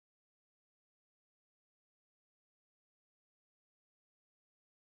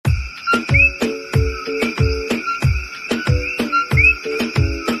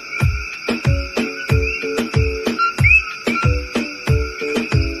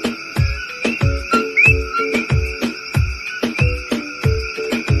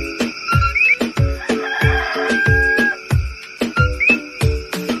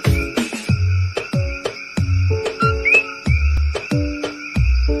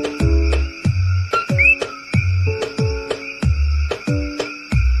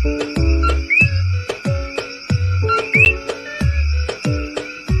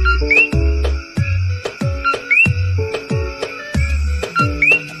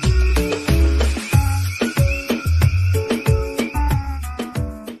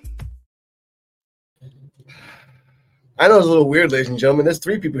I know it's a little weird, ladies and gentlemen. There's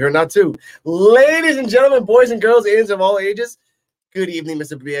 3 people here, not 2. Ladies and gentlemen, boys and girls, aliens of all ages, good evening,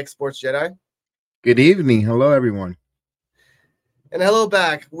 Mr. BX Sports Jedi. Good evening. Hello, everyone. And hello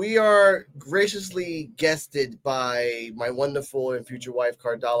back. We are graciously guested by my wonderful and future wife,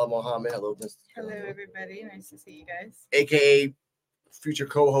 Cardala Mohammed. Hello, Mr. Hello, everybody. Nice to see you guys. AKA future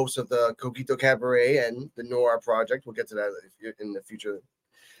co-host of the Coquito Cabaret and the Noir Project. We'll get to that in the future.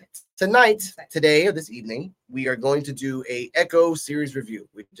 Tonight, today, or this evening, we are going to do a Echo series review.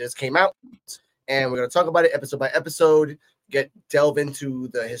 We just came out, and we're going to talk about it episode by episode, delve into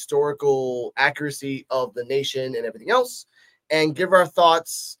the historical accuracy of the nation and everything else, and give our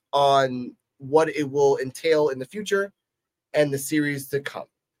thoughts on what it will entail in the future and the series to come.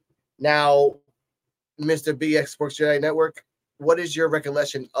 Now, Mr. BX Sports Jedi Network, what is your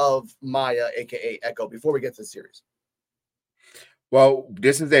recollection of Maya, aka Echo, before we get to the series? Well,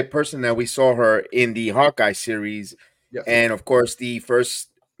 this is a person that we saw her in the Hawkeye series, Yes. and of course, the first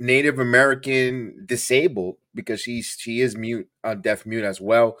Native American disabled, because she is mute, deaf mute as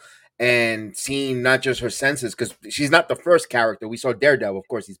well, and seeing not just her senses, because she's not the first character. We saw Daredevil, of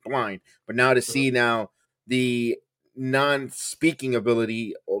course, he's blind, but now to see now the non-speaking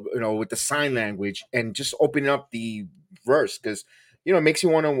ability, with the sign language, and just opening up the verse, because it makes you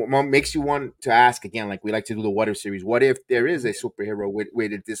want to ask again, like we like to do the What If series. What if there is a superhero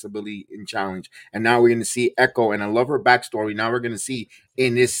with a disability in challenge? And now we're going to see Echo, and I love her backstory. Now we're going to see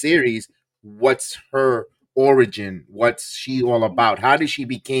in this series what's her origin, what's she all about? How did she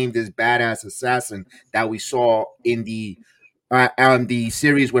become this badass assassin that we saw in the on the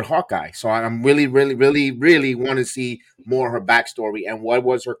series with Hawkeye? So I'm really, really, really, really want to see more of her backstory and what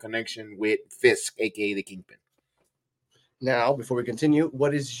was her connection with Fisk, aka the Kingpin. Now, before we continue,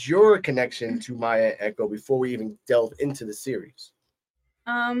 what is your connection to Maya Echo before we even delve into the series?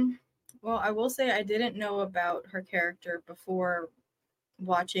 Well, I will say I didn't know about her character before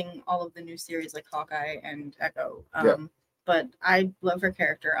watching all of the new series like Hawkeye and Echo. But I love her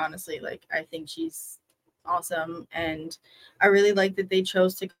character, honestly. Like, I think she's awesome, and I really like that they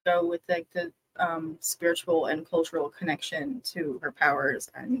chose to go with like the spiritual and cultural connection to her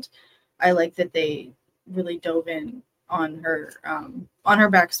powers, and I like that they really dove in on her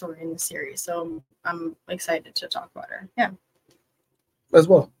backstory in the series. So I'm excited to talk about her. Yeah. As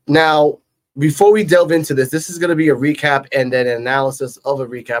well. Now, before we delve into this is going to be a recap and then an analysis of a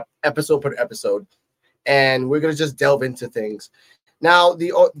recap, episode per episode. And we're going to just delve into things. Now,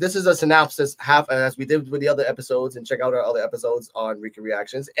 this is a synopsis, half as we did with the other episodes, and check out our other episodes on Rika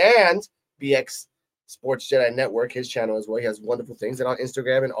Reactions and BX Sports Jedi Network, his channel as well. He has wonderful things, and on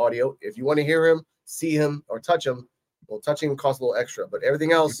Instagram and audio. If you want to hear him, see him, or touch him, well, touching costs a little extra, but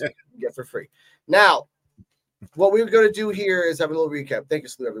everything else you get for free. Now, what we're going to do here is have a little recap. Thank you,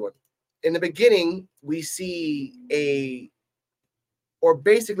 Slew, everyone. In the beginning, we see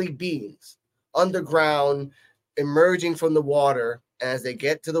basically beings underground emerging from the water. As they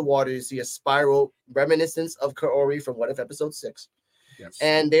get to the water, you see a spiral reminiscence of Kaori from What If Episode 6. Yes.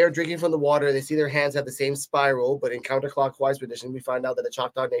 And they are drinking from the water. They see their hands have the same spiral, but in counterclockwise position. We find out that the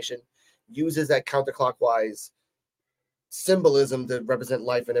Choctaw Nation uses that counterclockwise symbolism to represent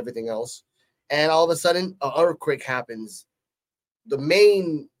life and everything else. And all of a sudden, an earthquake happens. The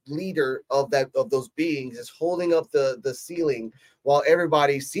main leader of those beings is holding up the ceiling while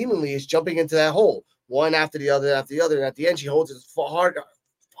everybody seemingly is jumping into that hole, one after the other, after the other. And at the end, she holds it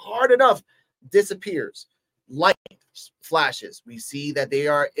hard enough, disappears. Light flashes. We see that they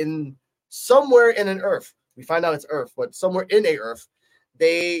are somewhere in an earth. We find out it's Earth, but somewhere in a Earth.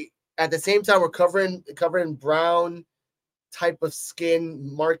 They, at the same time, were covered in brown type of skin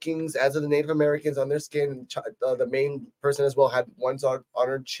markings as of the Native Americans on their skin. The main person as well had ones on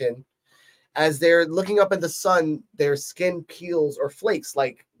her chin. As they're looking up at the sun, their skin peels or flakes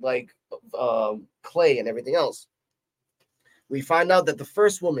like clay and everything else. We find out that the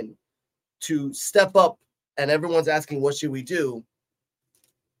first woman to step up, and everyone's asking, what should we do?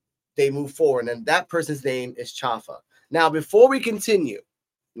 They move forward, and that person's name is Chafa. Now, before we continue,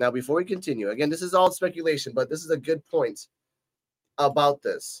 again, this is all speculation, but this is a good point about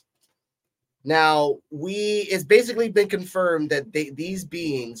this. Now, it's basically been confirmed that these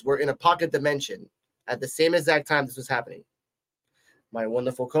beings were in a pocket dimension at the same exact time this was happening. My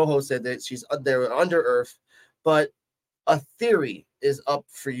wonderful co-host said that they're under Earth, but a theory is up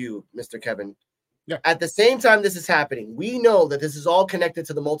for you, Mr. Kevin. Yeah. At the same time this is happening, we know that this is all connected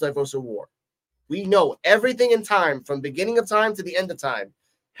to the multiversal war. We know everything in time, from beginning of time to the end of time,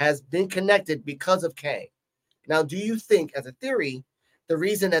 has been connected because of Kang. Now, do you think, as a theory, the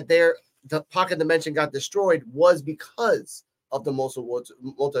reason that the pocket dimension got destroyed was because of the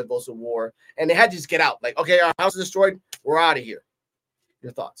multiversal war, and they had to just get out? Like, okay, our house is destroyed, We're out of here.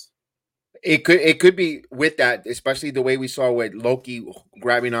 Your thoughts? It could be with that, especially the way we saw with Loki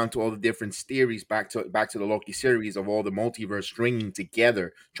grabbing onto all the different theories back to the Loki series of all the multiverse stringing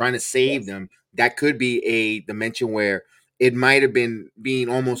together, trying to save them. That could be a dimension where it might have been being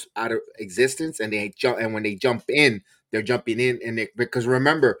almost out of existence, and they jump. And when they jump in, they're jumping in, and because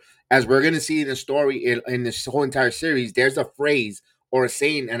remember, as we're going to see in the story in this whole entire series, there's a phrase or a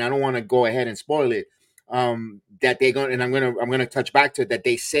saying, and I don't want to go ahead and spoil it. That they're going, and I'm gonna touch back to it, that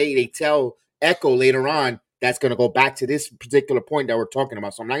they tell Echo later on that's gonna go back to this particular point that we're talking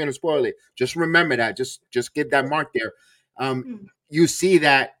about. So I'm not gonna spoil it. Just remember that. Just give that mark there. You see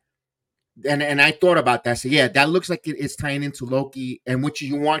that, and I thought about that. So yeah, that looks like it's tying into Loki, and which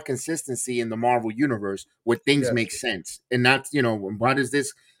you want consistency in the Marvel universe where things make sense, and not why does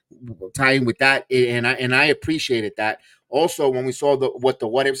this tie in with that? And I appreciated that. Also, when we saw the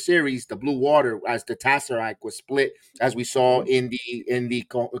What If series, the Blue Water, as the Tesseract was split, as we saw in the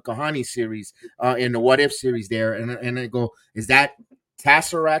Kahani series, in the What If series there, and I go, is that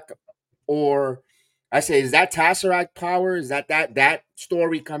Tesseract, or I say, is that Tesseract power? Is that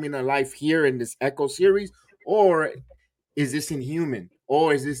story coming to life here in this Echo series, or is this Inhuman,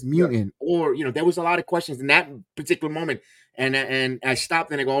 or is this mutant, or there was a lot of questions in that particular moment. And I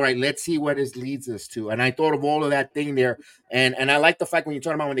stopped and I go, all right, let's see where this leads us to. And I thought of all of that thing there. And I like the fact when you're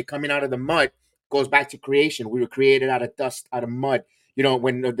talking about when they're coming out of the mud, goes back to creation. We were created out of dust, out of mud.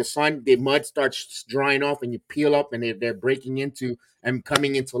 When the mud starts drying off and you peel up and they're breaking into and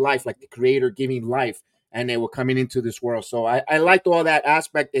coming into life, like the creator giving life, and they were coming into this world. So I liked all that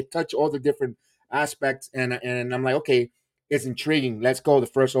aspect. It touched all the different aspects. And I'm like, okay, it's intriguing. Let's go. The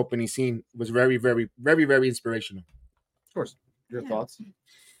first opening scene was very, very, very, very inspirational. Of course. Your thoughts?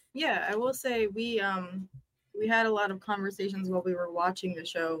 Yeah, I will say we had a lot of conversations while we were watching the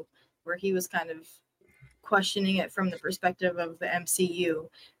show where he was kind of questioning it from the perspective of the MCU,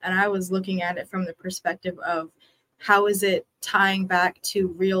 and I was looking at it from the perspective of how is it tying back to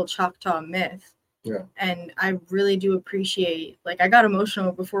real Choctaw myth. Yeah. And I really do appreciate, I got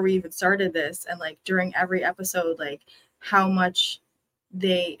emotional before we even started this, and during every episode, how much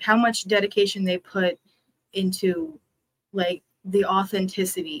dedication they put into the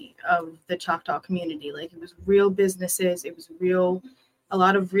authenticity of the Choctaw community. It was real businesses, it was a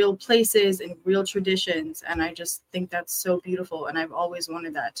lot of real places and real traditions. And I just think that's so beautiful. And I've always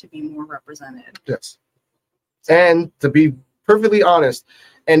wanted that to be more represented. Yes. And to be perfectly honest,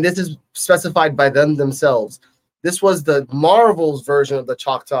 and this is specified by them themselves, this was the Marvel's version of the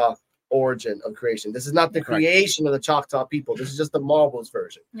Choctaw origin of creation. This is not the creation of the Choctaw people. This is just the Marvel's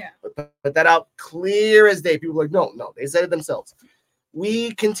version. Yeah. But put that out clear as day. People are like, no, they said it themselves.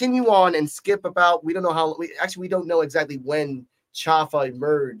 We continue on and skip about, we don't know exactly when Chafa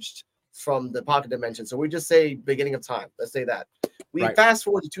emerged from the pocket dimension. So we just say beginning of time. Let's say that. We fast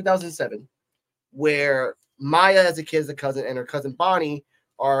forward to 2007, where Maya as a kid, as a cousin, and her cousin Bonnie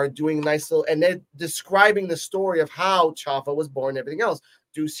are doing nice little, and they're describing the story of how Chafa was born and everything else.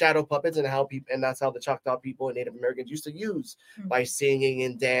 Do shadow puppets and how people, and that's how the Choctaw people and Native Americans used to use by singing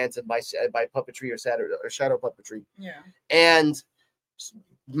and dance and by puppetry or shadow puppetry. Yeah. And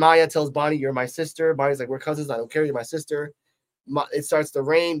Maya tells Bonnie, "You're my sister." Bonnie's like, "We're cousins. I don't care. You're my sister." It starts to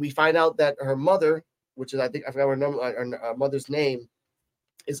rain. We find out that her mother, which is I forgot her mother's name,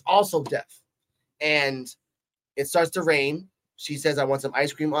 is also deaf, and it starts to rain. She says, "I want some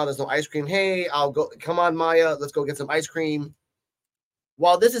ice cream." Oh, there's no ice cream. Hey, I'll go. Come on, Maya. Let's go get some ice cream.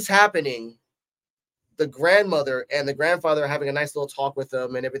 While this is happening, the grandmother and the grandfather are having a nice little talk with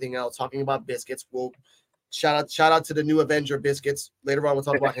them and everything else, talking about biscuits. We'll shout out to the new Avenger Biscuits. Later on, we'll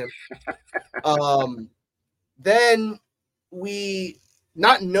talk about him. Then we,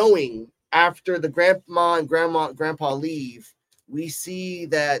 not knowing, after the grandma and grandpa leave, we see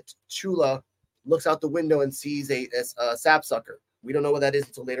that Chula looks out the window and sees a sapsucker. We don't know what that is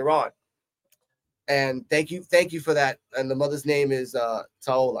until later on. And thank you for that. And the mother's name is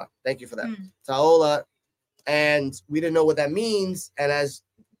Taola. Thank you for that. Taola. And we didn't know what that means. And as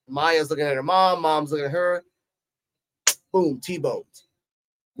Maya's looking at her mom's looking at her, boom, T-boned.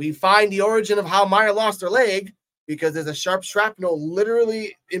 We find the origin of how Maya lost her leg, because there's a sharp shrapnel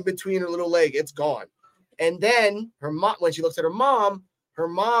literally in between her little leg. It's gone. And then her mom, when she looks at her mom,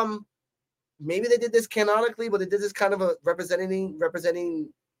 maybe they did this canonically, but they did this kind of a representing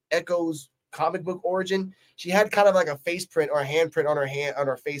Echo's comic book origin. She had kind of like a face print or a handprint on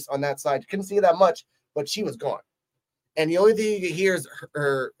her face on that side. You couldn't see that much, but she was gone. And the only thing you can hear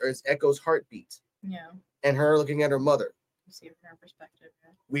is Echo's heartbeat. Yeah. And her looking at her mother. See from her perspective.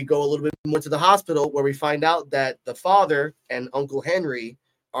 Yeah. We go a little bit more to the hospital, where we find out that the father and Uncle Henry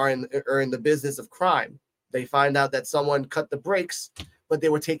are in the business of crime. They find out that someone cut the brakes, but they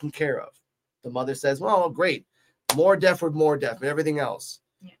were taken care of. The mother says, well, great. More death with more death and everything else.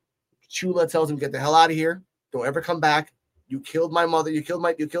 Yeah. Chula tells him, get the hell out of here. Don't ever come back. You killed my mother. You killed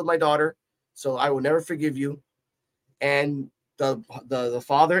my daughter. So I will never forgive you. And the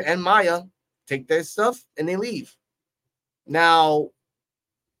father and Maya take their stuff and they leave. Now,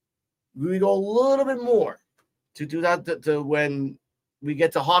 we go a little bit more to do that to when we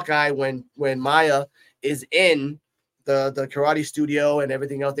get to Hawkeye, when Maya is in the karate studio and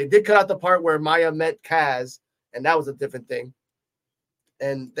everything else. They did cut out the part where Maya met Kaz, and that was a different thing.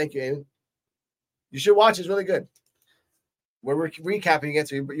 And thank you, Amy. You should watch. It's really good. We're recapping it,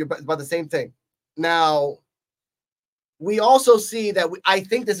 so you're about the same thing. Now, we also see that I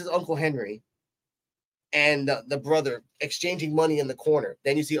think this is Uncle Henry and the brother exchanging money in the corner.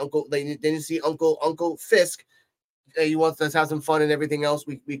 Then you see Uncle Fisk. He wants us to have some fun and everything else.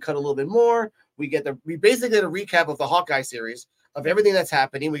 We cut a little bit more. We basically get a recap of the Hawkeye series of everything that's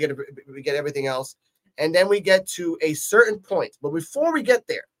happening. We get everything else, and then we get to a certain point. But before we get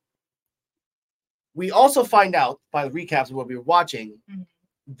there, we also find out by the recaps of what we were watching,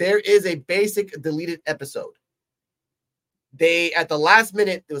 there is a basic deleted episode. They, at the last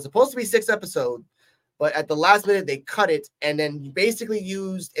minute, it was supposed to be 6 episodes, but at the last minute, they cut it and then basically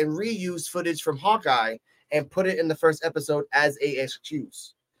used and reused footage from Hawkeye and put it in the first episode as a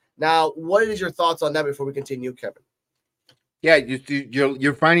excuse. Now, what is your thoughts on that before we continue, Kevin? Yeah,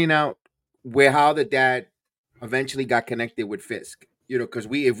 you're finding out how the dad eventually got connected with Fisk. You know, because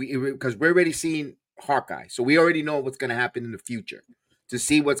we're already seeing Hawkeye, so we already know what's going to happen in the future. To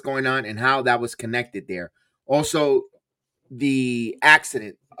see what's going on and how that was connected there. Also, the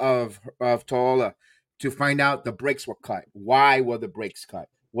accident of To'ola, to find out the brakes were cut. Why were the brakes cut?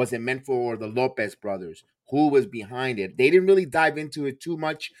 Was it meant for the Lopez brothers? Who was behind it? They didn't really dive into it too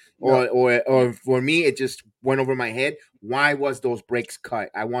much, or for me, it just went over my head. Why was those brakes cut?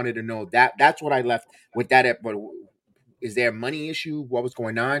 I wanted to know that. That's what I left with that. But is there a money issue? What was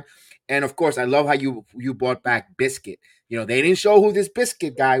going on? And of course, I love how you brought back Biscuit. You know, they didn't show who this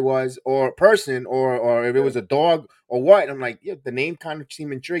Biscuit guy was, or person, or if it was a dog or what. I'm like, yeah, the name kind of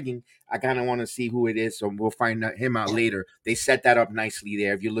seemed intriguing. I kind of want to see who it is, so we'll find him out later. They set that up nicely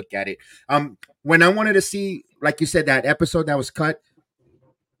there if you look at it. When I wanted to see, like you said, that episode that was cut,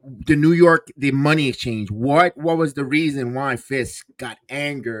 the money exchange. What was the reason why Fisk got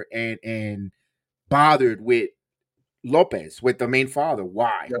anger and bothered with Lopez, with the main father?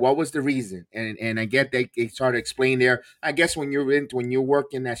 Why? Yep. What was the reason? And I get they started to explain there. I guess when you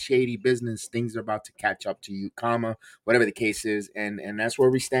work in that shady business, things are about to catch up to you, whatever the case is, and that's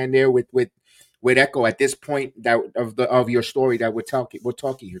where we stand there with Echo at this point of your story that we're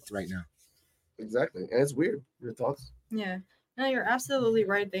talking here right now. Exactly, and it's weird. Your thoughts? Yeah. No, you're absolutely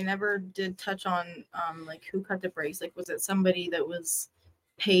right. They never did touch on like who cut the brakes. Like, was it somebody that was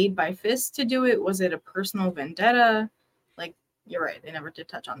paid by Fisk to do it? Was it a personal vendetta? Like, you're right. They never did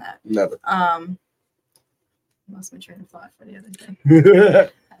touch on that. Never. Lost my train of thought for the other thing.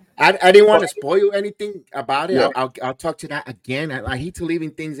 I didn't want to spoil anything about it. Yeah. I'll talk to that again. I hate to leaving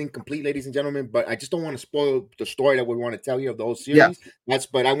things incomplete, ladies and gentlemen, but I just don't want to spoil the story that we want to tell you of the whole series. Yeah.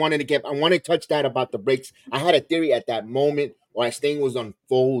 But I wanted to touch that about the breaks. I had a theory at that moment while this thing was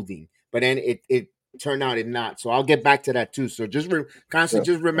unfolding, but then it turned out it not. So I'll get back to that too. So just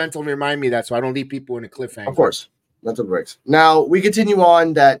mental remind me that, so I don't leave people in a cliffhanger. Of course, mental breaks. Now we continue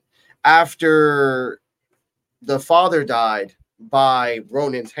on that after the father died by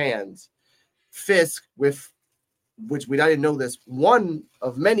Ronin's hands, Fisk, which I didn't know this, one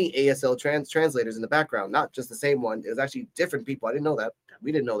of many ASL translators in the background, not just the same one. It was actually different people. I didn't know that.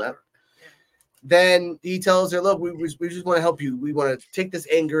 We didn't know that. Then he tells her, look, we just want to help you. We want to take this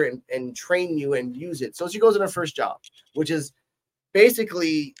anger and train you and use it. So she goes on her first job, which is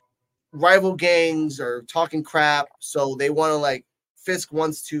basically rival gangs are talking crap. So they want to, like, Fisk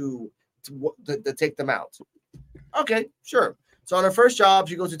wants to take them out. Okay, sure. So on her first job,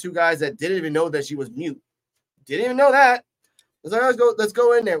 she goes to 2 guys that didn't even know that she was mute. Didn't even know that. Let's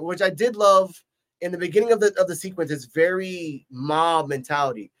go in there, which I did love in the beginning of the sequence. It's very mob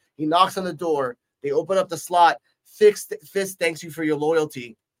mentality. He knocks on the door. They open up the slot. Fisk thanks you for your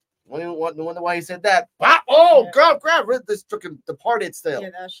loyalty. Wonder why he said that. Oh, yeah. grab this freaking Departed style. Yeah,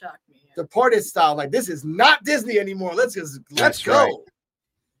 that shocked me. Yeah. Departed style. Like, this is not Disney anymore. Let's go. Right.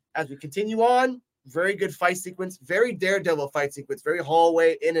 As we continue on, very good fight sequence. Very Daredevil fight sequence. Very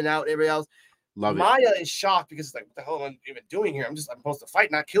hallway, in and out, and everything else. Love it. Maya is shocked because it's like, what the hell am I even doing here? I'm supposed to fight,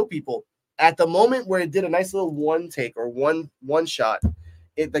 not kill people. At the moment where it did a nice little one take or one shot,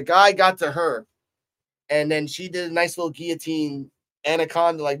 the guy got to her, and then she did a nice little guillotine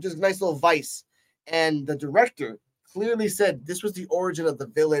anaconda, like just a nice little vice, And the director clearly said this was the origin of the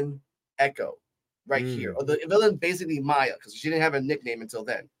villain Echo right here. Or the villain basically Maya, because she didn't have a nickname until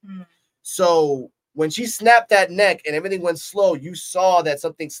then. So when she snapped that neck and everything went slow, you saw that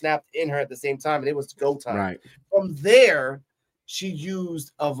something snapped in her at the same time, and it was go time. Right. From there, she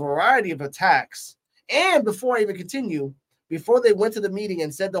used a variety of attacks. And before I even continue, before they went to the meeting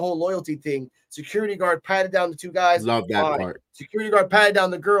and said the whole loyalty thing, security guard patted down the two guys. Love that part. Security guard patted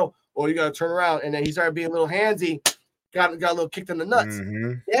down the girl. Oh, you gotta turn around, and then he started being a little handsy. Got a little kicked in the nuts.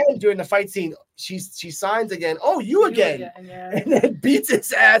 Then during the fight scene, she signs again. Oh, you again. And then beats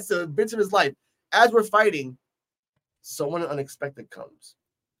his ass to the bitch of his life. As we're fighting, someone unexpected comes.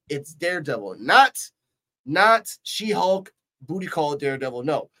 It's Daredevil, not She-Hulk, booty call Daredevil.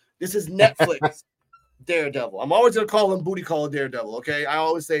 No, this is Netflix Daredevil. I'm always gonna call him booty call Daredevil. Okay, I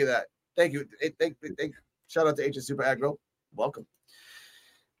always say that. Thank you. Shout out to Agent Super Aggro. Welcome.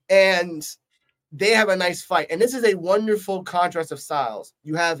 And they have a nice fight. And this is a wonderful contrast of styles.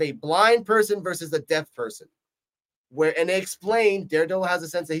 You have a blind person versus a deaf person. And they explain Daredevil has a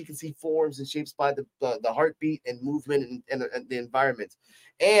sense that he can see forms and shapes by the heartbeat and movement and the environment.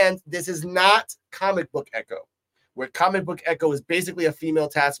 And this is not comic book Echo, where comic book Echo is basically a female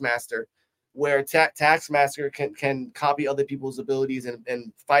Taskmaster, where Taskmaster can copy other people's abilities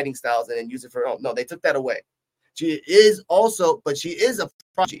and fighting styles and then use it for her own. No, they took that away. She is a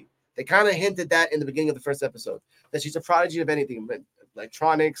prodigy. They kind of hinted that in the beginning of the first episode, that she's a prodigy of anything,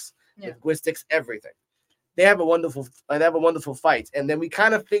 electronics, linguistics, everything. They have a wonderful fight. And then we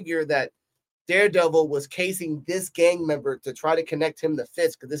kind of figure that Daredevil was casing this gang member to try to connect him to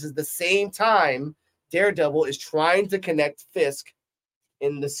Fisk, because this is the same time Daredevil is trying to connect Fisk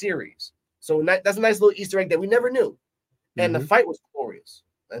in the series. So that's a nice little Easter egg that we never knew. And the fight was glorious,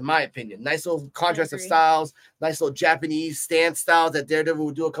 in my opinion. Nice little contrast of styles, nice little Japanese stance styles that Daredevil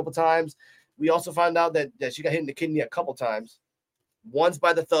would do a couple times. We also found out that she got hit in the kidney a couple times. Once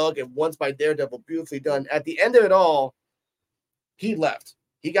by the Thug and once by Daredevil. Beautifully done. At the end of it all, he left.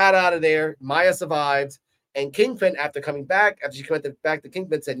 He got out of there. Maya survived. And Kingpin, after coming back, after she came back, the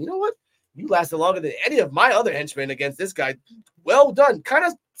Kingpin said, you know what? You lasted longer than any of my other henchmen against this guy. Well done. Kind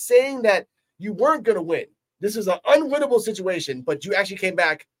of saying that you weren't going to win. This is an unwinnable situation, but you actually came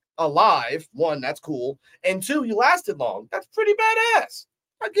back alive. One, that's cool. And two, you lasted long. That's pretty badass.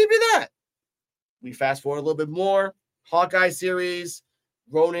 I'll give you that. We fast forward a little bit more. Hawkeye series.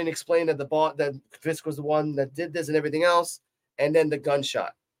 Ronan explained that Fisk was the one that did this and everything else. And then the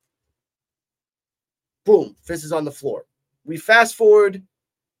gunshot. Boom. Fisk is on the floor. We fast forward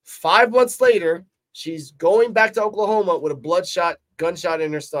 5 months later. She's going back to Oklahoma with a gunshot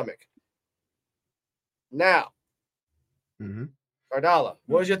in her stomach. Now, Ardala,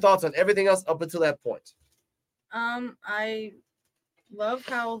 what was your thoughts on everything else up until that point? I love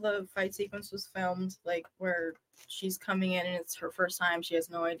how the fight sequence was filmed, like where she's coming in and it's her first time. She has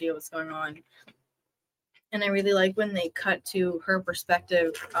no idea what's going on. And I really like when they cut to her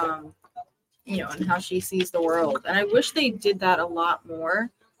perspective, and how she sees the world. And I wish they did that a lot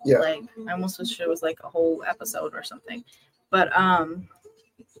more. Yeah. Like, I almost wish it was like a whole episode or something. But,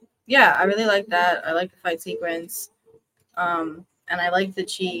 yeah, I really like that. I like the fight sequence. And I like that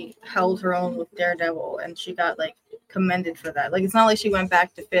she held her own with Daredevil and she got like commended for that. Like, it's not like she went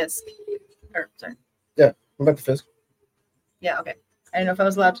back to Fisk. Yeah, went back to Fisk. Yeah, okay. I don't know if I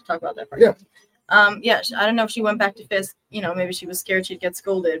was allowed to talk about that part. Yeah. I don't know if she went back to Fisk. Maybe she was scared she'd get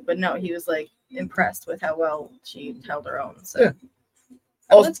scolded, but no, he was like impressed with how well she held her own. So yeah.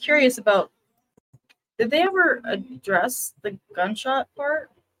 I was curious about, did they ever address the gunshot part?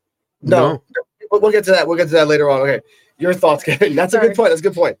 No. We'll get to that. We'll get to that later on. Okay. Your thoughts, Kevin. That's a good point. That's a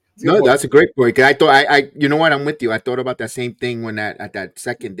good point. That's a great point. I thought I you know what? I'm with you. I thought about that same thing when at that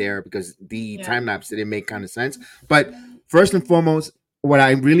second there, because the time lapse didn't make kind of sense. But first and foremost, what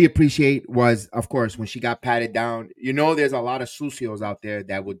I really appreciate was, of course, when she got patted down. There's a lot of sucios out there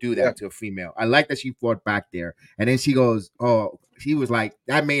that would do that to a female. I like that she fought back there. And then she goes, she was like,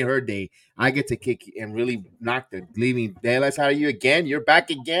 that made her day. I get to kick and really knock the leaving daylights out of you again. You're back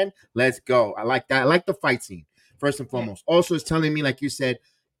again. Let's go. I like that. I like the fight scene, first and foremost. Also, it's telling me, like you said,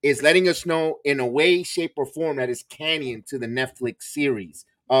 it's letting us know in a way, shape, or form that is canon to the Netflix series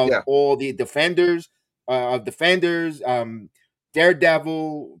of all the Defenders,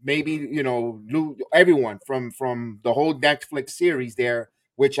 Daredevil, maybe, everyone from the whole Netflix series there,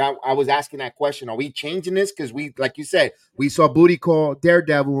 which I was asking that question. Are we changing this? Because we, like you said, we saw Booty Call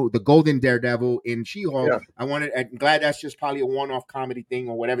Daredevil, the Golden Daredevil in She-Hulk. Yeah. I'm glad that's just probably a one-off comedy thing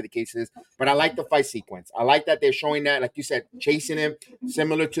or whatever the case is. But I like the fight sequence. I like that they're showing that, like you said, chasing him,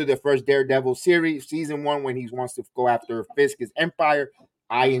 similar to the first Daredevil series, season 1, when he wants to go after Fisk's empire.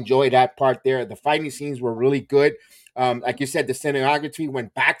 I enjoyed that part there. The fighting scenes were really good. Like you said, the cinematography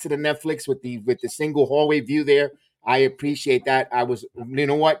went back to the Netflix with the single hallway view there. I appreciate that. You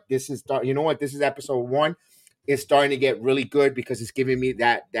know what? This is episode 1. It's starting to get really good because it's giving me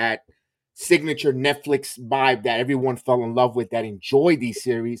that signature Netflix vibe that everyone fell in love with, that enjoyed these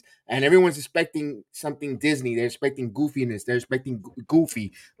series, and everyone's expecting something Disney. They're expecting goofiness. They're expecting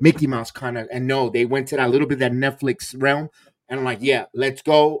goofy Mickey Mouse kind of, and no, they went to that little bit that Netflix realm. And I'm like, yeah, let's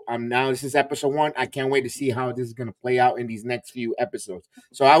go. Now this is episode 1. I can't wait to see how this is going to play out in these next few episodes.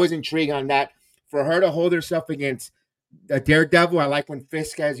 So I was intrigued on that. For her to hold herself against the Daredevil, I like when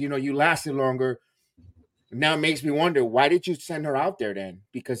Fisk has, you lasted longer. Now it makes me wonder, why did you send her out there then?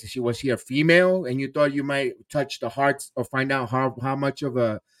 Because was she a female and you thought you might touch the hearts or find out how much of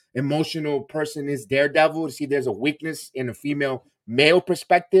a emotional person is Daredevil, to see there's a weakness in a female male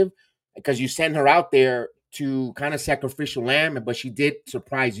perspective? Because you send her out there to kind of sacrificial lamb, but she did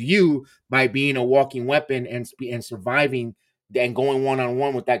surprise you by being a walking weapon and surviving and going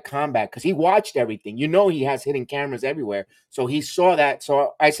one-on-one with that combat, because he watched everything. He has hidden cameras everywhere. So he saw that.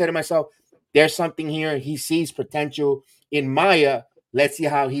 So I said to myself, there's something here. He sees potential in Maya. Let's see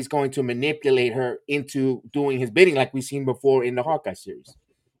how he's going to manipulate her into doing his bidding, like we've seen before in the Hawkeye series.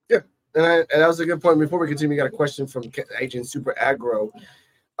 Yeah, and that was a good point. Before we continue, we got a question from Agent Super Aggro.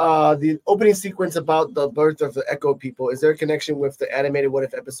 The opening sequence about the birth of the Echo people, is there a connection with the animated What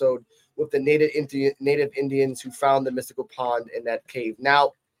If episode with the native Indians who found the mystical pond in that cave?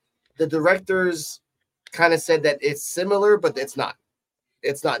 Now, the directors kind of said that it's similar, but it's not.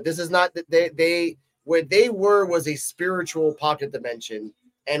 It's not. This is not that they where they were was a spiritual pocket dimension,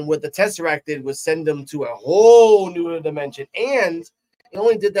 and what the Tesseract did was send them to a whole new dimension, and it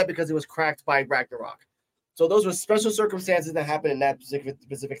only did that because it was cracked by Ragnarok. So those were special circumstances that happened in that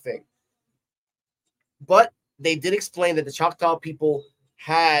specific thing. But they did explain that the Choctaw people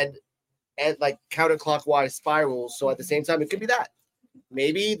had like counterclockwise spirals. So at the same time, it could be that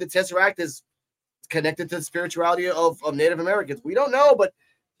maybe the Tesseract is connected to the spirituality of Native Americans. We don't know, but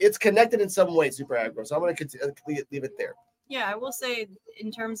it's connected in some way, Super Aggro. So I'm going to leave it there. Yeah, I will say in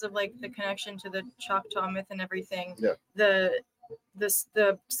terms of like the connection to the Choctaw myth and everything, the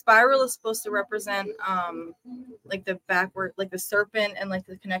spiral is supposed to represent like the backward, like the serpent, and like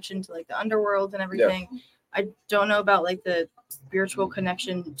the connection to like the underworld and everything. Yeah. I don't know about like the spiritual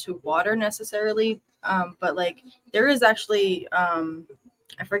connection to water necessarily, but like there is actually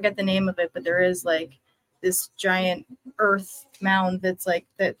I forget the name of it, but there is like this giant earth mound that's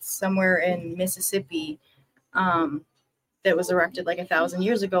somewhere in Mississippi that was erected like 1,000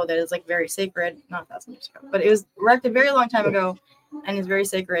 years ago that is like very sacred. Not 1,000 years ago, but it was erected a very long time ago and is very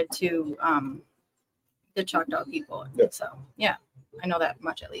sacred to the Choctaw people. Yeah. So yeah, I know that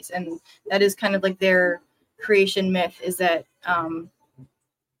much at least. And that is kind of like their creation myth, is that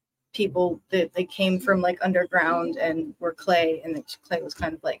people that they came from like underground and were clay, and the clay was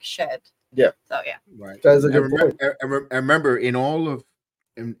kind of like shed. Yeah. So yeah. Right. That's a good point. I remember in all of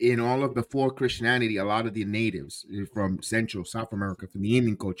before Christianity, a lot of the natives from Central South America, from the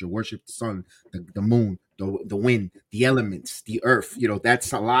Indian culture, worship the sun, the moon, the wind, the elements, the earth.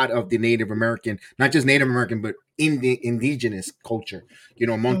 That's a lot of the Native American, not just Native American, but indigenous culture.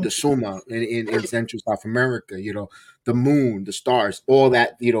 Montezuma in Central South America. The moon, the stars, all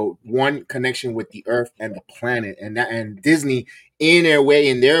that. One connection with the earth and the planet, and Disney in their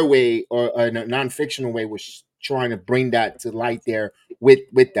way, or in a non-fictional way, was trying to bring that to light there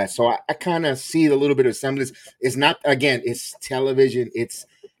with that. So I kind of see a little bit of semblance. It's not, again, it's television, it's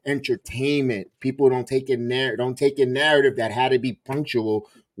entertainment. People don't take a narrative that had to be punctual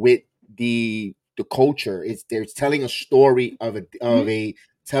with the culture. They're telling a story of a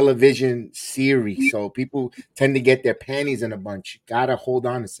television series. So people tend to get their panties in a bunch. Gotta hold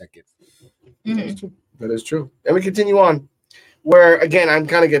on a second. Mm-hmm. That is true. And we continue on. Where, again, I'm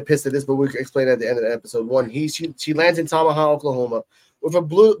kind of get pissed at this, but we'll explain at the end of the episode 1. She lands in Tamaha, Oklahoma, with a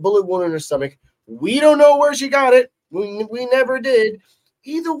bullet wound in her stomach. We don't know where she got it. We never did.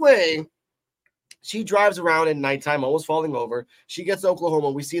 Either way, she drives around at nighttime, almost falling over. She gets to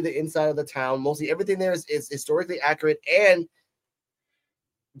Oklahoma. We see the inside of the town. Mostly everything there is historically accurate and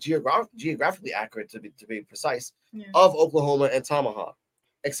geographically accurate, to be precise, of Oklahoma and Tamaha,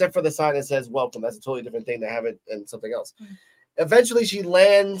 except for the sign that says "Welcome." That's a totally different thing to have it and something else. Mm-hmm. Eventually, she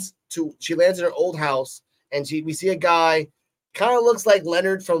lands in her old house, and we see a guy, kind of looks like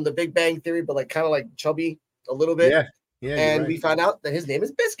Leonard from The Big Bang Theory, but like kind of like chubby a little bit. Yeah. And we find out that his name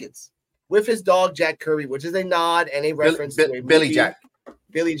is Biscuits, with his dog Jack Kirby, which is a nod and a reference to a Billy Jack.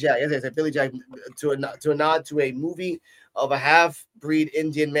 Billy Jack, yes, I said Billy Jack, to a nod to a movie of a half-breed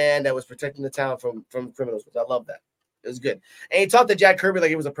Indian man that was protecting the town from criminals, which I love that. It was good. And he talked to Jack Kirby like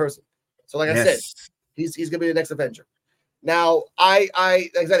he was a person. So like I said, he's gonna be the next Avenger. Now like I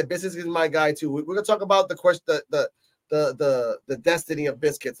said, Biscuits is my guy too. We're gonna talk about the question, the destiny of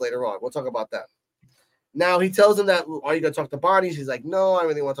Biscuits later on. We'll talk about that. Now he tells him that, are you gonna talk to Bonnie? She's like, no, I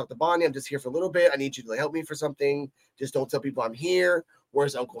really want to talk to Bonnie. I'm just here for a little bit. I need you to help me for something. Just don't tell people I'm here.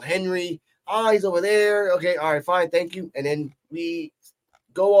 Where's Uncle Henry? He's over there. Okay, all right, fine, thank you. And then we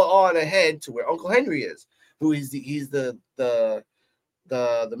go on ahead to where Uncle Henry is, who is he's the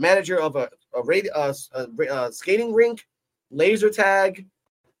manager of a skating rink, laser tag,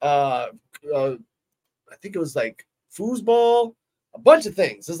 I think it was like foosball, a bunch of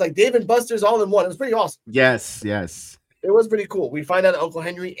things. It's like Dave and Buster's all in one. It was pretty awesome. Yes. It was pretty cool. We find out that Uncle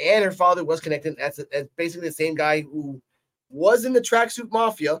Henry and her father was connected as basically the same guy who was in the tracksuit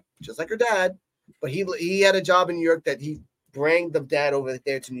mafia, just like her dad, but he had a job in New York that he brought the dad over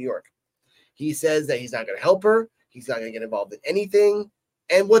there to New York. He says that he's not going to help her. He's not going to get involved in anything.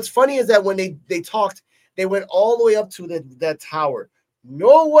 And what's funny is that when they talked, they went all the way up to that tower.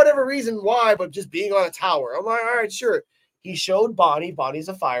 No whatever reason why, but just being on a tower. I'm like, all right, sure. He showed Bonnie. Bonnie's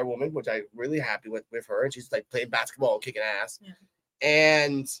a firewoman, which I'm really happy with her. And she's like playing basketball and kicking ass. Yeah.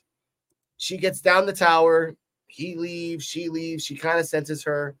 And she gets down the tower. He leaves. She leaves. She kind of senses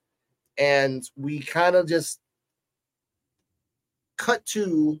her. And we kind of just cut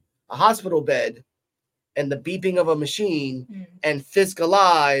to a hospital bed and the beeping of a machine and Fisk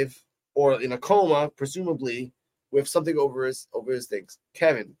alive or in a coma, presumably, with something over his things.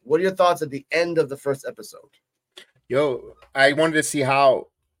 Kevin, what are your thoughts at the end of the first episode? Yo, I wanted to see how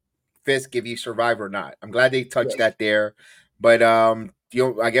Fisk, if he survived or not. I'm glad they touched that there, but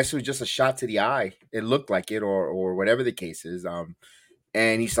I guess it was just a shot to the eye. It looked like it, or whatever the case is.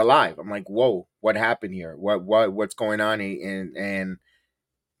 And he's alive. I'm like, whoa, what happened here? What's going on? And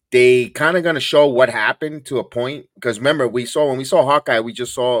they kind of gonna show what happened to a point, because remember when we saw Hawkeye, we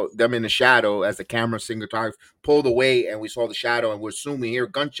just saw them in the shadow as the camera cinematography pulled away, and we saw the shadow, and we're assuming here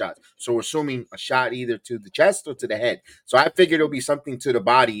gunshots. So we're assuming a shot either to the chest or to the head. So I figured it'll be something to the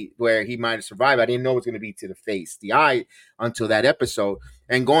body where he might have survived. I didn't know it was gonna be to the face, the eye, until that episode.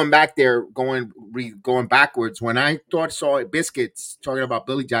 And going back there, going backwards, when I saw Biscuits talking about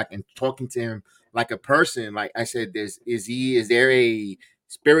Billy Jack and talking to him like a person, like I said, is there a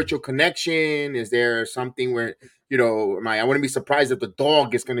spiritual connection? Is there something where, I wouldn't be surprised if the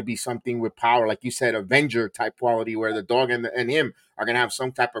dog is going to be something with power, like you said, Avenger type quality, where the dog and him are going to have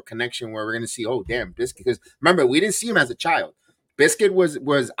some type of connection where we're going to see, oh damn, Biscuit. Because remember, we didn't see him as a child. Biscuit was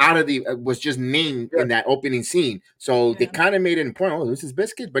just named in that opening scene, so they kind of made it important. Oh, this is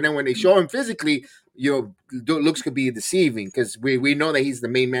Biscuit. But then when they show him physically, looks could be deceiving, because we know that he's the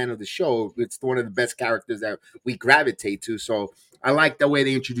main man of the show. It's one of the best characters that we gravitate to. So I like the way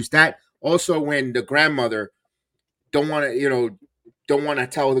they introduced that. Also, when the grandmother don't want to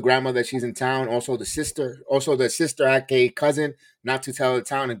tell the grandmother that she's in town. Also the sister, aka cousin, not to tell the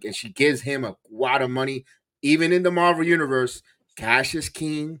town, and she gives him a wad of money. Even in the Marvel universe, cash is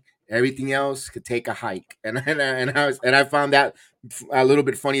king. Everything else could take a hike, and I found that a little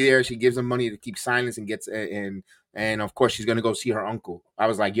bit funny there. She gives him money to keep silence and gets and of course she's gonna go see her uncle. I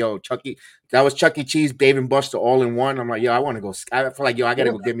was like, yo, Chucky, that was Chuck E. Cheese, Dave and Buster all in one. I'm like, yo, I want to go. I feel like, yo, I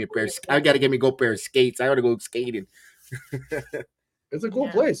gotta go get me a pair. I gotta get me a pair of skates. I gotta go skating. It's a cool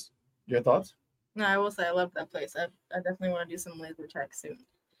place. Your thoughts? No, I will say I love that place. I definitely want to do some laser tag soon.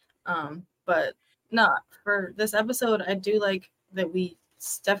 But no, for this episode, I do like that we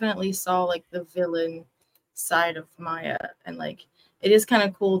definitely saw like the villain side of Maya, and like it is kind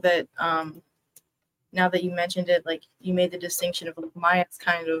of cool that now that you mentioned it, like you made the distinction of like Maya's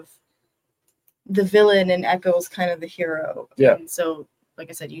kind of the villain and Echo's kind of the hero. Yeah. And so, like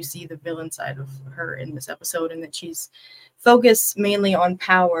I said, you see the villain side of her in this episode, and that she's focused mainly on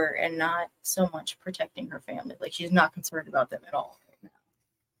power and not so much protecting her family. Like she's not concerned about them at all right now.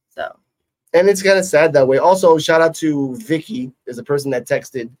 So. And it's kind of sad that way. Also, shout out to Vicky, is a person that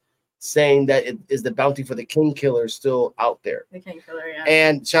texted saying that it is the bounty for the King Killer still out there. The King Killer, yeah.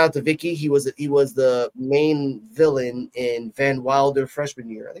 And shout out to Vicky. He was the main villain in Van Wilder freshman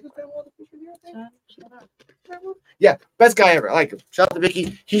year. I think it was Van Wilder freshman year. Shut up. Yeah, best guy ever. I like him. Shout out to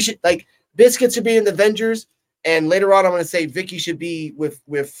Vicky. He should Biscuit should be in the Avengers, and later on I'm going to say Vicky should be with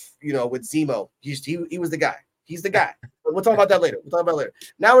Zemo. He was the guy. He's the guy. But we'll talk about that later.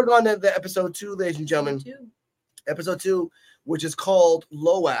 Now we're going to the episode 2, ladies and gentlemen. Episode 2, which is called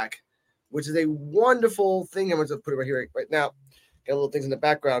Loak, which is a wonderful thing. I'm going to put it right here right now. Got little things in the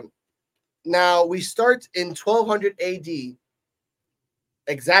background. Now, we start in 1200 AD,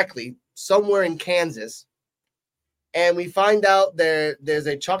 exactly, somewhere in Kansas, and we find out there's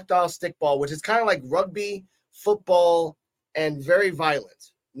a Choctaw stickball, which is kind of like rugby football, and very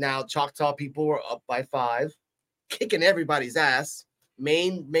violent. Now, Choctaw people were up by 5, kicking everybody's ass.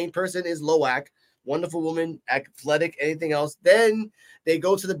 Main person is Loak, wonderful woman, athletic, anything else. Then they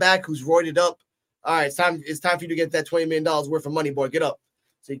go to the back, who's roided up. All right, it's time for you to get that $20 million worth of money, boy. Get up.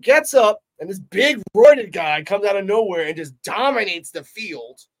 So he gets up, and this big roided guy comes out of nowhere and just dominates the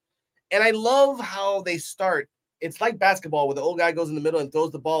field. And I love how they start. It's like basketball where the old guy goes in the middle and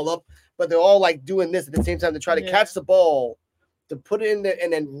throws the ball up, but they're all like doing this at the same time to try to catch the ball, to put it in there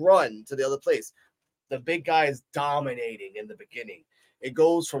and then run to the other place. The big guy is dominating in the beginning. It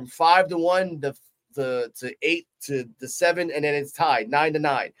goes from 5-1 to 8 to the 7, and then it's tied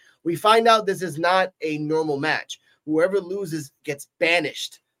 9-9. We find out this is not a normal match. Whoever loses gets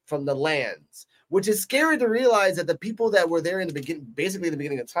banished from the lands, which is scary to realize that the people that were there in the beginning, basically in the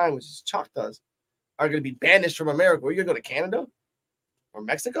beginning of time, which is Choctaws, are going to be banished from America. Are you going to go to Canada or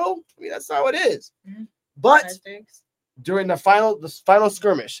Mexico? I mean, that's not how it is. Mm-hmm. But during the final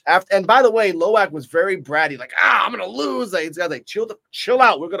skirmish, and by the way, Loak was very bratty, like, I'm going to lose. Like, like, chill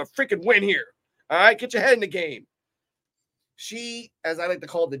out. We're going to freaking win here. All right, get your head in the game. She, as I like to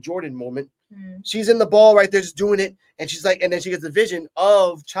call it, the Jordan moment. She's in the ball right there, just doing it, and she's like, and then she gets the vision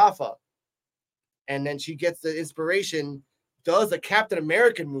of Chafa, and then she gets the inspiration. Does a Captain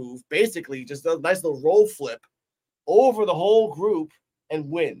American move, basically just a nice little roll flip over the whole group and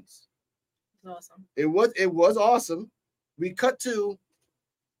wins. Awesome. It was awesome. We cut to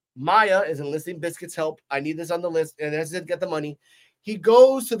Maya is enlisting Biscuit's help. I need this on the list, and as he get the money, he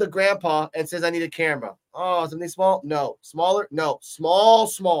goes to the grandpa and says, "I need a camera." Oh, something small? No. Smaller? No.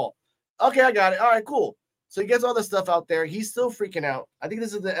 Small. Okay, I got it. All right, cool. So he gets all the stuff out there. He's still freaking out. I think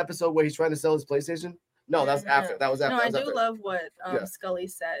this is the episode where he's trying to sell his PlayStation. No, that's after. That was after. No, I do love what Scully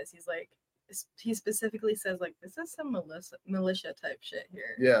says. He's like, he specifically says, like, this is some militia type shit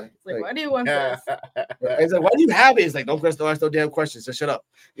here. Yeah. It's like, why do you want this? He's like, why do you have it? He's like, don't ask no damn questions. Just shut up.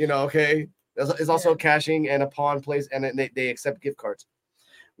 Okay. It's also cashing and a pawn place, and they accept gift cards.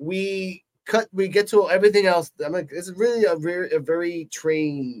 We get to everything else. I mean, it's really a very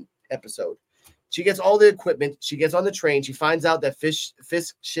train episode. She gets all the equipment. She gets on the train. She finds out that fish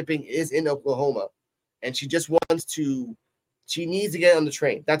shipping is in Oklahoma. And she just she needs to get on the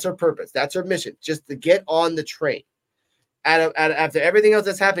train. That's her purpose. That's her mission, just to get on the train. After everything else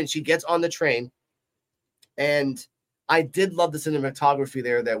that's happened, she gets on the train. And I did love the cinematography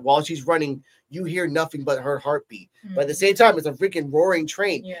there, that while she's running, you hear nothing but her heartbeat. Mm-hmm. But at the same time, it's a freaking roaring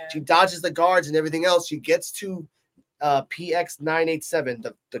train. Yeah. She dodges the guards and everything else. She gets to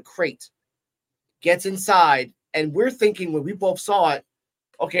PX-987, the crate, gets inside. And we're thinking, when we both saw it,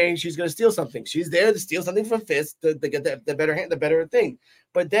 okay, she's gonna steal something. She's there to steal something from Fisk to get the better thing.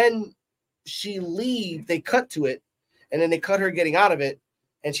 But then she leaves. They cut to it, and then they cut her getting out of it,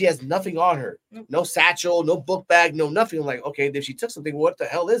 and she has nothing on her. Nope. No satchel, no book bag, no nothing. I'm like, okay, if she took something, what the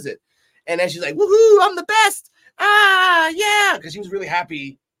hell is it? And then she's like, woohoo, I'm the best. Yeah, because she was really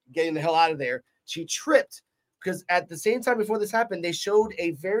happy getting the hell out of there. She tripped because at the same time before this happened, they showed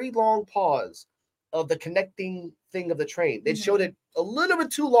a very long pause of the connecting thing of the train. They showed it a little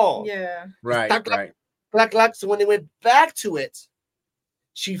bit too long. Yeah. Right. Clack. So when they went back to it,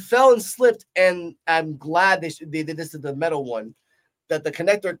 she fell and slipped, and I'm glad they did this to the metal one, that the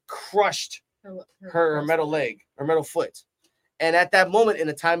connector crushed her metal leg, her metal foot. And at that moment, in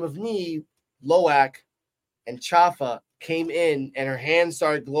a time of need, Loak and Chafa came in, and her hands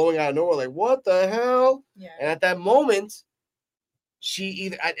started glowing out of nowhere, like, what the hell? Yeah. And at that moment, she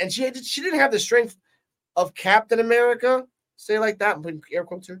didn't have the strength of Captain America, say like that, I'm putting air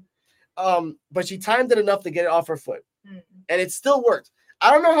quotes here. But she timed it enough to get it off her foot, and it still worked. I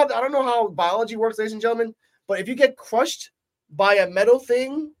don't know how biology works, ladies and gentlemen, but if you get crushed by a metal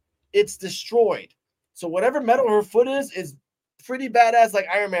thing, it's destroyed. So whatever metal her foot is pretty badass, like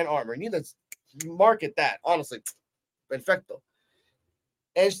Iron Man armor. You need to market that, honestly. Perfecto.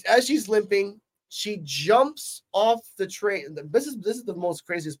 And as she's limping, she jumps off the train. This is the most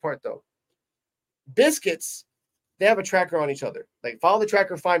craziest part, though. Biscuits, they have a tracker on each other. Like, follow the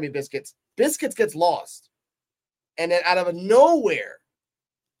tracker, find me, Biscuits. Biscuits gets lost. And then out of nowhere,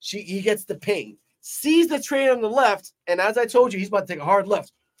 he gets the ping. Sees the train on the left, and as I told you, he's about to take a hard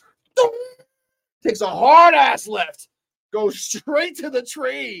left. Takes a hard-ass left. Goes straight to the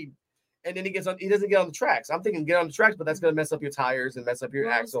train. And then he doesn't get on the tracks. I'm thinking get on the tracks, but that's going to mess up your tires and mess up your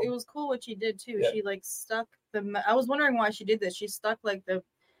axle. It was cool what she did, too. Yeah. She, like, stuck I was wondering why she did this. She stuck, like, the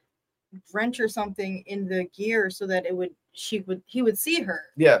wrench or something in the gear so that he would see her.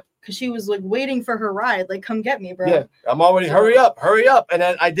 Yeah. Because she was, like, waiting for her ride. Like, come get me, bro. Yeah. I'm already, hurry up. And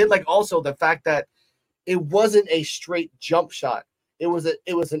then I did like also the fact that it wasn't a straight jump shot. It was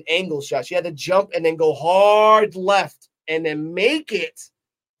an angle shot. She had to jump and then go hard left and then make it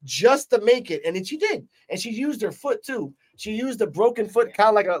just to make it. And then she did. And she used her foot too. She used a broken foot,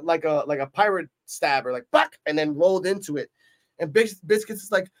 kind of like a pirate stabber, like buck, and then rolled into it. And Biscuits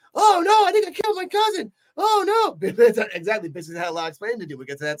is like, oh no, I think I killed my cousin. Oh no. Exactly. Biscuits had a lot of explaining to do. We'll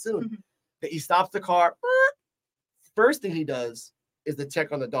get to that soon. He stops the car. First thing he does is to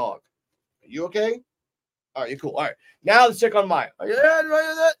check on the dog. Are you okay? All right, you're cool. All right. Now let's check on Maya.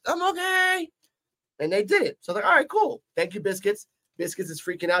 I'm okay. And they did it. So they're like, all right, cool. Thank you, Biscuits. Biscuits is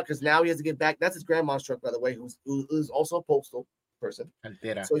freaking out because now he has to get back. That's his grandma's truck, by the way, who's also a postal person.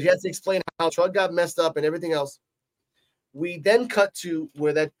 So he has to explain how the truck got messed up and everything else. We then cut to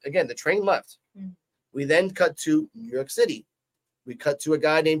where the train left. We then cut to New York City. We cut to a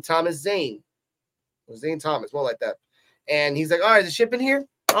guy named Thomas Zane. Or Zane Thomas, more like that. And he's like, all right, the ship in here?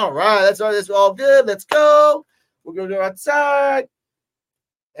 All right, that's all good. Let's go. We're going to go outside.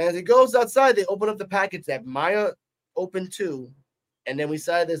 And as he goes outside, they open up the package that Maya opened too. And then we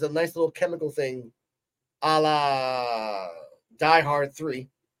saw there's a nice little chemical thing a la Die Hard 3.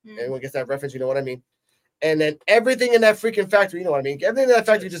 Everyone gets that reference, you know what I mean? And then everything in that freaking factory, you know what I mean? Everything in that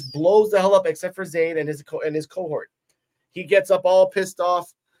factory just blows the hell up except for Zane and his cohort. He gets up all pissed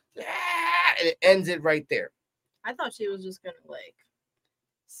off, and it ends it right there. I thought she was just going to,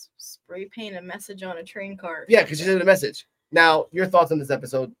 spray paint a message on a train car. Yeah, because she did a message. Now, your thoughts on this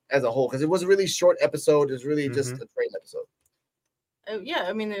episode as a whole? Because it was a really short episode. It was really just a train episode. Yeah,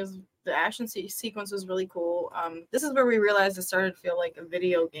 I mean, the action sequence was really cool. This is where we realized it started to feel like a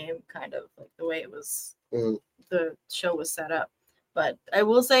video game, kind of, like the way it was, the show was set up. But I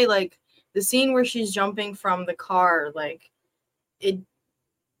will say, the scene where she's jumping from the car,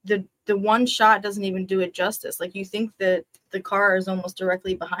 the one shot doesn't even do it justice. You think that the car is almost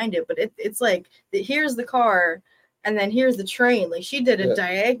directly behind it, but it's here's the car, and then here's the train. She did a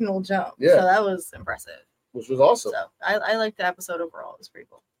diagonal jump. Yeah. So that was impressive. Which was awesome. So I liked the episode overall. It was pretty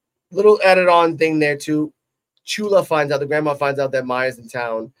cool. Little added on thing there too. Chula finds out, the grandma finds out that Maya's in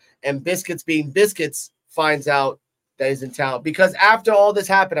town, and Biscuits being Biscuits finds out that he's in town. Because after all this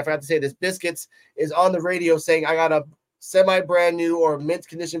happened, I forgot to say this, Biscuits is on the radio saying, I got a semi brand new or mint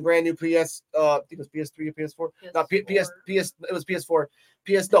condition brand new I think it was PS3 or PS4. No, it was PS4.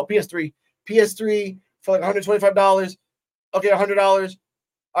 PS3. PS3 for $125. Okay, $100.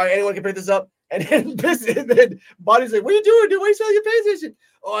 All right, anyone can pick this up. And then Bonnie's like, what are you doing, dude? Why are you selling your PlayStation?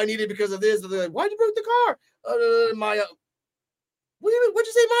 Oh, I need it because of this. And they're like, why'd you break the car? Maya. What do you mean? What'd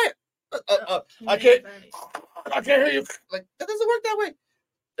you say, Maya? I can't hear you. That doesn't work that way.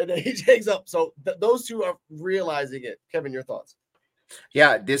 And then he hangs up. So those two are realizing it. Kevin, your thoughts?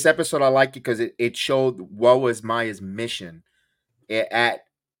 Yeah, this episode I like it because it showed what was Maya's mission at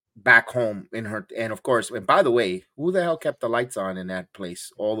back home in her, and of course, and by the way, who the hell kept the lights on in that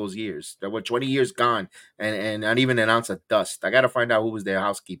place all those years? There were 20 years gone, and not even an ounce of dust. I got to find out who was their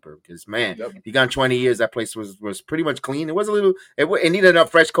housekeeper because man, you got 20 years. That place was pretty much clean. It was a little, it needed a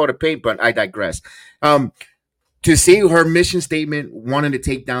fresh coat of paint, but I digress. To see her mission statement, wanted to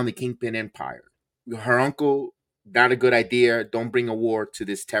take down the Kingpin Empire. Her uncle, not a good idea. Don't bring a war to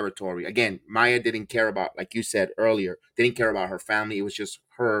this territory. Again, Maya didn't care about, like you said earlier, didn't care about her family. It was just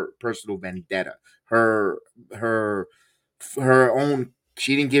her personal vendetta. Her own.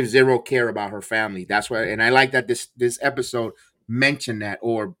 She didn't give zero care about her family. That's why, and I like that this episode mentioned that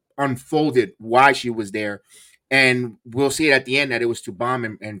or unfolded why she was there. And we'll see it at the end that it was to bomb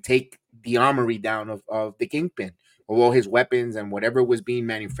and take the armory down of the Kingpin, of all his weapons and whatever was being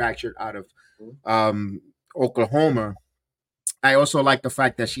manufactured out of Oklahoma. I also like the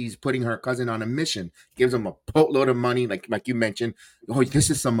fact that she's putting her cousin on a mission, gives him a boatload of money, like you mentioned. Oh, this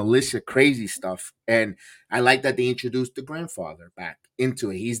is some militia crazy stuff. And I like that they introduced the grandfather back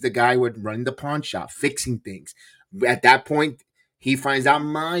into it. He's the guy who would run the pawn shop, fixing things. At that point, he finds out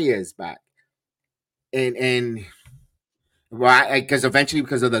Maya is back. And why? Because eventually,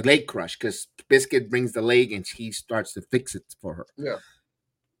 because of the leg crush, because Biscuit brings the leg and he starts to fix it for her. Yeah.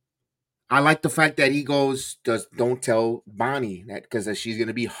 I like the fact that he goes, don't tell Bonnie that because she's going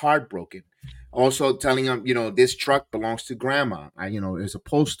to be heartbroken. Also telling him, this truck belongs to Grandma. It's a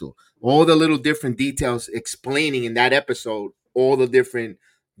postal. All the little different details explaining in that episode, all the different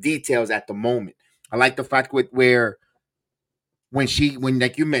details at the moment. I like the fact when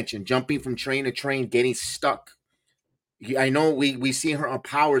like you mentioned, jumping from train to train, getting stuck. I know we see her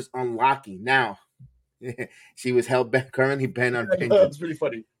powers unlocking now. She was currently bent on pinching. That's pretty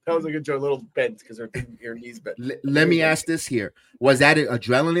funny. That was a good joke. A little bent because her knees bent. Let me ask this here: was that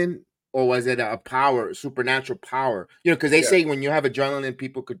adrenaline or was it a power, supernatural power? Because they say when you have adrenaline,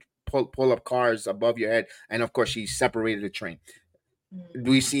 people could pull up cars above your head, and of course, she separated the train.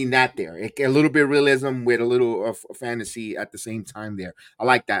 We've seen that there. A little bit of realism with a little of fantasy at the same time there. I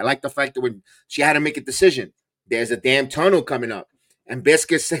like that. I like the fact that when she had to make a decision, there's a damn tunnel coming up. And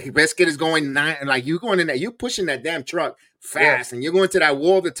Biscuit is going like you going in there, you pushing that damn truck fast, and you're going to that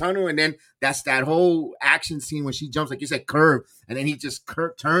wall of the tunnel, and then that's that whole action scene when she jumps, like you said, curve, and then he just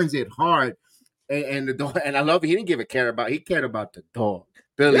turns it hard, and the dog. And I love it. He cared about the dog,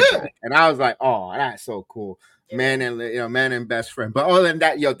 Billy Jack, and I was like, oh, that's so cool. Man and best friend. But other than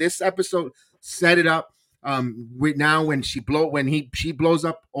that, this episode set it up. With now when she blows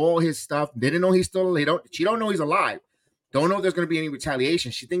up all his stuff. They didn't know she don't know he's alive. Don't know if there's gonna be any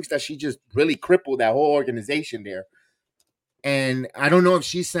retaliation. She thinks that she just really crippled that whole organization there. And I don't know if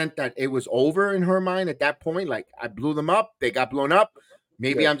she sent that it was over in her mind at that point. Like, I blew them up, they got blown up.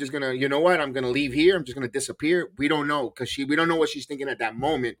 Maybe I'm just gonna, I'm gonna leave here. I'm just gonna disappear. We don't know because we don't know what she's thinking at that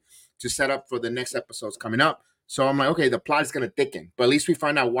moment to set up for the next episodes coming up. So I'm like, okay, the plot is going to thicken. But at least we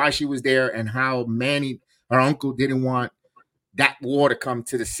find out why she was there and how Manny, her uncle, didn't want that war to come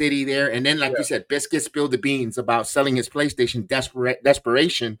to the city there. And then, like you said, Biscuit spilled the beans about selling his PlayStation,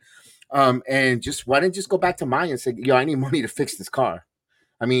 desperation. And why didn't you just go back to Maya and say, I need money to fix this car?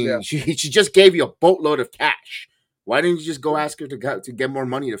 I mean, she just gave you a boatload of cash. Why didn't you just go ask her to get more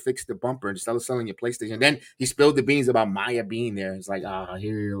money to fix the bumper instead of selling your PlayStation? And then he spilled the beans about Maya being there. It's like,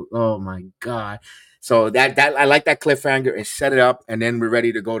 oh my God. So that I like that cliffhanger and set it up, and then we're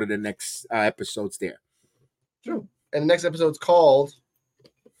ready to go to the next episodes there. True. And the next episode's called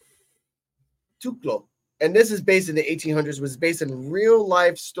Tuklo. And this is based in the 1800s, was based in real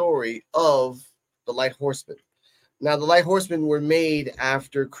life story of the Light Horsemen. Now, the Light Horsemen were made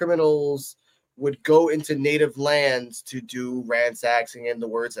after criminals would go into native lands to do ransacking, and the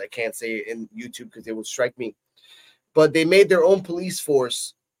words I can't say in YouTube because they will strike me. But they made their own police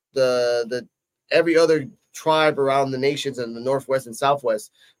force. The every other tribe around the nations in the Northwest and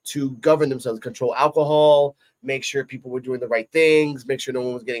Southwest to govern themselves, control alcohol, make sure people were doing the right things, make sure no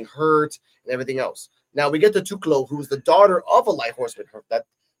one was getting hurt, and everything else. Now we get to Tuklo, who's the daughter of a Light Horseman.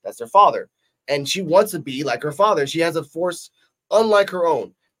 That's her father. And she wants to be like her father. She has a force unlike her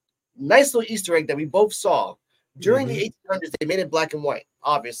own. Nice little Easter egg that we both saw. During the 1800s, they made it black and white.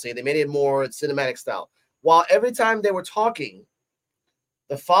 Obviously, they made it more cinematic style. While every time they were talking,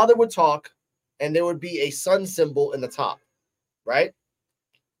 the father would talk, and there would be a sun symbol in the top, right?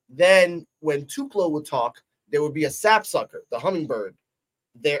 Then when Tuklo would talk, there would be a sapsucker, the hummingbird.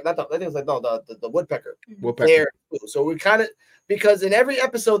 There, I think it's like the woodpecker. There. So we kind of, because in every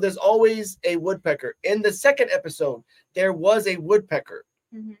episode there's always a woodpecker. In the second episode, there was a woodpecker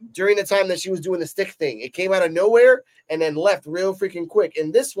during the time that she was doing the stick thing. It came out of nowhere and then left real freaking quick.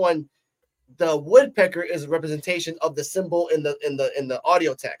 In this one, the woodpecker is a representation of the symbol in the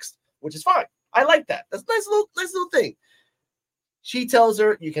audio text, which is fine. I like that. That's a nice little thing. She tells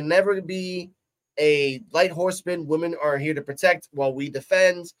her, you can never be a Light Horseman. Women are here to protect while we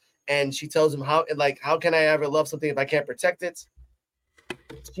defend. And she tells him, how can I ever love something if I can't protect it?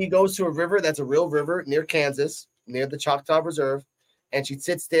 She goes to a river that's a real river near Kansas, near the Choctaw Reserve, and she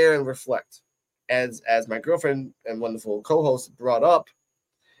sits there and reflects. As my girlfriend and wonderful co-host brought up,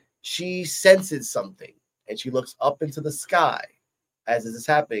 she senses something, and she looks up into the sky as this is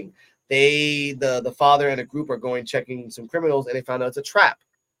happening. The father and a group are going checking some criminals, and they found out it's a trap,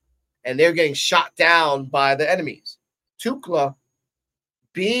 and they're getting shot down by the enemies. Tukla,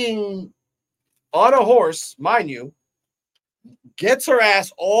 being on a horse, mind you, gets her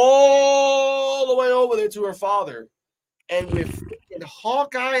ass all the way over there to her father, and with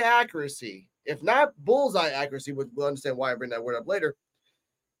Hawkeye accuracy, if not bullseye accuracy, we'll understand why I bring that word up later,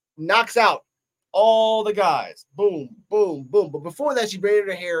 knocks out all the guys. Boom, boom, boom. But before that, she braided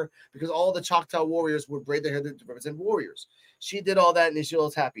her hair because all the Choctaw warriors would braid their hair to represent warriors. She did all that, and she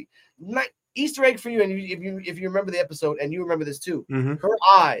was happy. Easter egg for you, and if you remember the episode, and you remember this too, her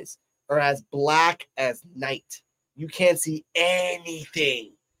eyes are as black as night. You can't see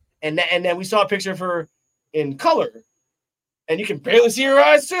anything. And then we saw a picture of her in color, and you can barely see her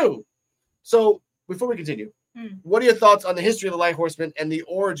eyes too. So before we continue, what are your thoughts on the history of the Light Horseman and the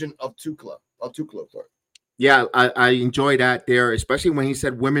origin of Tuklo? Yeah, I enjoy that there, especially when he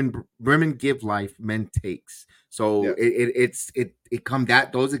said women give life, men takes. So it come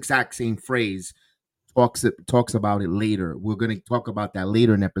that those exact same phrase talks about it later. We're going to talk about that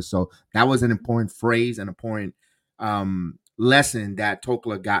later in the episode. That was an important phrase and important lesson that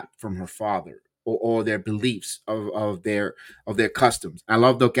Tukla got from her father. or their beliefs of their customs. I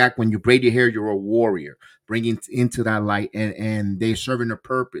love the fact when you braid your hair, you're a warrior, bringing into that light, and they serving a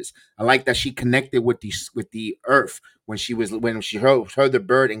purpose. I like that she connected with the earth when she heard the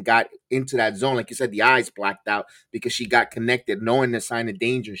bird and got into that zone. Like you said, the eyes blacked out because she got connected, knowing the sign of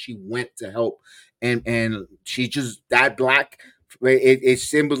danger. She went to help, and she just that black. It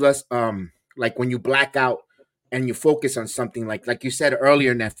symbolizes like when you black out and you focus on something like you said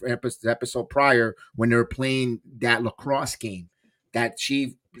earlier in that episode prior when they were playing that lacrosse game, that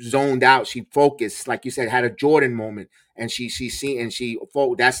she zoned out, she focused, like you said, had a Jordan moment, and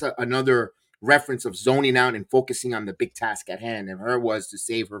that's another reference of zoning out and focusing on the big task at hand, and her was to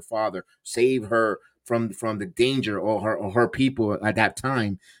save her father, save her from the danger, or her people at that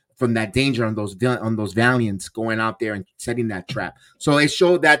time from that danger on those valiants going out there and setting that trap. So it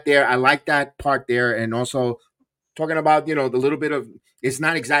showed that there. I like that part there, and also talking about the little bit of, it's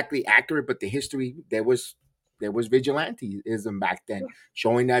not exactly accurate, but the history, there was vigilantism back then,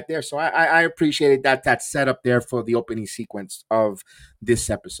 showing that there. So I appreciated that set up there for the opening sequence of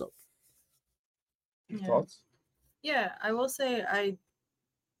this episode. Yeah. Thoughts? Yeah, I will say I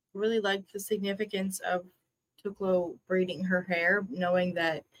really liked the significance of Tuklo braiding her hair, knowing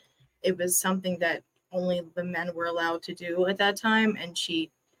that it was something that only the men were allowed to do at that time, and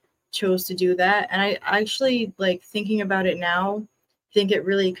she chose to do that. And I actually, like, thinking about it now, think it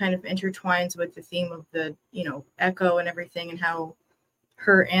really kind of intertwines with the theme of the Echo and everything, and how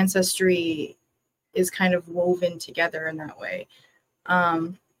her ancestry is kind of woven together in that way.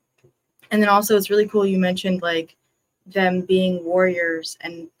 And then also it's really cool you mentioned like them being warriors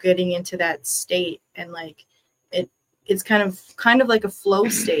and getting into that state, and like it's kind of like a flow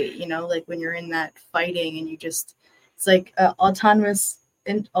state, like when you're in that fighting and you just, it's like autonomous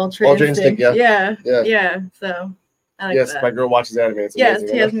and ultra instinct. Yeah. So I like that. My girl watches anime. Yes,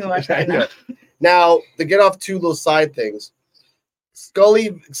 she has me watch that now. Now, to get off two little side things,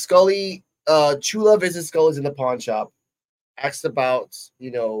 Chula visits Scully's in the pawn shop, asks about,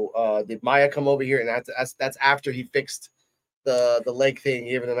 did Maya come over here? And that's after he fixed the leg thing,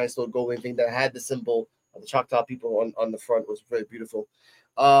 gave it a nice little golden thing that had the symbol of the Choctaw people on the front. It was very beautiful.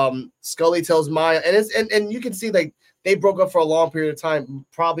 Scully tells Maya, and you can see like they broke up for a long period of time,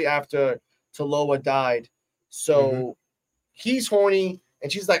 probably after Taloa died. So he's horny,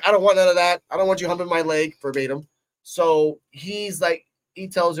 and she's like, I don't want none of that. I don't want you humping my leg, verbatim. So he's like, he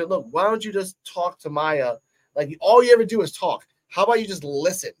tells her, look, why don't you just talk to Maya? Like, all you ever do is talk. How about you just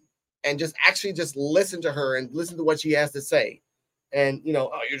listen and just listen to her and listen to what she has to say? And, you're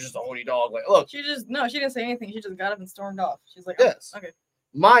just a horny dog. Like, look. She didn't say anything. She just got up and stormed off. She's like, yes. Okay.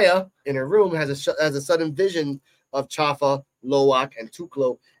 Maya, in her room, has a sudden vision of Chafa, Loak, and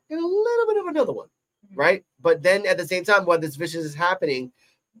Tuklo, and a little bit of another one, right? But then at the same time, while this vision is happening,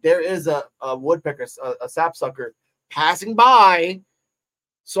 there is a woodpecker, a sapsucker, passing by.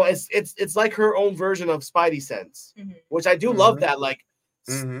 So it's like her own version of Spidey sense, which I do love that. Like,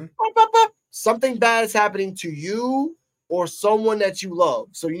 something bad is happening to you or someone that you love,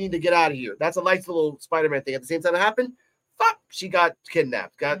 so you need to get out of here. That's a nice little Spider-Man thing. At the same time it happened, she got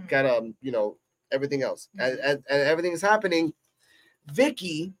kidnapped, got everything else. And everything is happening.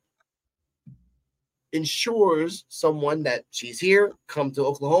 Vicky ensures someone that she's here, come to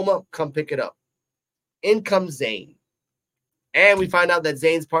Oklahoma, come pick it up. In comes Zane. And we find out that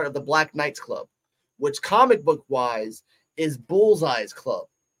Zane's part of the Black Knights Club, which comic book wise is Bullseye's club.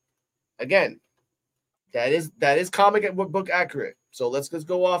 Again, that is comic book accurate. So let's just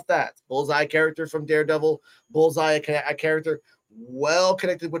go off that. Bullseye character from Daredevil, Bullseye a character well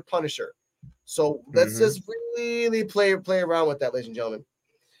connected with Punisher. So let's just really play around with that, ladies and gentlemen.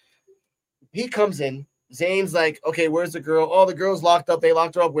 He comes in. Zane's like, okay, where's the girl? Oh, the girl's locked up. They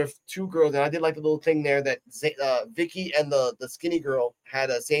locked her up with two girls. And I did like the little thing there that Vicky and the skinny girl had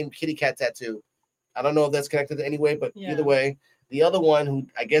a same kitty cat tattoo. I don't know if that's connected in any way, but either way, the other one, who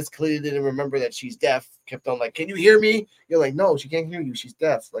I guess clearly didn't remember that she's deaf, kept on like, can you hear me? You're like, no, she can't hear you. She's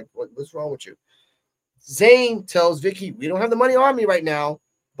deaf. Like, what's wrong with you? Zane tells Vicky, we don't have the money on me right now,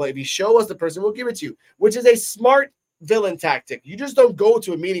 but if you show us the person, we'll give it to you, which is a smart villain tactic. You just don't go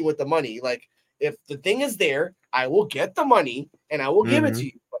to a meeting with the money. Like, if the thing is there, I will get the money and I will give it to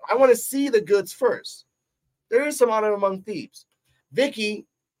you. But I want to see the goods first. There is some honor among thieves. Vicky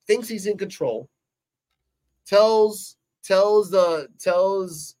thinks he's in control. Tells go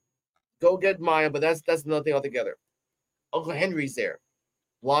get Maya, but that's another thing altogether. Uncle Henry's there,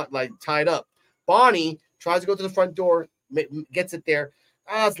 like tied up. Bonnie tries to go to the front door, gets it there.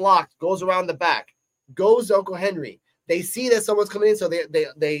 It's locked. Goes around the back. Goes to Uncle Henry. They see that someone's coming in, so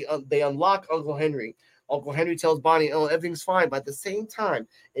they unlock Uncle Henry. Uncle Henry tells Bonnie, "Oh, everything's fine," but at the same time,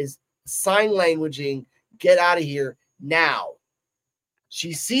 is sign languaging, get out of here now.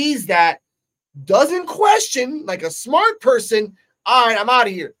 She sees that, doesn't question, like a smart person, all right, I'm out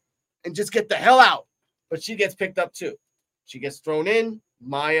of here, and just get the hell out. But she gets picked up too. She gets thrown in.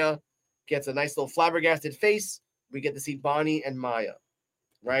 Maya gets a nice little flabbergasted face. We get to see Bonnie and Maya,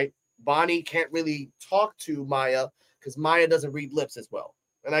 right? Bonnie can't really talk to Maya because Maya doesn't read lips as well.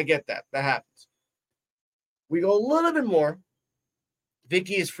 And I get that. That happens. We go a little bit more.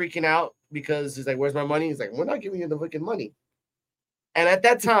 Vicky is freaking out because he's like, where's my money? He's like, we're not giving you the freaking money. And at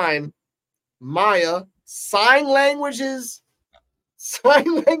that time, Maya sign languages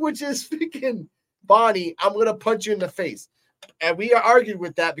freaking Bonnie, I'm going to punch you in the face. And we argued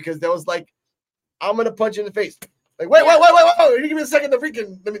with that because there was like, I'm going to punch you in the face. Like, wait. You give me a second to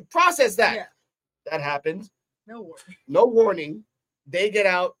freaking, let me process that. Yeah. That happened. No warning. They get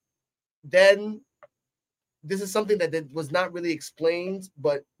out. Then this is something that was not really explained,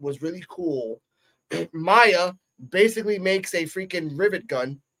 but was really cool. Maya basically makes a freaking rivet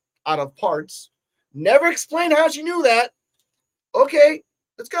gun out of parts. Never explained how she knew that. Okay,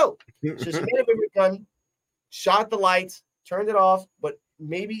 let's go. So she made a rivet gun, shot the lights, turned it off, but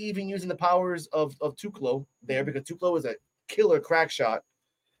maybe even using the powers of Tuklo there, because Tuklo is a killer crack shot.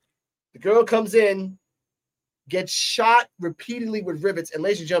 The girl comes in, gets shot repeatedly with rivets, and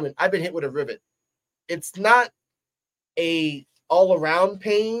ladies and gentlemen, I've been hit with a rivet. It's not a all-around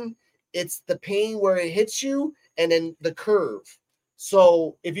pain. It's the pain where it hits you and then the curve.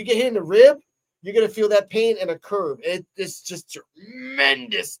 So if you get hit in the rib, you're going to feel that pain and a curve. It's just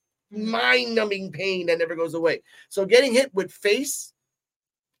tremendous, mind-numbing pain that never goes away. So getting hit with face,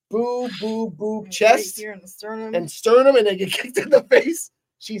 boob, chest, right here in the sternum. And then get kicked in the face,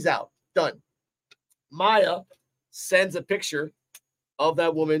 she's out. Done. Maya sends a picture of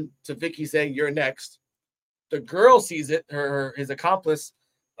that woman to Vicky saying, you're next. The girl sees it, his accomplice.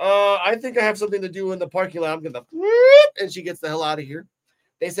 I think I have something to do in the parking lot. I'm going to, and she gets the hell out of here.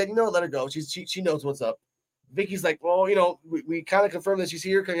 They said, let her go. She knows what's up. Vicky's like, well, we kind of confirmed that she's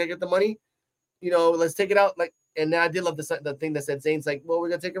here. Can I get the money? Let's take it out. Like, and I did love the thing that said Zane's like, well, we're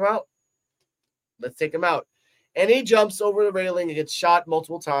going to take him out. Let's take him out. And he jumps over the railing and gets shot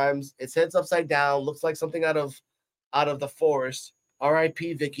multiple times. His head's upside down. Looks like something out of the forest.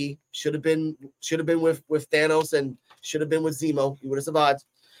 R.I.P. Vicky. Should have been with Thanos and should have been with Zemo. He would have survived.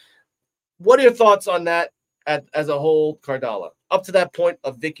 What are your thoughts on that as a whole, Cardala? Up to that point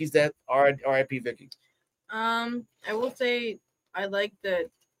of Vicky's death, R.I.P. Vicky. I will say I like that.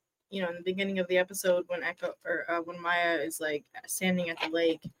 In the beginning of the episode when when Maya is like standing at the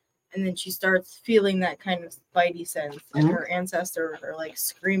lake, and then she starts feeling that kind of spidey sense, and her ancestors are like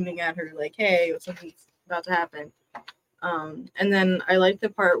screaming at her, like, "Hey, something's about to happen." And then I like the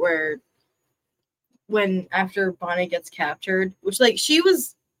part where when after Bonnie gets captured, which like she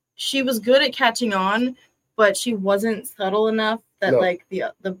was good at catching on, but she wasn't subtle enough that like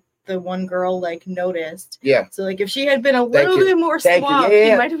the one girl like noticed. Yeah. So like if she had been a little bit more suave,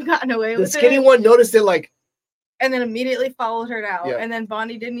 she might have gotten away with it. The skinny one noticed it like, and then immediately followed her out. Yeah. And then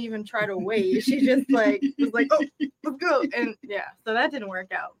Bonnie didn't even try to wait. She just like was like, oh, let's go. And yeah, so that didn't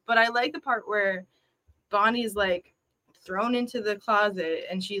work out. But I like the part where Bonnie's like thrown into the closet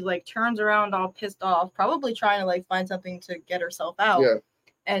and she like turns around all pissed off, probably trying to like find something to get herself out. Yeah.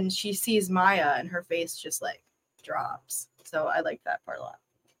 And she sees Maya and her face just like drops. So I like that part a lot.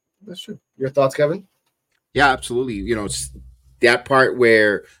 That's true. Your thoughts, Kevin? Yeah, absolutely. That part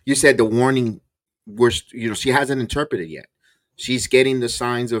where you said the warning was, she hasn't interpreted yet. She's getting the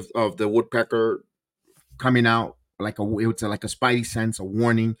signs of the woodpecker coming out like a spidey sense, a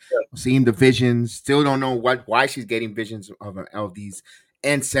warning, seeing the visions. Still don't know why she's getting visions of these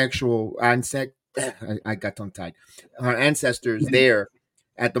I got tongue tied. Her ancestors there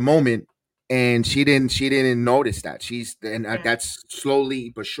at the moment, and she didn't notice that. That's slowly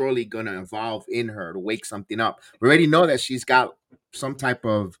but surely gonna evolve in her to wake something up. We already know that she's got some type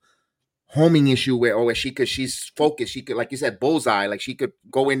of homing issue where she's focused. She could, like you said, bullseye. Like she could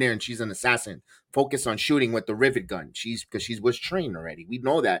go in there and she's an assassin, focus on shooting with the rivet gun. Because she was trained already. We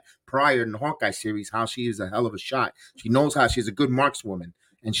know that prior in the Hawkeye series how she is a hell of a shot. She knows how she's a good markswoman,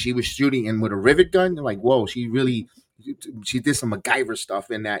 and she was shooting and with a rivet gun. Like, whoa, she did some MacGyver stuff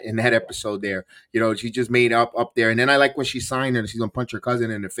in that episode there. She just made up there. And then I like when she signed her and she's gonna punch her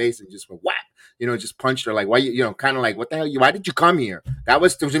cousin in the face and just went whack. Just punched her like, why kind of like, what the hell? Why did you come here? That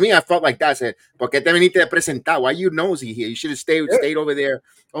was to me. I felt like that. I said, "Porque te viniste a presentar? Why you nosy here? You should have stayed over there.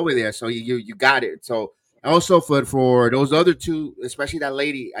 So you got it." So also for those other two, especially that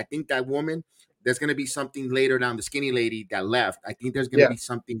lady, I think that woman. There's going to be something later down, the skinny lady that left. I think there's going to be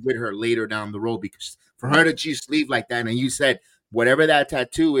something with her later down the road, because for her to just leave like that, and you said whatever that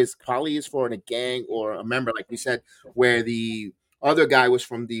tattoo is, probably is for a gang or a member, like we said, where the other guy was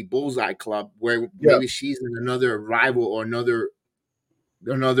from the Bullseye Club, where maybe she's in another rival or another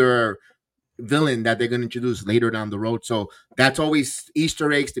villain that they're going to introduce later down the road. So that's always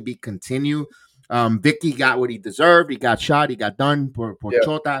Easter eggs to be continued. Vicky got what he deserved. He got shot. He got done for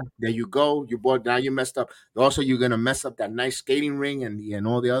Chota. There you go. You bought. Now you messed up. Also, you're gonna mess up that nice skating ring and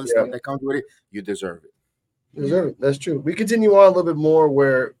all the other stuff that comes with it. You deserve it. You deserve it. That's true. We continue on a little bit more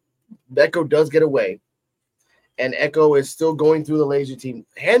where Echo does get away, and Echo is still going through the laser team.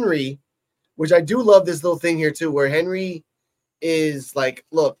 Henry, which I do love this little thing here too, where Henry is like,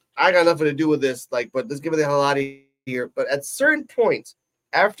 look, I got nothing to do with this, like, but let's get the hell out of here. But at certain points,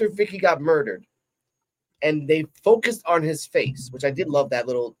 after Vicky got murdered, and they focused on his face, which I did love that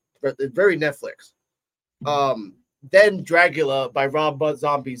little, very Netflix. Then Dracula by Rob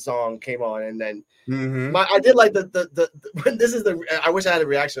Zombie song came on, and then I did like the when this is the. I wish I had a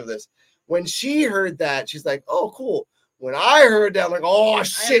reaction of this. When she heard that, she's like, "Oh, cool." When I heard that, I'm like, "Oh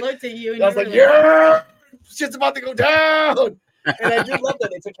shit!" I looked at you and I was like, "Yeah, shit's about to go down." And I did love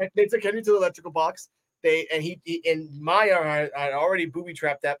that they took Henry to the electrical box. He and Maya had already booby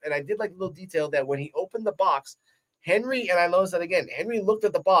trapped that, and I did like a little detail that when he opened the box, Henry, and I noticed that again, Henry looked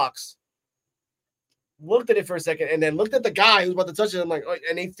at the box, looked at it for a second, and then looked at the guy who was about to touch it. I'm like, oh,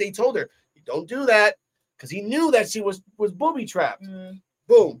 and they told her, don't do that, because he knew that she was booby trapped.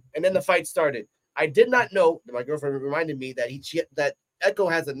 Boom, and then the fight started. I did not know. My girlfriend reminded me that that Echo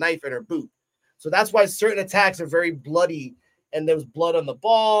has a knife in her boot, so that's why certain attacks are very bloody. And there was blood on the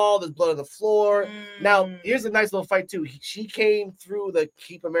ball. There's blood on the floor. Now, here's a nice little fight, too. She came through the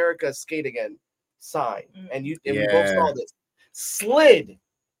Keep America Skate Again sign. And we both saw this. Slid.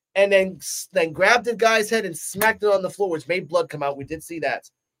 And then grabbed the guy's head and smacked it on the floor, which made blood come out. We did see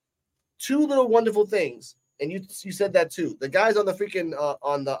that. Two little wonderful things. And you said that, too. The guy's on the freaking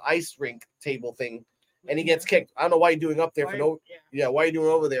on the ice rink table thing. And he gets kicked. I don't know why you're doing up there. Why are you doing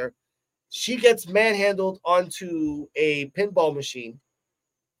over there? She gets manhandled onto a pinball machine.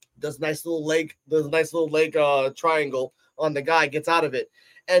 Does a nice little leg triangle on the guy, gets out of it,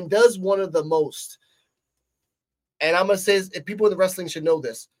 and does one of the most. And I'm gonna say this, if people in the wrestling should know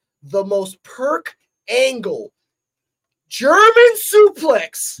this, the most perk angle German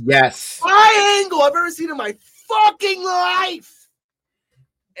suplex. Yes. High angle I've ever seen in my fucking life.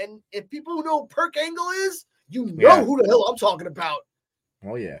 And if people who know perk angle is, you know who the hell I'm talking about.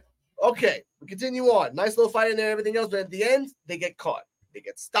 Oh yeah. Okay, we continue on. Nice little fight in there and everything else, but at the end, they get caught. They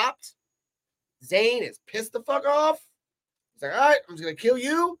get stopped. Zane is pissed the fuck off. He's like, all right, I'm just going to kill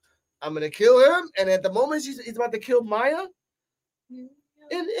you. I'm going to kill him. And at the moment he's about to kill Maya, in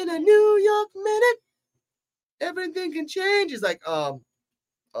a New York minute, everything can change. He's like, hello?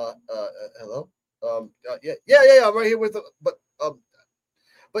 Yeah, I'm right here with and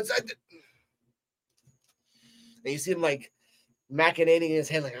you see him like, machinating in his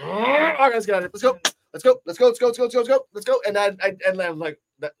head, like, oh, let's get out of here. Let's go. And I'm like,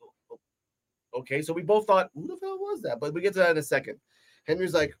 okay. So we both thought, who the hell was that? But we get to that in a second.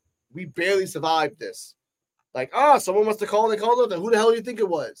 Henry's like, we barely survived this. Like, someone must have called. They called it. Then who the hell do you think it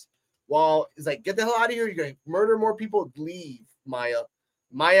was? Well, he's like, get the hell out of here. You're gonna murder more people. Leave, Maya.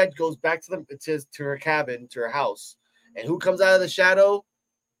 Maya goes back to her cabin, to her house. And who comes out of the shadow?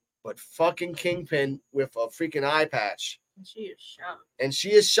 But fucking Kingpin with a freaking eye patch. And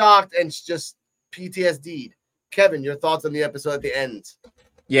she is shocked and just PTSD'd. Kevin, your thoughts on the episode at the end?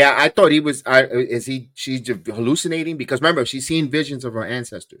 Yeah, I thought he was. She's hallucinating because remember she's seen visions of her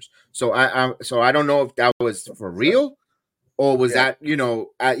ancestors. So I don't know if that was for real or was that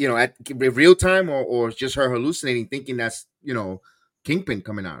at real time or just her hallucinating, thinking that's Kingpin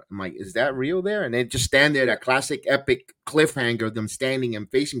coming out. I'm like, is that real there? And then just stand there, that classic epic cliffhanger of them standing and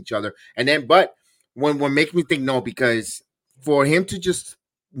facing each other, and then but what makes me think no, because for him to just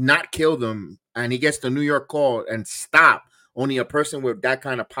not kill them and he gets the New York call and stop, only a person with that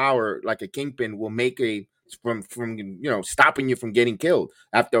kind of power like a Kingpin will make from stopping you from getting killed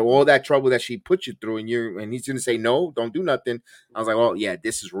after all that trouble that she put you through, and he's gonna say no, don't do nothing. I was like, oh yeah,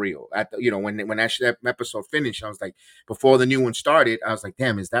 this is real. When that episode finished, I was like, before the new one started, I was like,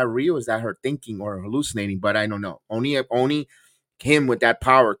 damn, is that real? Is that her thinking or hallucinating? But I don't know. Only him with that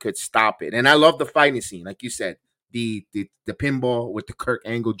power could stop it. And I love the fighting scene, like you said. The pinball with the Kurt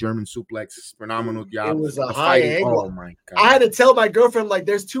Angle German suplex, phenomenal job. It was a high angle. Oh my god! I had to tell my girlfriend, like,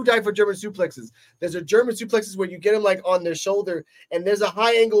 there's two types of German suplexes. There's a German suplexes where you get them like on their shoulder, and there's a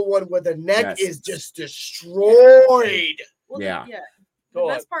high angle one where the neck is just destroyed. Well, the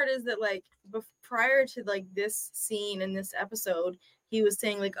best part is that like prior to like this scene in this episode, he was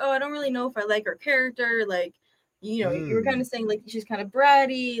saying like, oh, I don't really know if I like her character, like. you know, you were kind of saying like she's kind of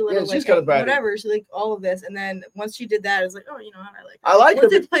bratty, little she's like kind of bratty. whatever. She like all of this, and then once she did that, I was like, oh, you know, I like her. I like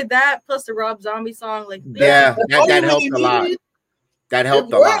once her. they played that plus the Rob Zombie song, like that helped a lot. That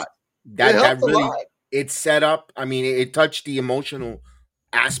helped a lot. That really it set up. I mean, it touched the emotional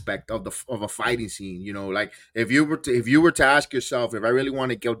aspect of a fighting scene. You know, like if you were to ask yourself, if I really want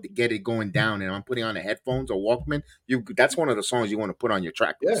to get it going down, and I'm putting on the headphones or Walkman, that's one of the songs you want to put on your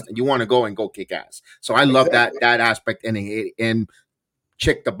track list, and you want to go kick ass. So I love that aspect, and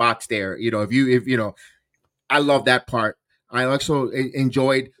check the box there. You know, if you know, I love that part. I also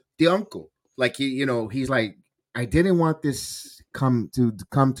enjoyed the uncle. Like he's like, I didn't want this come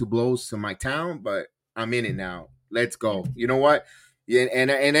to blows to my town, but I'm in it now. Let's go. You know what? Yeah, and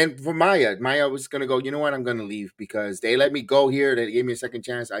then for Maya was gonna go. You know what? I'm gonna leave because they let me go here. They gave me a second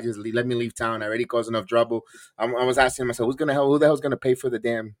chance. I just let me leave town. I already caused enough trouble. I was asking myself, who the hell's gonna pay for the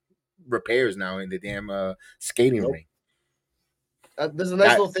damn repairs now in the damn skating ring? There's a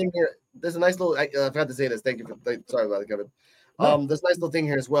nice little thing here. There's a nice little. I forgot to say this. Thank you. Sorry about it, Kevin. There's a nice little thing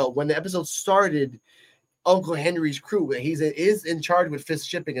here as well. When the episode started, Uncle Henry's crew, is in charge with Fisk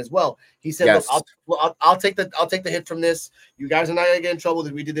Shipping as well. He said, yes. "Look, I'll take the hit from this. You guys are not gonna get in trouble.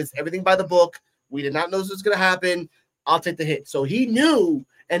 We did this everything by the book. We did not know this was gonna happen. I'll take the hit." So he knew,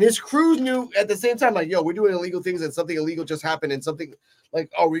 and his crew knew at the same time. Like, yo, we're doing illegal things, and something illegal just happened, and something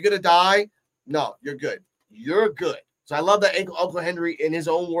like, are we gonna die? No, you're good. You're good. So I love that Uncle Henry in his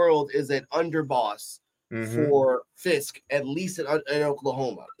own world is an underboss for Fisk, at least in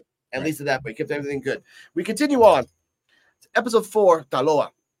Oklahoma. At least in that way. Kept everything good. We continue on. Episode 4, Taloa.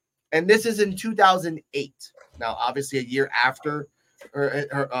 And this is in 2008. Now, obviously, a year after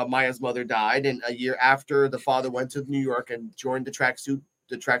her Maya's mother died, and a year after the father went to New York and joined the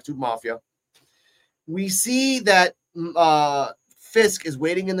tracksuit mafia. We see that Fisk is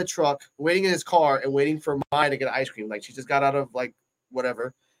waiting in his car, and waiting for Maya to get ice cream. Like, she just got out of like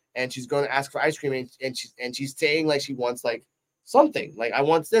whatever, and she's going to ask for ice cream, and she's saying like she wants like something. Like, I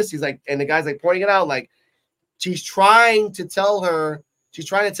want this. He's like, and the guy's like pointing it out. Like, she's trying to tell him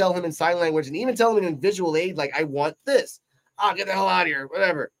in sign language, and even telling him in visual aid, like, I want this. I'll get the hell out of here,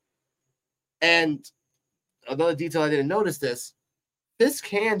 whatever. And another detail I didn't notice this: Fisk's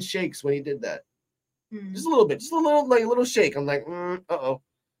hand shakes when he did that. Just a little bit, just a little shake. I'm like, uh-oh.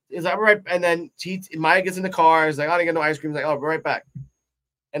 Is that right? And then Maya gets in the car. He's like, I didn't get no ice cream. He's like, oh, be right back.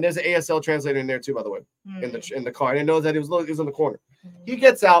 And there's an ASL translator in there too, by the way, in the car. I didn't know that it was in the corner. He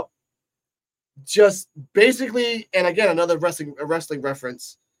gets out, just basically, and again, another wrestling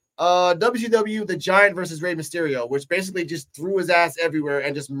reference. WCW, the Giant versus Rey Mysterio, which basically just threw his ass everywhere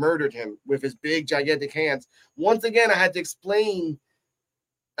and just murdered him with his big, gigantic hands. Once again, I had to explain.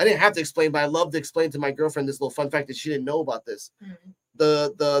 I didn't have to explain, but I love to explain to my girlfriend this little fun fact that she didn't know about this.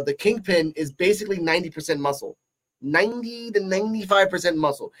 The Kingpin is basically 90% muscle, 90 to 95%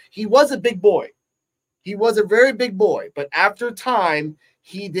 muscle. He was a big boy. He was a very big boy, but after time,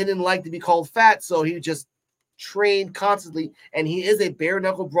 he didn't like to be called fat, so he just trained constantly. And he is a bare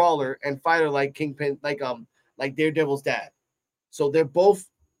knuckle brawler and fighter like Kingpin, like Daredevil's dad. So they're both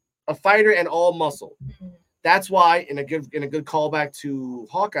a fighter and all muscle. That's why, in a good callback to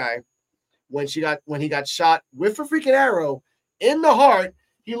Hawkeye, when he got shot with a freaking arrow in the heart,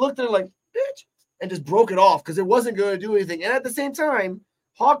 he looked at her like, bitch, and just broke it off because it wasn't going to do anything. And at the same time,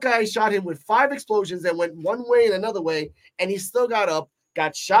 Hawkeye shot him with 5 explosions that went one way and another way, and he still got up,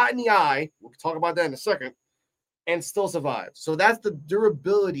 got shot in the eye. We'll talk about that in a second, and still survived. So that's the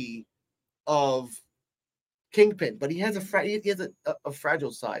durability of Kingpin. But he has a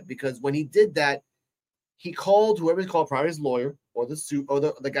fragile side, because when he did that, he called whoever he called, probably his lawyer or the suit or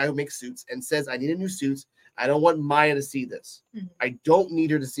the guy who makes suits, and says, I need a new suit. I don't want Maya to see this. I don't need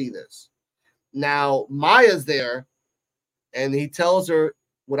her to see this. Now, Maya's there, and he tells her,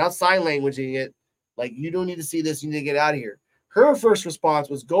 without sign languaging it, like, you don't need to see this. You need to get out of here. Her first response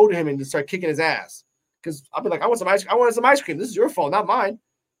was go to him and just start kicking his ass. Because I'll be like, I want some ice cream. This is your fault, not mine.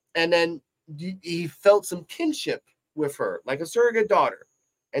 And then he felt some kinship with her, like a surrogate daughter.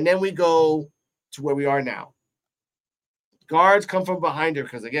 And then we go to where we are now. Guards come from behind her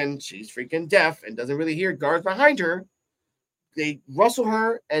because, again, she's freaking deaf and doesn't really hear guards behind her. They rustle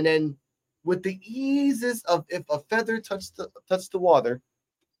her, and then with the eases of if a feather touched the water,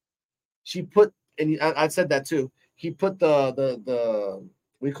 she put, and I said that too. He put the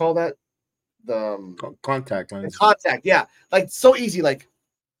we call that the contact lens. Contact, yeah, like so easy. Like,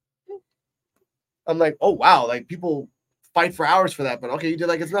 I'm like, oh wow, like people fight for hours for that, but okay, you did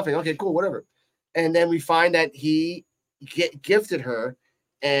like it's nothing. Okay, cool, whatever. And then we find that he gifted her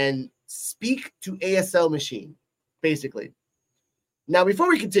and speak to ASL machine, basically. Now, before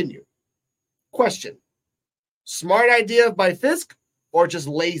we continue, question. Smart idea by Fisk or just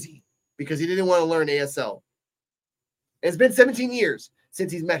lazy because he didn't want to learn ASL. It's been 17 years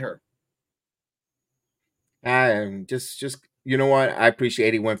since he's met her. Just you know what? I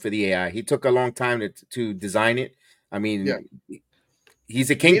appreciate he went for the AI. He took a long time to design it. I mean, he's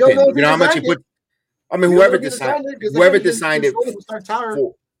a kingpin. You know how much he put. I mean, whoever designed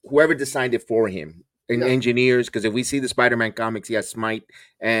it for him, and engineers. Because if we see the Spider-Man comics, he has Smite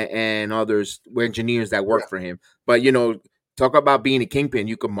and others were engineers that work for him. But talk about being a kingpin.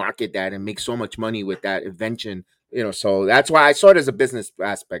 You can market that and make so much money with that invention. So that's why I saw it as a business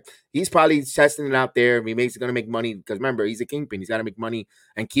aspect. He's probably testing it out there. He's going to make money because remember, he's a kingpin. He's got to make money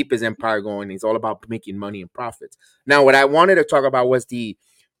and keep his empire going. He's all about making money and profits. Now, what I wanted to talk about was the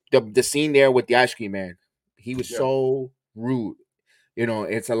scene there with the ice cream man. He was so rude.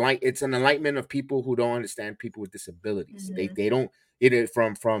 It's an enlightenment of people who don't understand people with disabilities. Mm-hmm. They don't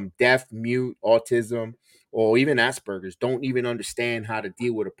from deaf, mute, autism, or even Asperger's don't even understand how to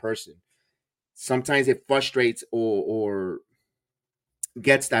deal with a person. Sometimes it frustrates or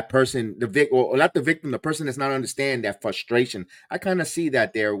gets that person, or not the victim, the person does not understand that frustration. I kind of see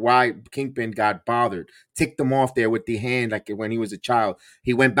that there, why Kingpin got bothered, ticked him off there with the hand, like when he was a child.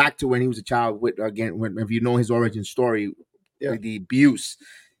 He went back to when he was a child with, again, if you know his origin story, with the abuse.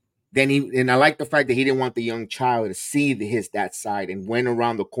 And I like the fact that he didn't want the young child to see that side and went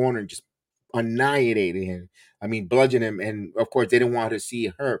around the corner and just annihilated him. I mean, bludgeoned him. And of course, they didn't want her to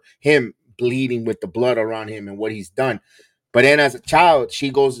see him bleeding with the blood around him and what he's done. But then as a child, she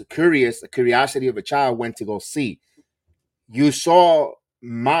goes curious. The curiosity of a child went to go see. You saw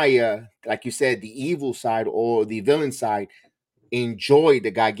Maya, like you said, the evil side or the villain side, enjoy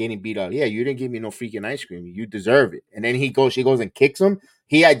the guy getting beat up. Yeah, you didn't give me no freaking ice cream. You deserve it. And then she goes and kicks him.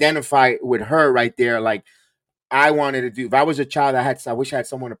 He identified with her right there. Like, I wanted to do, if I was a child, I wish I had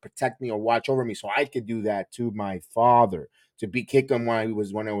someone to protect me or watch over me so I could do that to my father. To kick him when I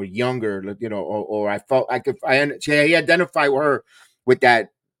was younger, or I felt he identified with her with that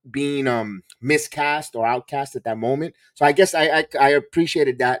being miscast or outcast at that moment. So I guess I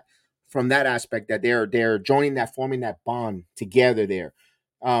appreciated that from that aspect, that they're joining that, forming that bond together there.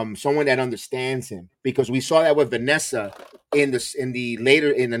 Someone that understands him, because we saw that with Vanessa in the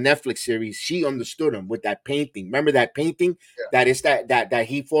Netflix series. She understood him with that painting. Remember that painting? That is that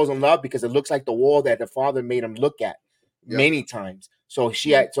he falls in love because it looks like the wall that the father made him look at many times. So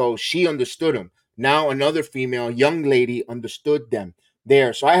she understood him. Now another female young lady understood them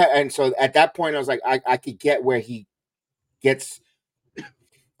there. So so at that point I was like, I could get where he gets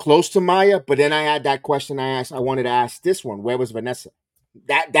close to Maya, but then I had that question I wanted to ask this one: where was Vanessa?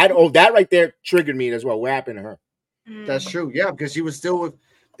 That right there triggered me as well. What happened to her? That's true. Yeah, because she was still with,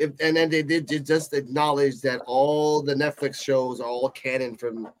 and then they did just acknowledge that all the Netflix shows are all canon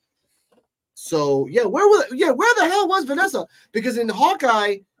from. So where the hell was Vanessa? Because in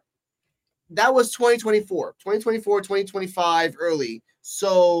Hawkeye, that was 2024, 2025 early.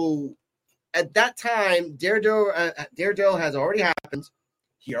 So at that time, Daredevil has already happened.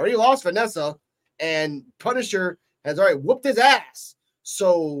 He already lost Vanessa, and Punisher has already whooped his ass.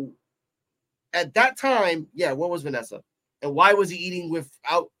 So at that time, where was Vanessa? And why was he eating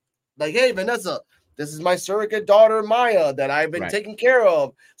without, like, hey, Vanessa, this is my surrogate daughter, Maya, that I've been taking care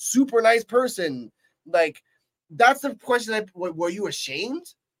of. Super nice person. Like, that's the question. Were you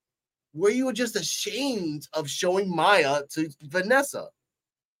ashamed? Were you just ashamed of showing Maya to Vanessa?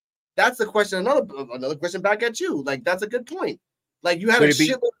 That's the question. Another question back at you. Like, that's a good point. Like, you have a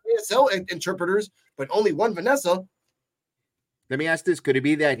shitload of ASL interpreters, but only one Vanessa. Let me ask this. Could it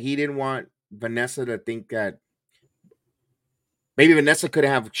be that he didn't want Vanessa to think that maybe Vanessa could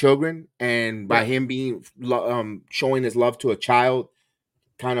have children, and by him being showing his love to a child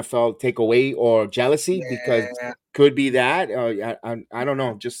kind of felt take away or jealousy? Because could be that. I don't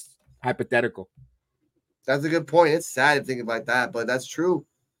know. Just hypothetical. That's a good point. It's sad to think about that, but that's true.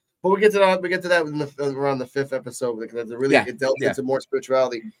 But we get to that around the 5th episode, because it delves into more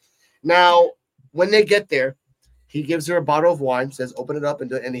spirituality. Now, when they get there, he gives her a bottle of wine, says, "Open it up,"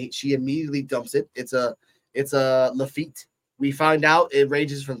 and she immediately dumps it. It's a Lafite. We find out it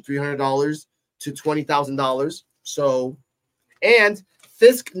ranges from $300 to $20,000. So, and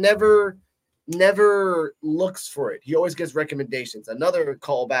Fisk never looks for it. He always gets recommendations. Another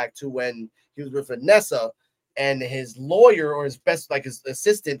callback to when he was with Vanessa, and his lawyer or his his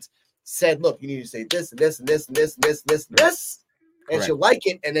assistant said, "Look, you need to say this and this and this and this and this and this and this," and she'll like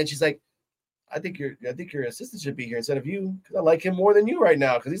it. And then she's like, I think your assistant should be here instead of you, because I like him more than you right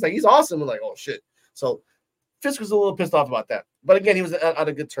now, because he's awesome." I'm like, oh shit. So Fisk was a little pissed off about that, but again, he was out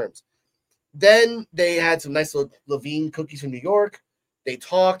of good terms. Then they had some nice little Levine cookies from New York. They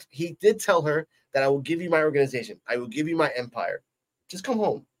talked. He did tell her that I will give you my organization. I will give you my empire. Just come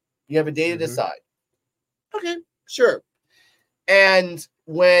home. You have a day to decide. Okay, sure. And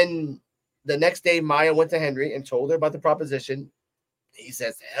when the next day Maya went to Henry and told her about the proposition, he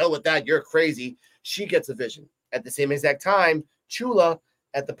says, hell with that, you're crazy. She gets a vision. At the same exact time, Chula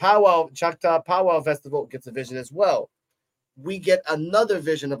at the Choctaw Powwow Festival gets a vision as well. We get another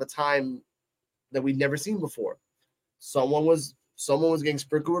vision of a time that we'd never seen before. Someone was getting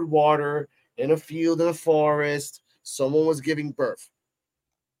sprinkled with water in a field in a forest. Someone was giving birth.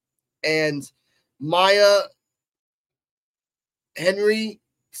 And Henry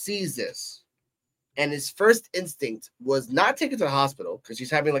sees this. And his first instinct was not take her to the hospital because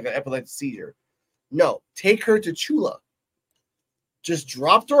she's having like an epileptic seizure. No, take her to Chula. Just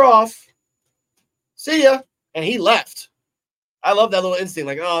dropped her off. See ya. And he left. I love that little instinct.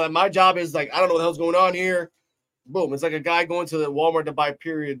 Like, oh, my job is like, I don't know what the hell's going on here. Boom. It's like a guy going to the Walmart to buy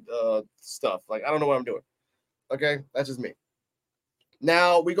period stuff. Like, I don't know what I'm doing. Okay? That's just me.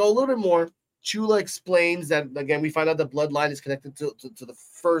 Now, we go a little bit more. Chula explains that, again, we find out the bloodline is connected to the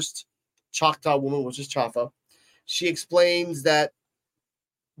first Choctaw woman, which is Chafa. She explains that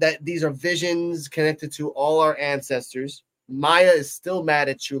these are visions connected to all our ancestors. Maya is still mad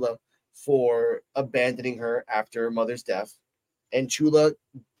at Chula for abandoning her after her mother's death. And Chula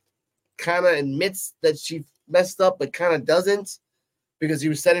kind of admits that she messed up, but kind of doesn't because he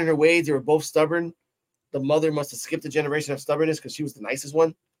was set in her ways. They were both stubborn. The mother must have skipped a generation of stubbornness because she was the nicest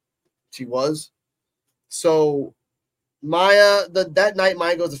one. She was. So Maya, that night,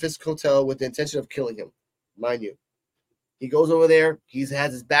 Maya goes to Fisk Hotel with the intention of killing him, mind you. He goes over there. He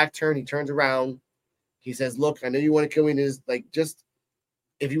has his back turned. He turns around. He says, look, I know you want to kill me. Just,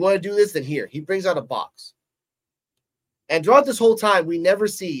 if you want to do this, then here. He brings out a box. And throughout this whole time, we never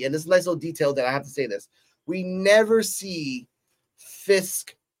see, and this is a nice little detail that I have to say this, we never see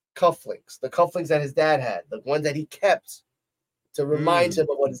Fisk cufflinks, the cufflinks that his dad had, the ones that he kept to remind him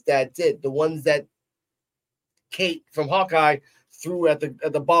of what his dad did, the ones that Kate from Hawkeye threw at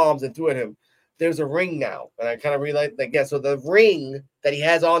the bombs and threw at him. There's a ring now, and I kind of realized that, yeah, so the ring that he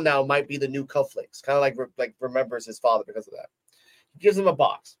has on now might be the new cufflinks, kind of like remembers his father because of that. He gives him a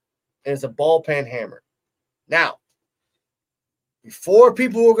box, and it's a ball pen hammer. Now, before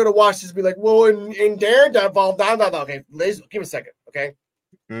people who are going to watch this be like, well, in Daredevil, okay, give me a second, okay?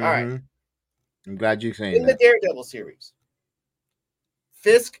 All right. I'm glad you're saying that. In the Daredevil series,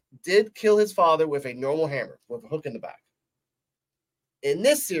 Fisk did kill his father with a normal hammer, with a hook in the back. In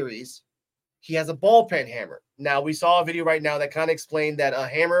this series, he has a ball pen hammer. Now, we saw a video right now that kind of explained that a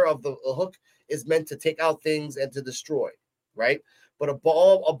hammer of a hook is meant to take out things and to destroy, right? But a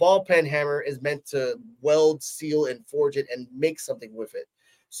ball pen hammer is meant to weld, seal, and forge it and make something with it.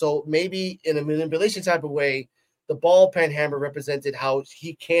 So maybe in a manipulation type of way, the ball pen hammer represented how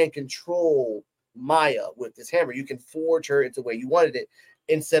he can control Maya with this hammer. You can forge her into the way you wanted it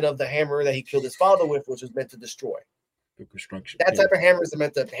instead of the hammer that he killed his father with, which was meant to destroy. The construction. That type of hammer is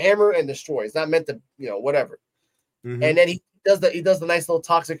meant to hammer and destroy. It's not meant to, whatever. And then he does the nice little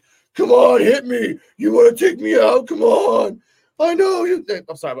toxic, come on, hit me. You want to take me out? Come on. I know you.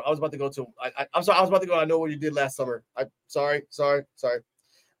 I'm sorry. I was about to go to. I'm sorry. I was about to go. I know what you did last summer. Sorry.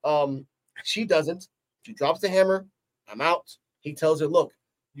 She doesn't. She drops the hammer. I'm out. He tells her, look,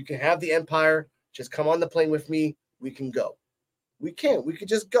 you can have the Empire. Just come on the plane with me. We can go. We could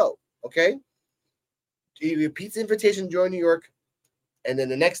just go. Okay. He repeats the invitation to join New York. And then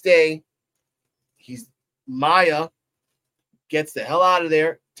the next day, Maya gets the hell out of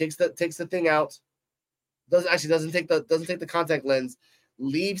there, takes the thing out. Doesn't take the contact lens,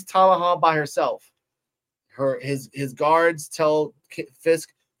 leaves Tamaha by herself. His guards tell Fisk,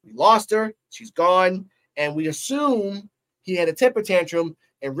 we lost her, she's gone, and we assume he had a temper tantrum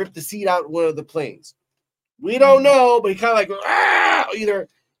and ripped the seat out of one of the planes. We don't know, but he kind of like, ah! Either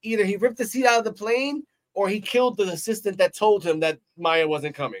he ripped the seat out of the plane or he killed the assistant that told him that Maya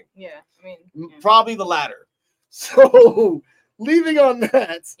wasn't coming. Yeah, I mean, probably the latter. So, leaving on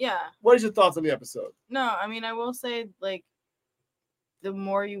that, yeah. What is your thoughts on the episode? No, I mean, I will say, like, the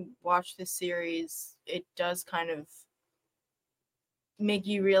more you watch this series, it does kind of make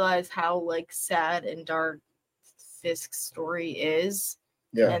you realize how, like, sad and dark Fisk's story is.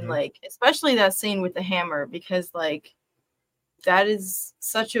 Yeah. And, like, especially that scene with the hammer, because, like, that is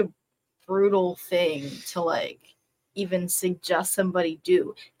such a brutal thing to, like, even suggest somebody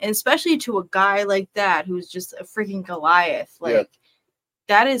do. And especially to a guy like that who's just a freaking Goliath. Like,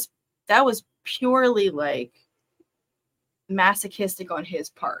 that was purely, like, masochistic on his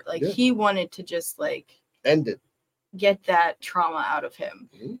part. Like, he wanted to just, like, end it, get that trauma out of him.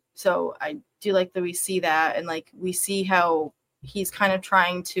 So I do like that we see that, and, like, we see how he's kind of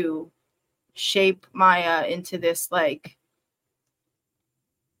trying to shape Maya into this like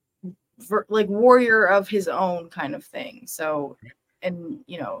warrior of his own kind of thing. So, and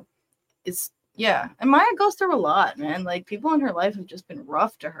it's and Maya goes through a lot, man. Like people in her life have just been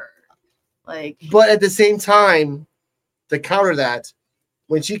rough to her. Like, but at the same time, to counter that,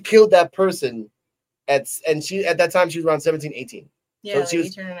 when she killed that person at that time she was around 17, 18. Yeah, so like she was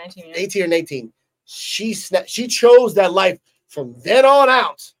 18 or 19. Yeah. 18 or 19. She chose that life from then on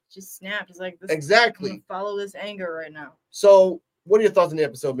out. She snapped. It's like, exactly. I'm gonna follow this anger right now. So, what are your thoughts on the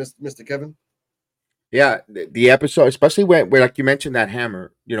episode, Mr. Kevin? Yeah, the episode, especially where like you mentioned that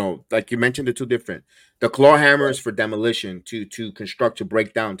hammer, like you mentioned the two different. The claw hammer is for demolition, to construct, to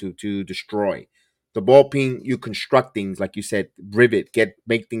break down, to destroy. The ball peen, you construct things, like you said, rivet,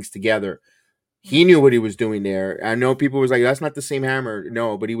 make things together. He knew what he was doing there. I know people was like, that's not the same hammer.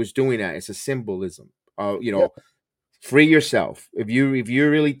 No, but he was doing that. It's a symbolism. Free yourself. If you're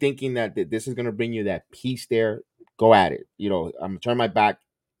really thinking that this is gonna bring you that peace there, go at it. I'm gonna turn my back,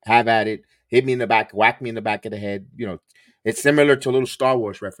 have at it, hit me in the back, whack me in the back of the head. It's similar to a little Star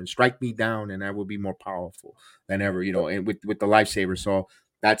Wars reference. Strike me down and I will be more powerful than ever, and with the lightsaber. So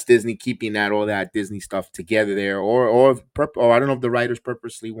that's Disney keeping all that Disney stuff together there, or I don't know if the writers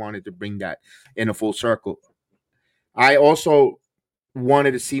purposely wanted to bring that in a full circle. I also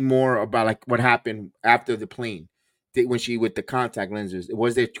wanted to see more about like what happened after the plane, when she with the contact lenses. It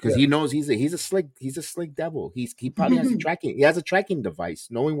was there because he knows he's a slick devil. He probably has a tracking device,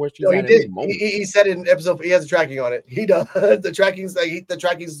 knowing where she's at any moment. He said in an episode he has a tracking on it. He does. The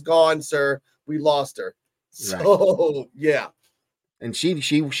tracking's gone, sir. We lost her. So right. Yeah. And she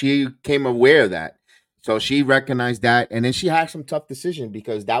came aware of that. So she recognized that, and then she had some tough decision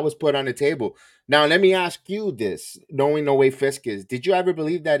because that was put on the table. Now, let me ask you this, knowing the way Fisk is, did you ever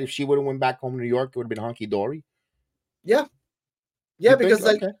believe that if she would have went back home to New York, it would have been hunky-dory? Yeah. Yeah, because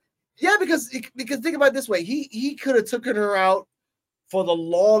because think about it this way. He could have taken her out for the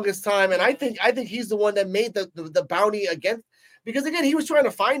longest time, and I think he's the one that made the bounty against, because again, he was trying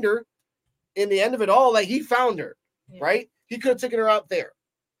to find her in the end of it all. Like, he found her, right? He could have taken her out there.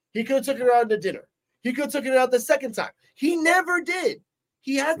 He could have taken her out to dinner. He could have taken her out the second time. He never did.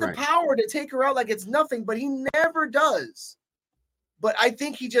 He has the power to take her out like it's nothing, but he never does. But I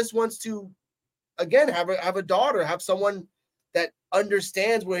think he just wants to, again, have a daughter, have someone that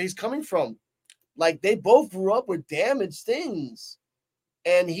understands where he's coming from. Like, they both grew up with damaged things.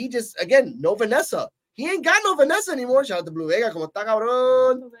 And he just, again, no Vanessa. He ain't got no Vanessa anymore. Shout out to Blue Vega. Como está,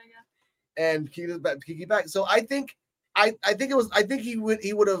 cabrón. And Kiki back. So I think he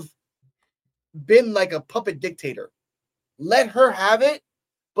would have been like a puppet dictator. Let her have it,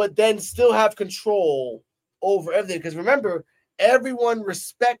 but then still have control over everything. Because remember, everyone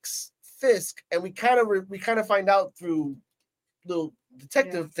respects Fisk, and we kind of find out through the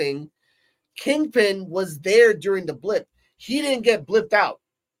detective thing. Kingpin was there during the blip. He didn't get blipped out.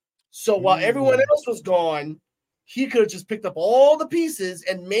 So while everyone else was gone, he could have just picked up all the pieces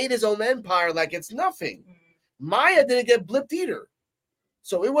and made his own empire like it's nothing. Maya didn't get blipped either.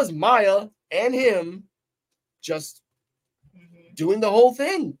 So it was Maya and him just doing the whole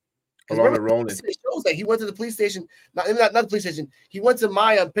thing. It shows that he went to the police station, not the police station. He went to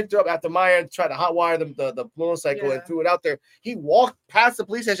Maya and picked her up after Maya tried to hotwire the motorcycle and threw it out there. He walked past the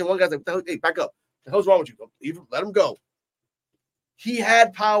police station. One guy's like, "Hey, back up. What the hell's wrong with you? Let him go." He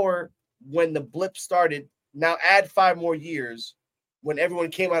had power when the blip started. Now add 5 more years when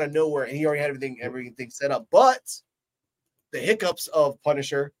everyone came out of nowhere and he already had everything set up. But the hiccups of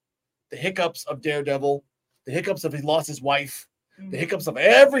Punisher, the hiccups of Daredevil, the hiccups of he lost his wife, the hiccups of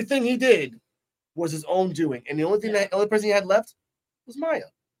everything he did was his own doing. And the only person he had left was Maya.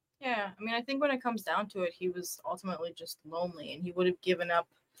 Yeah, I mean, I think when it comes down to it, he was ultimately just lonely, and he would have given up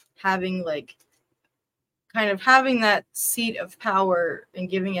having having that seat of power and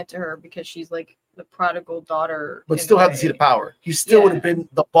giving it to her because she's like the prodigal daughter. But still have the seat of power. He still would have been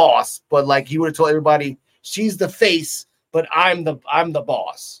the boss, but like he would have told everybody, she's the face, but I'm the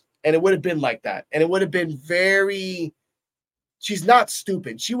boss. And it would have been like that. And it would have been she's not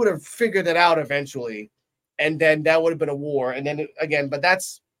stupid. She would have figured it out eventually. And then that would have been a war. And then again, but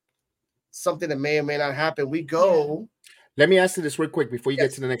that's something that may or may not happen. We go. Let me ask you this real quick before you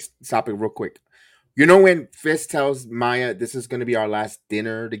get to the next topic real quick. You know when Fisk tells Maya this is going to be our last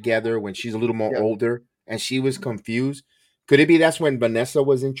dinner together when she's a little more older and she was confused? Could it be that's when Vanessa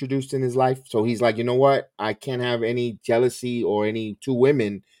was introduced in his life? So he's like, you know what? I can't have any jealousy or any two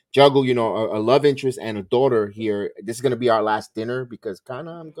women juggle, a love interest and a daughter here. This is going to be our last dinner because kind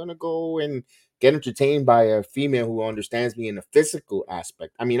of I'm going to go and get entertained by a female who understands me in a physical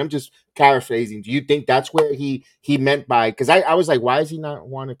aspect. I mean, I'm just paraphrasing. Do you think that's where he meant by? Because I was like, why does he not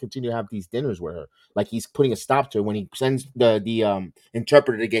want to continue to have these dinners with her? Like he's putting a stop to her when he sends the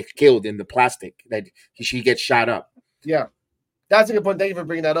interpreter to get killed in the plastic that she gets shot up. Yeah, that's a good point. Thank you for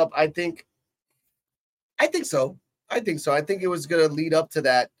bringing that up. I think so. I think it was going to lead up to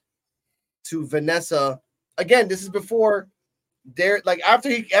that, to Vanessa. Again, this is before they're like after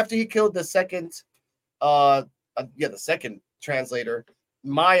he killed the second, the second translator.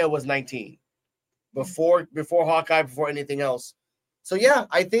 Maya was 19 before Hawkeye, before anything else. So yeah,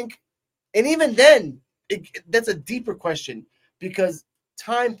 I think, and even then, that's a deeper question because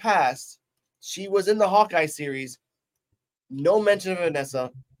time passed. She was in the Hawkeye series. No mention of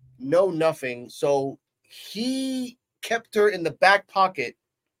Vanessa, no nothing. So he kept her in the back pocket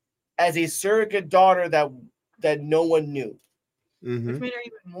as a surrogate daughter that no one knew. Which made her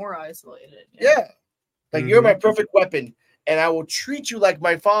even more isolated. Yeah. Like you're my perfect weapon, and I will treat you like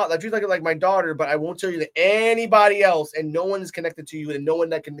my father. I treat you like my daughter, but I won't tell you to anybody else, and no one is connected to you, and no one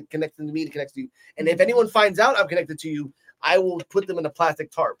that can connect to me connects to you. And if anyone finds out I'm connected to you, I will put them in a plastic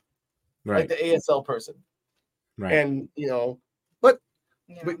tarp, like the ASL person. Right. And but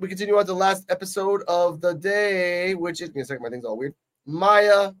we continue on to the last episode of the day, which is give me a second, my thing's all weird.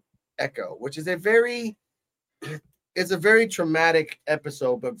 Maya Echo, which is a very traumatic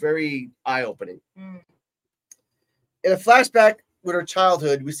episode, but very eye-opening. In a flashback with her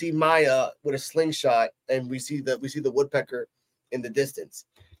childhood, we see Maya with a slingshot, and we see the woodpecker in the distance.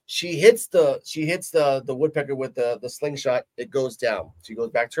 She hits the woodpecker with the slingshot. It goes down. She goes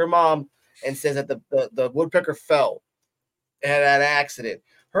back to her mom and says that the woodpecker fell and had an accident.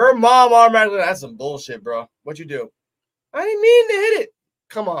 Her mom automatically, that's some bullshit, bro. What'd you do? I didn't mean to hit it.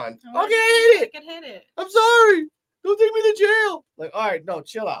 Come on. Okay, I hit it. I can hit it. I'm sorry. Don't take me to jail. Like, all right, no,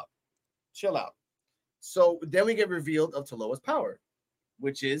 chill out. So then we get revealed of Taloa's power,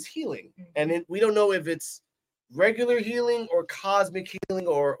 which is healing. And we don't know if it's regular healing or cosmic healing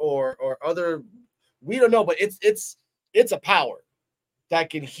or other. We don't know, but it's a power that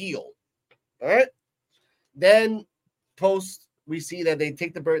can heal. All right. Then we see that they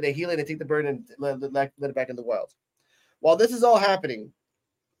take the bird, they heal it, they take the bird and let it back in the wild. While this is all happening,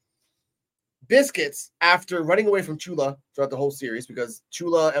 Biscuits, after running away from Chula throughout the whole series, because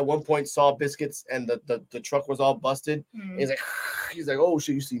Chula at one point saw Biscuits and the truck was all busted. He's like, oh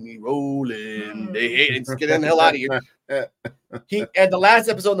shit, you see me rolling. They hate it. Just get the hell out of here. He at the last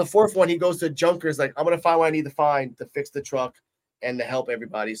episode, in the fourth one, he goes to Junkers, like, I'm gonna find what I need to find to fix the truck and to help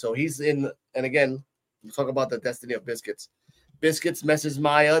everybody. So he's in, and again, we'll talk about the destiny of Biscuits. Biscuits messes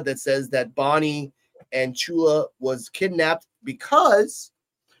Maya that says that Bonnie and Chula was kidnapped because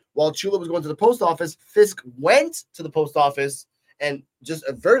while Chula was going to the post office, Fisk went to the post office and just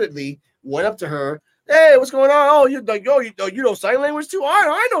avertedly went up to her. Hey, what's going on? Oh, you know sign language too?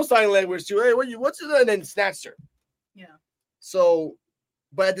 I know sign language too. Hey, what's it? And then snatched her. Yeah. So,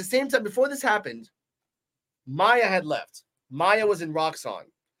 but at the same time, before this happened, Maya had left. Maya was in Roxxon.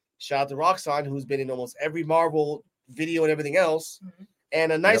 Shout out to Roxxon, who's been in almost every Marvel video and everything else.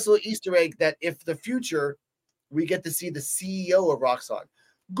 And a nice little Easter egg that if the future, we get to see the CEO of Roxxon.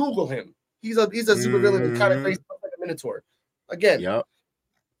 Google him. He's a super villain, kind of crazy like a Minotaur. Again.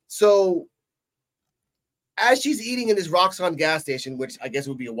 So as she's eating in this Roxxon gas station, which I guess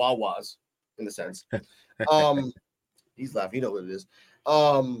would be a Wawa's in the sense. He's laughing. You know what it is.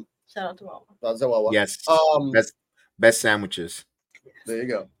 Shout out to Wawa. Wawa. Yes. Best sandwiches. There you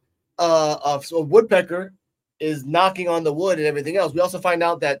go. So a woodpecker is knocking on the wood and everything else. We also find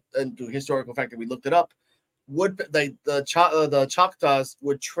out that, and through historical fact that we looked it up, the Choctaws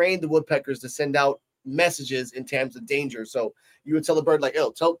would train the woodpeckers to send out messages in times of danger. So you would tell the bird like,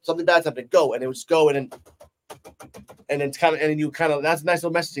 "Oh, tell something bad's happening, go," and it would just go, and then that's a nice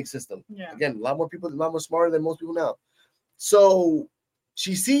little messaging system. Yeah. Again, a lot more smarter than most people now. So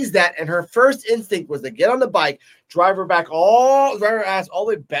she sees that, and her first instinct was to get on the bike, drive her ass all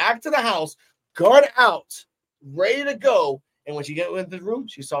the way back to the house, gun out, ready to go. And when she got into the room,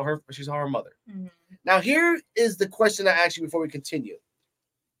 she saw her mother. Now, here is the question I asked you before we continue.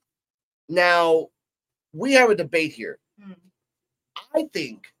 Now, we have a debate here. I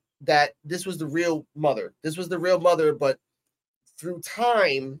think that this was the real mother. But through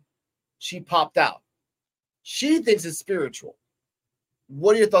time, she popped out. She thinks it's spiritual.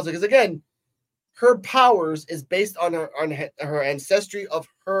 What are your thoughts? Because again, her powers is based on her ancestry of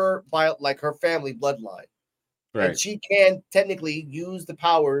her family bloodline. Right. And she can technically use the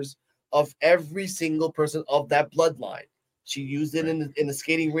powers of every single person of that bloodline. She used it in the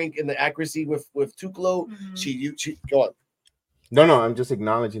skating rink in the accuracy with Tuklo. She go on. No, I'm just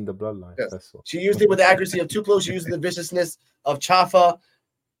acknowledging the bloodline. Yes. That's all. She used it with the accuracy of Tupelo. She used the viciousness of Chafa.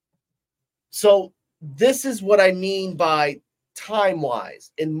 So this is what I mean by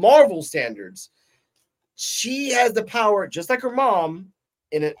time-wise. In Marvel standards, she has the power, just like her mom,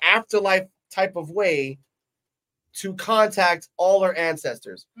 in an afterlife type of way, to contact all her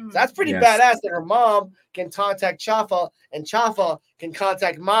ancestors. So that's pretty badass that her mom can contact Chafa, and Chafa can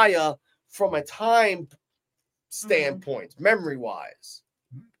contact Maya from a time standpoint, memory-wise.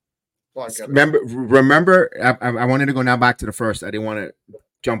 Remember, I wanted to go now back to the first. I didn't want to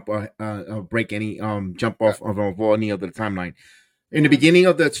jump break any jump off of any of the timeline. In the beginning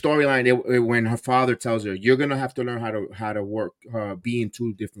of the storyline, when her father tells her, "You're gonna have to learn how to work, be in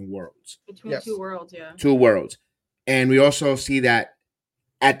two different worlds." Between two worlds, two worlds, and we also see that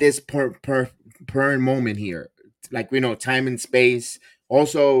at this per moment here, like time and space.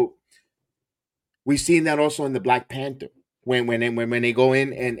 Also, we've seen that also in the Black Panther. When they go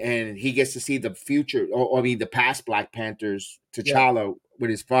in and he gets to see the future, or I mean the past Black Panthers, T'Challa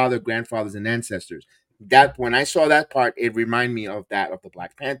with his father, grandfathers, and ancestors. That when I saw that part, it reminded me of that of the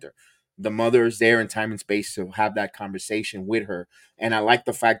Black Panther. The mother is there in time and space to have that conversation with her, and I like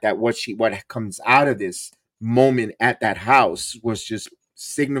the fact that what comes out of this moment at that house was just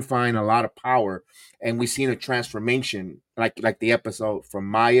signifying a lot of power, and we've seen a transformation, like the episode from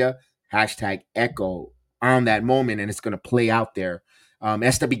Maya #Echo on that moment, and it's going to play out there.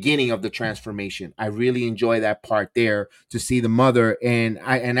 That's the beginning of the transformation. I really enjoy that part there to see the mother, and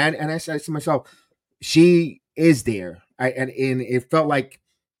I said to myself, she is there. And it felt like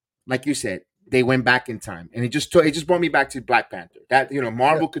you said, they went back in time, and it just brought me back to Black Panther. That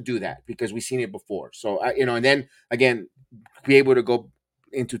Marvel could do that because we've seen it before. So and then again, be able to go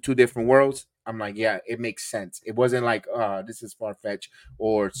into two different worlds. I'm like, yeah, it makes sense. It wasn't like, this is far fetched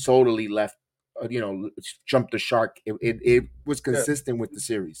or totally left. Jump the shark. It was consistent with the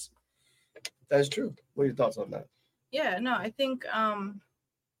series. That's true. What are your thoughts on that? Yeah, no, I think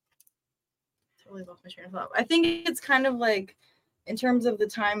totally lost my train of thought. I think it's kind of like, in terms of the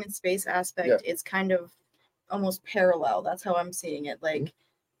time and space aspect, it's kind of almost parallel. That's how I'm seeing it. Like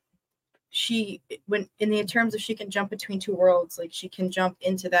in terms of she can jump between two worlds, like she can jump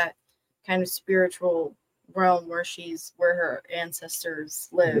into that kind of spiritual realm where her ancestors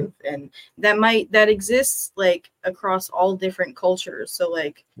live, and that exists like across all different cultures. So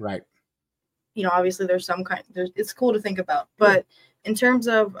like, right, obviously there's it's cool to think about, but in terms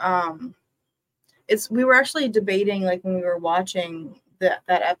of we were actually debating, like when we were watching that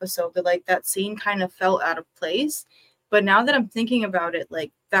episode, that like that scene kind of felt out of place. But now that I'm thinking about it,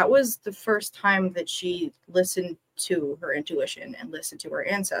 like that was the first time that she listened to her intuition and listened to her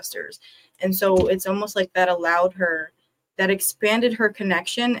ancestors. And so it's almost like that expanded her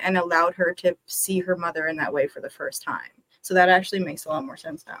connection and allowed her to see her mother in that way for the first time. So that actually makes a lot more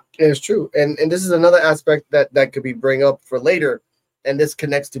sense now. It's true. And this is another aspect that could be bring up for later. And this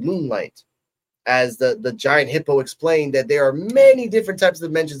connects to Moonlight. As the giant hippo explained, that there are many different types of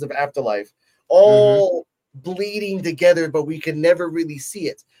dimensions of afterlife, all bleeding together, but we can never really see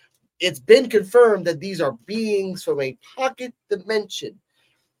it. It's been confirmed that these are beings from a pocket dimension.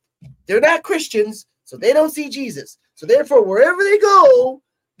 They're not Christians, so they don't see Jesus. So therefore, wherever they go,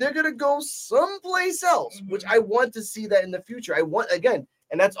 they're going to go someplace else, which I want to see that in the future. I want, again,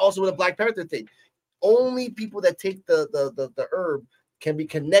 and that's also with the Black Panther thing. Only people that take the herb can be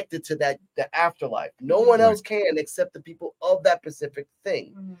connected to the afterlife. No one else can except the people of that specific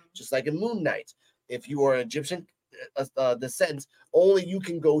thing. Just like in Moon Knight. If you are an Egyptian descent, only you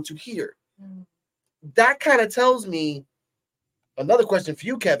can go to here. That kind of tells me, another question for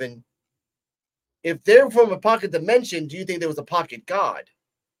you, Kevin. If they're from a pocket dimension, do you think there was a pocket God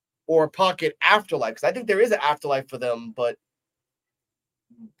or a pocket afterlife? Because I think there is an afterlife for them, but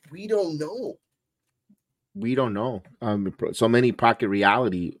we don't know. We don't know. So many pocket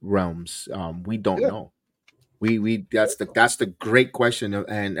reality realms. We don't know. That's the great question,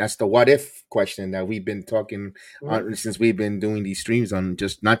 and that's the what if question that we've been talking since we've been doing these streams on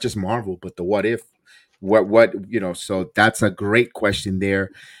not just Marvel, but the what if, what So that's a great question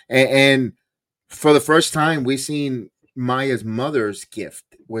there, and for the first time we've seen Maya's mother's gift,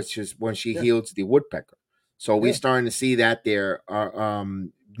 which is when she heals the woodpecker. So we're starting to see that there.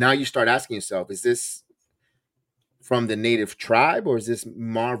 Now you start asking yourself, is this from the native tribe, or is this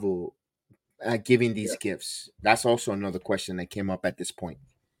Marvel giving these gifts? That's also another question that came up at this point.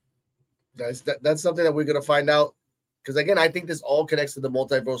 That's something that we're going to find out, because again, I think this all connects to the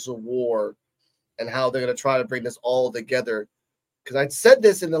multiversal war and how they're going to try to bring this all together. Because I said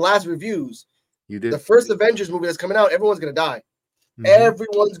this in the last reviews. You did. The first Avengers movie that's coming out, everyone's going to die.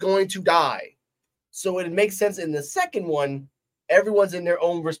 Everyone's going to die. So it makes sense in the second one, everyone's in their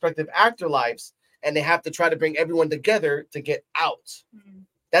own respective afterlives, and they have to try to bring everyone together to get out.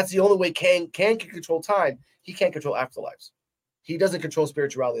 That's the only way Kang can control time. He can't control afterlives. He doesn't control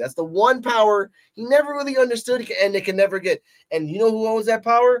spirituality. That's the one power he never really understood and they can never get. And you know who owns that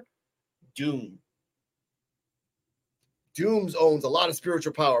power? Doom. Doom owns a lot of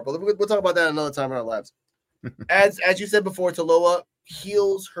spiritual power, but we'll talk about that another time in our lives. As you said before, Taloa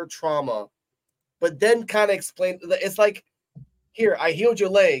heals her trauma, but then kind of explain. It's like, here, I healed your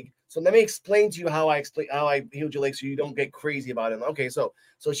leg, so let me explain to you how I healed your leg, so you don't get crazy about it. Okay, so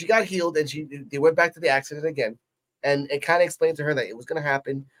she got healed, and they went back to the accident again, and it kind of explained to her that it was going to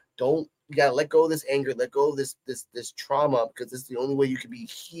happen. You gotta let go of this anger, let go of this trauma, because this is the only way you can be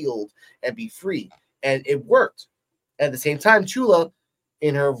healed and be free. And it worked. At the same time, Chula,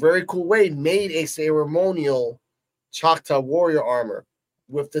 in her very cool way, made a ceremonial Choctaw warrior armor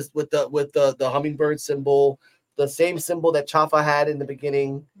with the hummingbird symbol, the same symbol that Chafa had in the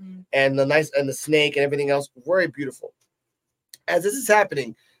beginning, and the snake and everything else. Very beautiful. As this is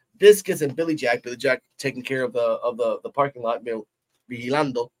happening, Biscuits and Billy Jack taking care of the parking lot,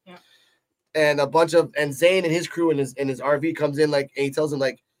 vigilando, and Zane and his crew and his RV comes in, like, and he tells him,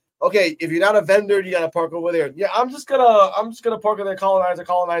 like, okay, if you're not a vendor, you gotta park over there. Yeah, I'm just gonna park in there,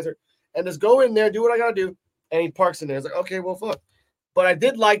 colonizer, and just go in there, do what I gotta do. And he parks in there. It's like, okay, well, fuck. But I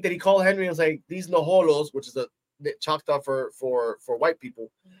did like that he called Henry and was like, these noholos, which is the Choctaw for white people,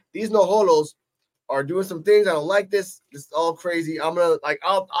 these noholos are doing some things. I don't like this. This is all crazy. I'm gonna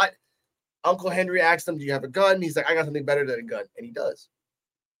Uncle Henry asked him, do you have a gun? He's like, I got something better than a gun. And he does.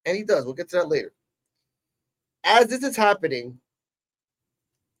 We'll get to that later. As this is happening,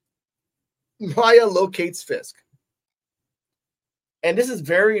 Maya locates Fisk. And this is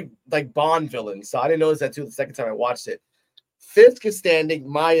very like Bond villain. So I didn't notice that too the second time I watched it. Fisk is standing,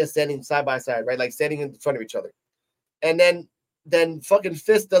 Maya standing side by side, right? Like standing in front of each other. And then fucking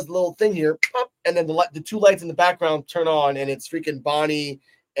Fisk does a little thing here. And then the two lights in the background turn on and it's freaking Bonnie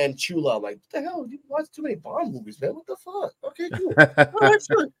and Chula. I'm like, what the hell? You watch too many Bond movies, man. What the fuck? Okay, cool. All right,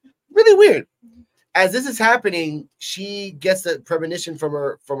 sure. Really weird. As this is happening, she gets a premonition from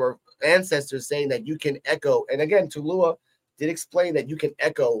her ancestors saying that you can echo. And again, Tulua did explain that you can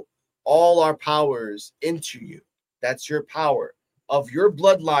echo all our powers into you. That's your power. Of your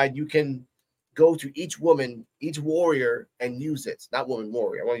bloodline, you can go to each woman, each warrior, and use it. Not woman,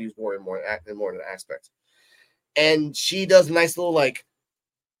 warrior. I want to use warrior more in an aspect. And she does a nice little like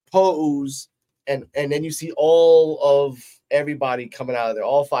pose, and then you see all of everybody coming out of there,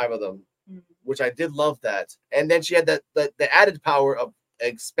 all 5 of them, which I did love that. And then she had the added power of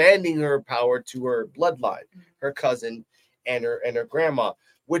expanding her power to her bloodline, her cousin, and her grandma,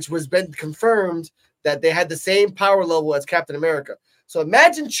 which was been confirmed that they had the same power level as Captain America. So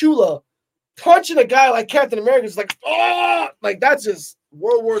imagine Chula punching a guy like Captain America. It's like, oh, like that's just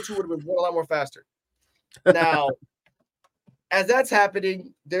World War II would have been a lot more faster. Now, as that's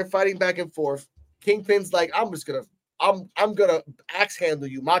happening, they're fighting back and forth. Kingpin's like, I'm gonna axe handle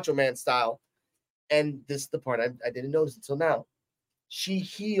you, Macho Man style. And this is the part I didn't notice until now. She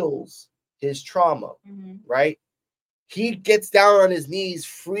heals his trauma, right? He gets down on his knees,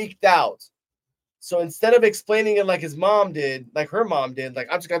 freaked out. So instead of explaining it like his mom did, like her mom did, like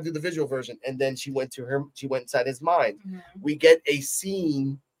I'm just gonna do the visual version, and then she went inside his mind. We get a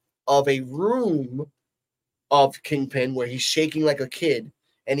scene of a room of Kingpin where he's shaking like a kid,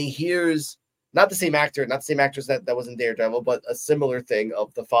 and he hears not the same actress that was in Daredevil, but a similar thing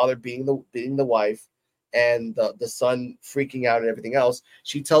of the father beating the wife and the son freaking out and everything else.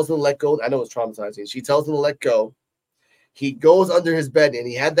 She tells him to let go. I know it's traumatizing. She tells him to let go. He goes under his bed and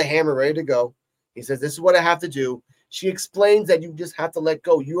he had the hammer ready to go. He says, this is what I have to do. She explains that you just have to let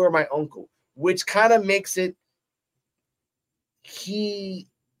go. You are my uncle, which kind of makes it he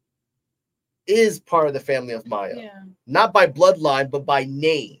is part of the family of Maya. Not by bloodline, but by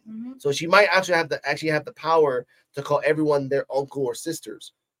name. So she might actually have the power to call everyone their uncle or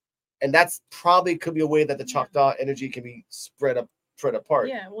sisters. And that's probably could be a way that the Choctaw energy can be spread apart.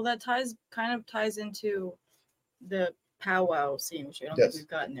 Yeah, well, that kind of ties into the powwow scene, which I don't think we've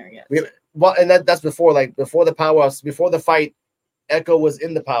gotten there yet. Well, and that's before the powwows, before the fight, Echo was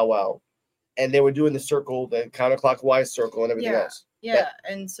in the powwow, and they were doing the circle, the counterclockwise circle, and everything else. Yeah,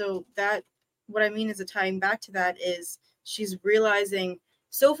 and so that, what I mean is, a tying back to that is she's realizing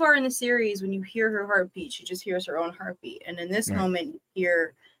so far in the series, when you hear her heartbeat, she just hears her own heartbeat, and in this moment, you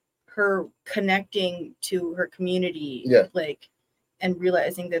hear her connecting to her community, like, and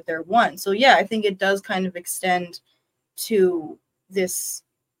realizing that they're one. So yeah, I think it does kind of extend to this.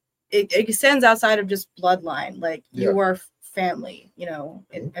 It extends outside of just bloodline, like you are family,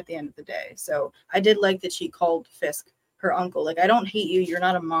 at the end of the day. So I did like that she called Fisk her uncle. Like, I don't hate you. You're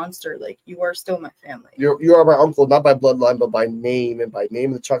not a monster. Like, you are still my family. You are my uncle, not by bloodline, but by name, and by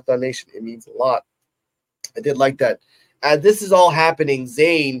name of the Choctaw Nation. It means a lot. I did like that. As this is all happening,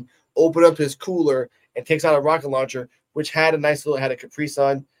 Zane opened up his cooler and takes out a rocket launcher, which had a nice little, had a Capri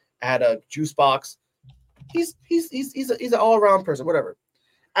Sun, had a juice box. He's an all around person, whatever.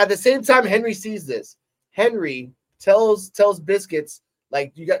 At the same time, Henry sees this. Henry tells Biscuits,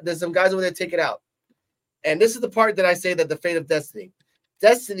 like, there's some guys over there, take it out. And this is the part that I say that the fate of Destiny.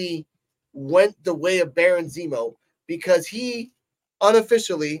 Destiny went the way of Baron Zemo because he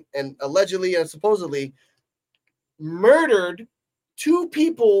unofficially and allegedly and supposedly murdered two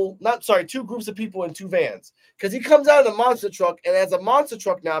groups of people in two vans. Because he comes out in a monster truck, and as a monster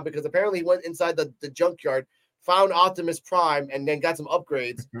truck now, because apparently he went inside the junkyard, found Optimus Prime, and then got some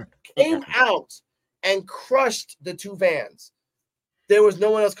upgrades, came out and crushed the two vans. There was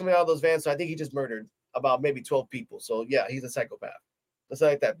no one else coming out of those vans, so I think he just murdered about maybe 12 people. So yeah, he's a psychopath. Let's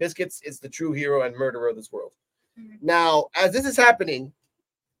like that. Biscuits is the true hero and murderer of this world. Now, as this is happening,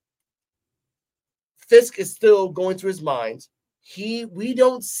 Fisk is still going through his mind. We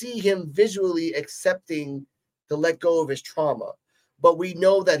don't see him visually accepting to let go of his trauma, but we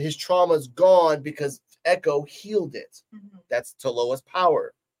know that his trauma is gone because Echo healed it. That's Taloa's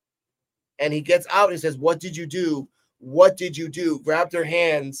power. And he gets out and says, "What did you do? What did you do?" Grabbed her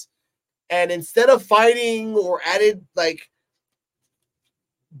hands, and instead of fighting or added like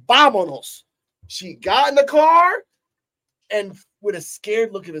vámonos, she got in the car and with a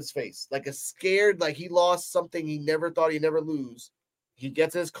scared look at his face, like a scared, like he lost something he never thought he'd never lose. He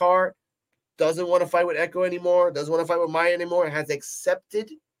gets in his car, doesn't want to fight with Echo anymore, doesn't want to fight with Maya anymore, and has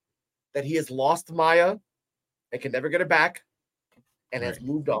accepted that he has lost Maya and can never get her back, and has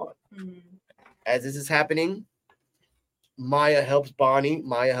moved on. As this is happening, Maya helps Bonnie.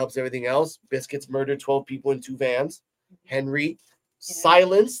 Maya helps everything else. Biscuits murdered 12 people in two vans. Henry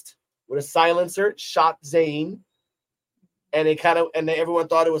silenced with a silencer, shot Zane. And everyone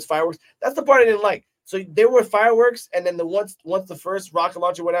thought it was fireworks. That's the part I didn't like. So there were fireworks, and then once the first rocket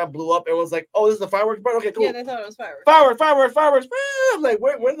launcher went out, blew up, everyone's like, "Oh, this is the fireworks part? Okay, cool." Yeah, they thought it was fireworks. Fireworks. I'm like,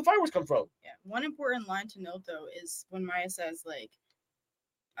 where did the fireworks come from? Yeah. One important line to note though is when Maya says, like,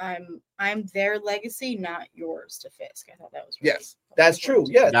 I'm their legacy, not yours, to Fisk. I thought that was really that's true.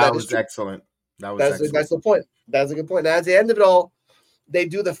 Yeah, that was excellent. That's the point. That's a good point. Now, at the end of it all, they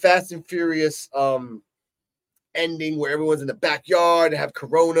do the Fast and Furious ending where everyone's in the backyard and have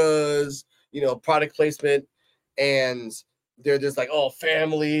Coronas, product placement, and they're just like, "Oh,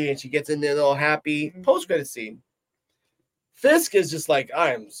 family," and she gets in there all happy. Post-credit scene. Fisk is just like,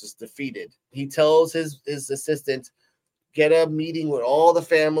 "I am just defeated." He tells his assistant, "Get a meeting with all the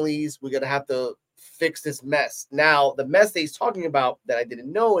families. We're gonna have to fix this mess." Now, the mess that he's talking about that I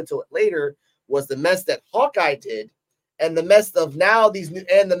didn't know until later was the mess that Hawkeye did, and the mess of all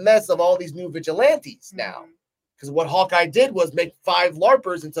these new vigilantes now. Because what Hawkeye did was make 5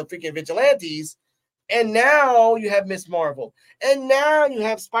 LARPers into freaking vigilantes, and now you have Miss Marvel, and now you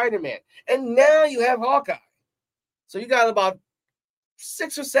have Spider-Man, and now you have Hawkeye. So you got about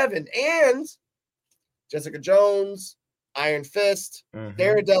 6 or 7, and Jessica Jones, Iron Fist,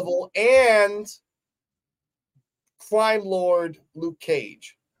 Daredevil, and Crime Lord Luke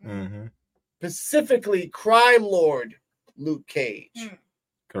Cage. Specifically, Crime Lord Luke Cage.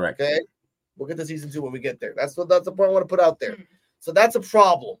 Correct. Okay? We'll get to season 2 when we get there. That's the point I want to put out there. So that's a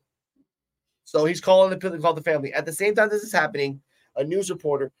problem. So he's calling the family. At the same time this is happening, a news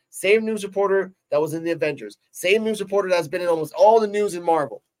reporter, same news reporter that was in the Avengers, same news reporter that's been in almost all the news in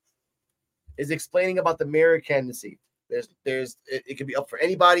Marvel, is explaining about the mirror candidacy. It can be up for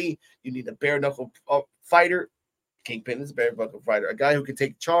anybody. You need a bare knuckle fighter. Kingpin is a bare knuckle fighter, a guy who can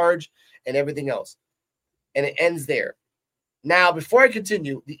take charge and everything else. And it ends there. Now, before I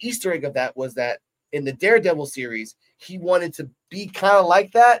continue, the Easter egg of that was that in the Daredevil series, he wanted to be kind of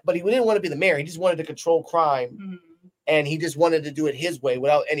like that, but he didn't want to be the mayor. He just wanted to control crime, and he just wanted to do it his way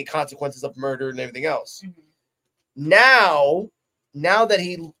without any consequences of murder and everything else. Now that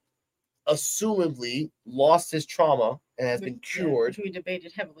he assumedly lost his trauma and has been cured, which we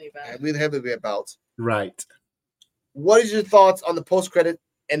debated heavily about. Right. What is your thoughts on the post-credit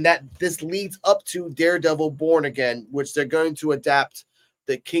and that this leads up to Daredevil Born Again, which they're going to adapt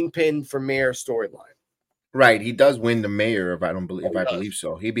the Kingpin for Mayor storyline? Right, he does win the mayor. I believe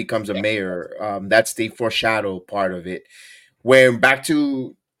so. He becomes a mayor. That's the foreshadow part of it. Where back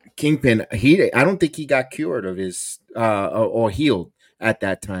to Kingpin, I don't think he got cured of his or healed at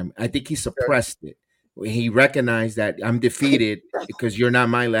that time. I think he suppressed it. He recognized that I'm defeated because you're not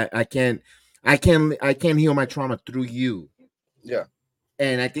my. I can't heal my trauma through you. Yeah.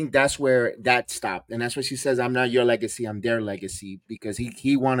 And I think that's where that stopped. And that's why she says, I'm not your legacy, I'm their legacy. Because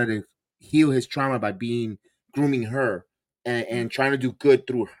he wanted to heal his trauma by grooming her and trying to do good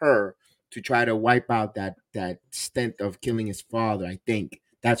through her to try to wipe out that stint of killing his father. I think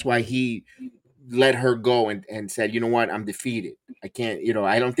that's why he let her go and said, you know what, I'm defeated. I can't,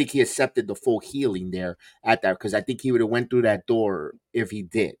 I don't think he accepted the full healing there at that, because I think he would have went through that door if he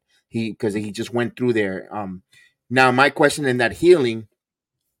did. Because he just went through there. Now my question in that healing,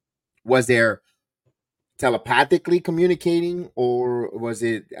 was there telepathically communicating, or was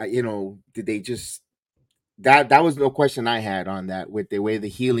it, did they just, that was no question I had on that, with the way the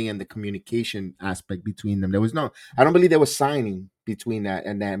healing and the communication aspect between them. There was no, I don't believe there was signing between that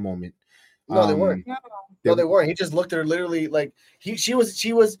and that moment. No, they weren't. No, they weren't. He just looked at her literally like she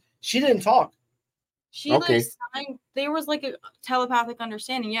didn't talk. She like signed, there was like a telepathic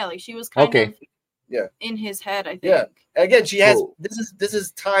understanding. Yeah, like she was kind of in his head, I think. Yeah. Again, she has this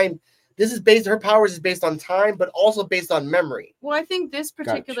is time. This is based, her powers is based on time, but also based on memory. Well, I think this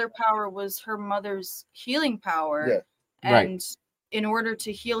particular power was her mother's healing power. Yeah. And in order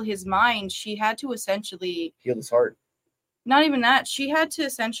to heal his mind, she had to essentially heal his heart. Not even that. She had to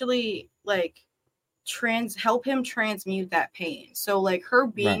essentially like help him transmute that pain. So like her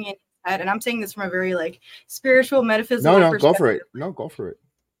being in his head, and I'm saying this from a very like spiritual, metaphysical perspective. Go for it.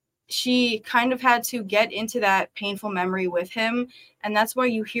 She kind of had to get into that painful memory with him. And that's why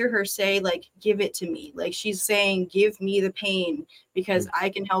you hear her say, like, give it to me. Like she's saying, give me the pain because I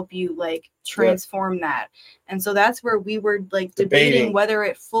can help you like transform that. And so that's where we were like debating whether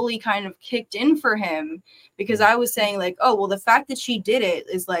it fully kind of kicked in for him, because I was saying like, oh, well, the fact that she did it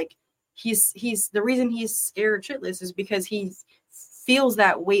is like, he's the reason he's scared shitless is because he feels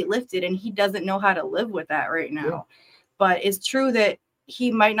that weight lifted and he doesn't know how to live with that right now. Yeah. But it's true that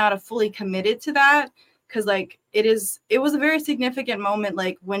he might not have fully committed to that, because like it was a very significant moment,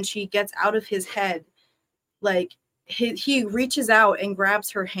 like when she gets out of his head, like he reaches out and grabs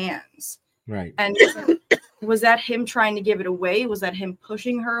her hands, right? And was that him trying to give it away? Was that him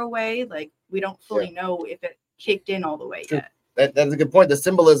pushing her away? Like we don't fully know if it kicked in all the way yet. That's a good point. The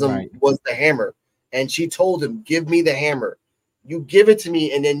symbolism was the hammer, and she told him, give me the hammer, you give it to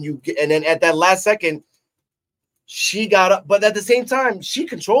me, and then at that last second she got up, but at the same time, she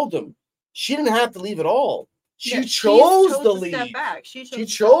controlled him. She didn't have to leave at all. She chose to leave. Step back. She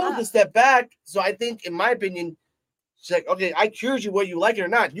chose to step back. So I think, in my opinion, she's like, okay, I cured you whether you like it or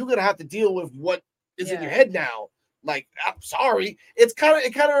not. You're gonna have to deal with what is in your head now. Like, I'm sorry. It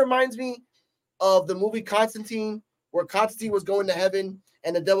kind of reminds me of the movie Constantine, where Constantine was going to heaven,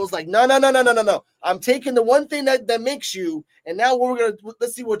 and the devil's like, no. I'm taking the one thing that makes you, and now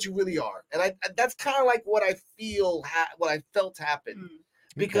let's see what you really are. And that's kind of like what I feel, what I felt happened.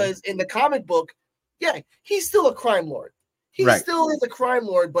 Because in the comic book, he's still a crime lord. He still is a crime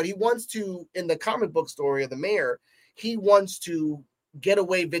lord, but he wants to, in the comic book story of the mayor, he wants to get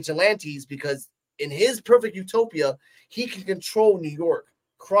away vigilantes, because in his perfect utopia, he can control New York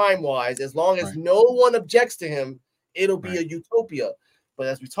crime-wise. As long as no one objects to him, it'll be a utopia. But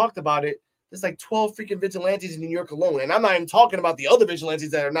as we talked about it, there's like 12 freaking vigilantes in New York alone. And I'm not even talking about the other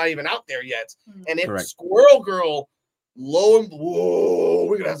vigilantes that are not even out there yet. And if Squirrel Girl, we're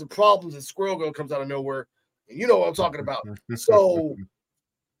going to have some problems if Squirrel Girl comes out of nowhere. And you know what I'm talking about. So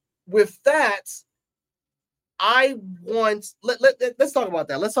with that, let's talk about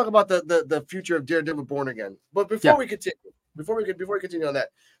that. Let's talk about the future of Daredevil Born Again. But before we continue on that,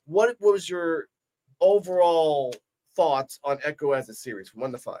 what was your overall thoughts on Echo as a series from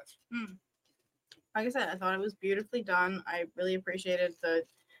 1 to 5? Like I said, I thought it was beautifully done. I really appreciated the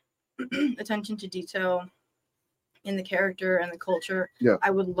attention to detail in the character and the culture. I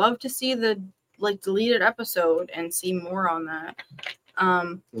would love to see the deleted episode and see more on that.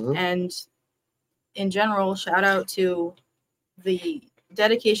 And in general, shout out to the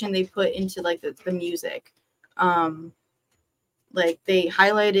dedication they put into the music. They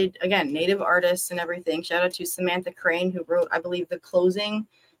highlighted, again, native artists and everything. Shout out to Samantha Crane, who wrote, I believe, the closing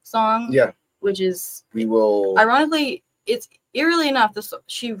song. Which is, ironically, it's eerily enough,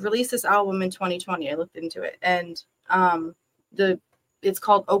 she released this album in 2020. I looked into it, and it's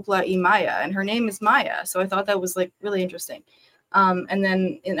called Okla y Maya, and her name is Maya. So I thought that was really interesting. And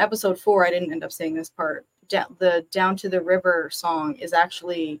then in episode 4, I didn't end up saying this part. The Down to the River song is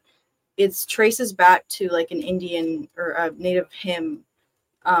actually, it traces back to an Indian or a native hymn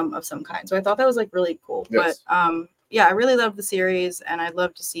of some kind. So I thought that was really cool. Yes. But I really love the series, and I'd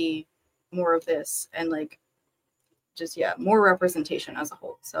love to see more of this and more representation as a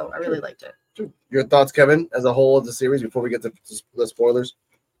whole. So I really liked it. Your thoughts, Kevin, as a whole of the series before we get to the spoilers?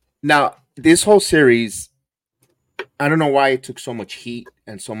 Now, this whole series, I don't know why it took so much heat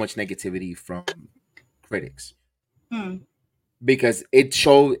and so much negativity from critics. Because it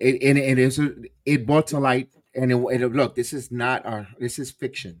showed it, and it brought to light, and look, this is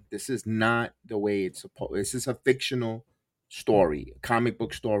fiction. This is not the way it's supposed. This is a fictional story, a comic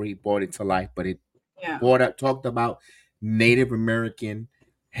book story, brought it to life, but it talked about Native American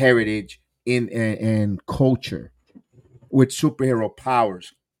heritage and culture with superhero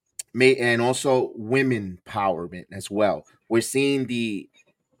powers, and also women empowerment as well. We're seeing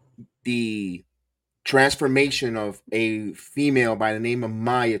the transformation of a female by the name of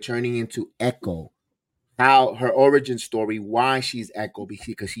Maya turning into Echo. How her origin story, why she's Echo,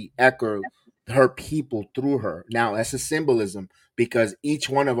 because she echoed her people through her. Now that's a symbolism, because each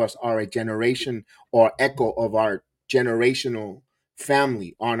one of us are a generation or echo of our generational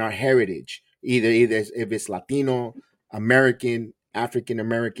family on our heritage. Either if it's Latino, American, African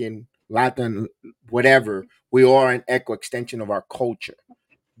American, Latin, whatever, we are an echo extension of our culture.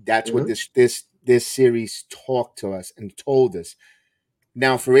 That's what this series talked to us and told us.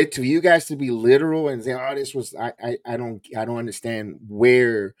 Now, for you guys to be literal and say, "Oh, this was," I don't understand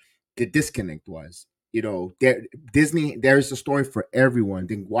where the disconnect was. You know, Disney. There's a story for everyone.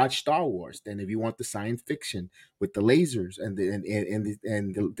 Then watch Star Wars. Then, if you want the science fiction with the lasers and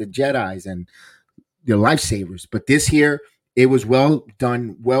the Jedi's and the lifesavers, but this here, it was well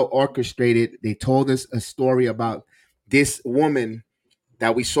done, well orchestrated. They told us a story about this woman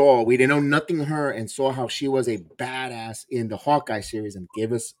that we didn't know nothing of her, and saw how she was a badass in the Hawkeye series, and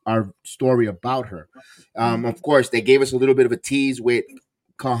gave us our story about her. Of course, they gave us a little bit of a tease with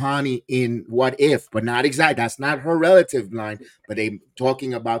Kahani in What If, but not exact. That's not her relative line, but they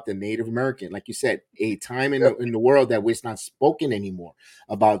talking about the Native American, like you said, a time in the world that was not spoken anymore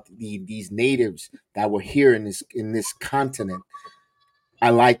about these natives that were here in this continent.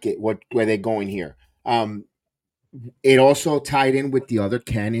 I like it where they're going here. It also tied in with the other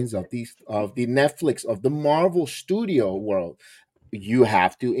canons of the Netflix, of the Marvel studio world. You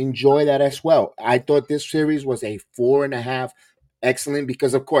have to enjoy that as well. I thought this series was a 4.5, excellent,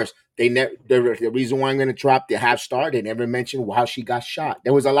 because of course the reason why I'm going to drop the half star, they never mentioned how she got shot.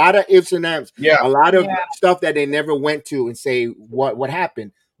 There was a lot of ifs and ands, a lot of stuff that they never went to and say what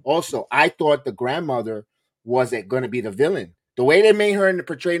happened. Also, I thought the grandmother was going to be the villain. The way they made her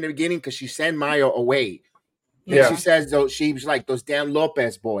portray in the beginning, because she sent Maya away. And she says, though, she was like, those damn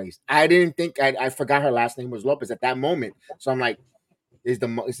Lopez boys. I didn't think, I forgot her last name was Lopez at that moment. So I'm like, is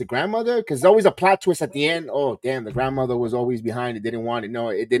the grandmother? Because there's always a plot twist at the end. Oh, damn, the grandmother was always behind it, didn't want it. No,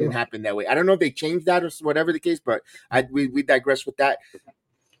 it didn't happen that way. I don't know if they changed that or whatever the case, but we digress with that.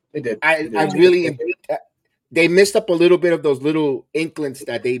 They did. They missed up a little bit of those little inklings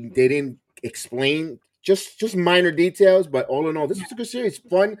that they didn't explain. Just minor details, but all in all, this was a good series,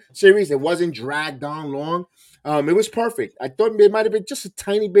 fun series. It wasn't dragged on long. It was perfect. I thought it might have been just a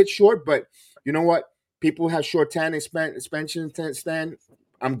tiny bit short, but you know what? People have short expansion stand.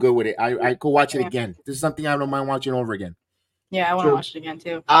 I'm good with it. I could watch it again. This is something I don't mind watching over again. Yeah, I want to watch it again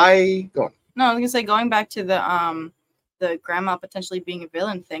too. No, I was gonna say, going back to the grandma potentially being a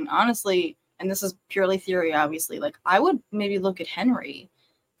villain thing. Honestly, and this is purely theory, obviously. Like, I would maybe look at Henry.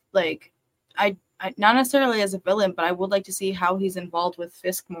 Like, I not necessarily as a villain, but I would like to see how he's involved with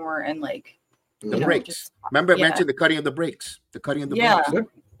Fisk more, and like the brakes. Remember, I mentioned the cutting of the brakes. The cutting of the brakes.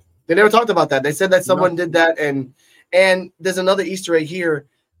 They never talked about that. They said that someone did that, and there's another Easter egg here.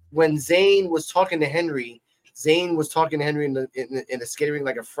 When Zane was talking to Henry, in the skating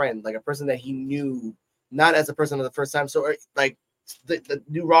like a friend, like a person that he knew, not as a person of the first time. So like the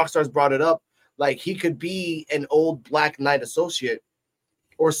new Rockstars brought it up, like he could be an old Black Knight associate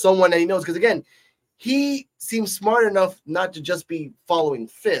or someone that he knows. Because again, he seems smart enough not to just be following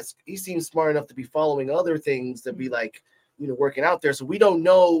Fisk. He seems smart enough to be following other things, to be like, working out there. So we don't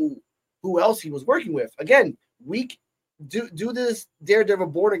know who else he was working with. Again, we do this Daredevil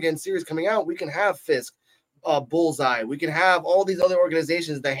Born Again series coming out. We can have Fisk, Bullseye. We can have all these other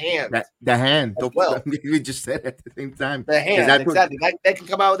organizations. The Hand. The Hand. Well, we just said at the same time. The Hand. Exactly. That can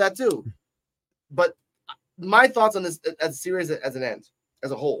come out with that too. But my thoughts on this as a series as an end, as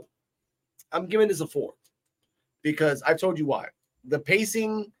a whole, I'm giving this a 4 because I've told you why. The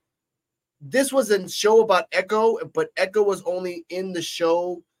pacing. This was a show about Echo, but Echo was only in the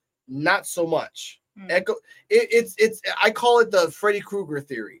show not so much. Echo, it's I call it the Freddy Krueger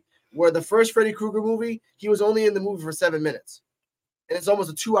theory, where the first Freddy Krueger movie, he was only in the movie for 7 minutes, and it's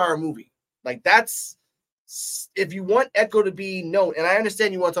almost a 2-hour movie. Like, that's, if you want Echo to be known, and I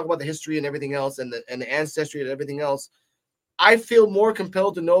understand you want to talk about the history and everything else, and the ancestry and everything else. I feel more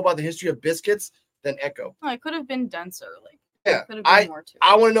compelled to know about the history of Biscuits than Echo. Oh, it could have been denser, like. Yeah, I want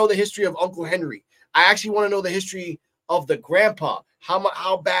to know the history of Uncle Henry. I actually want to know the history of the grandpa. How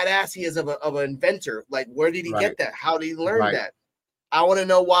badass he is of an inventor. Like, where did he get that? How did he learn that? I want to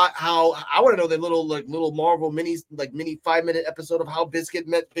know I want to know the little Marvel mini 5-minute episode of how Biscuit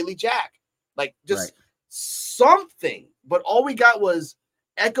met Billy Jack. Like, just something. But all we got was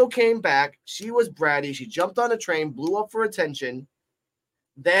Echo came back. She was bratty. She jumped on a train, blew up for attention,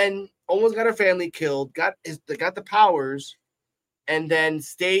 then almost got her family killed, got the powers, and then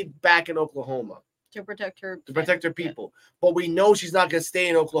stayed back in Oklahoma. To protect her people. But we know she's not going to stay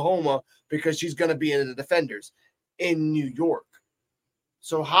in Oklahoma because she's going to be in the Defenders in New York.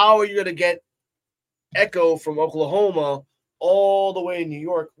 So how are you going to get Echo from Oklahoma all the way in New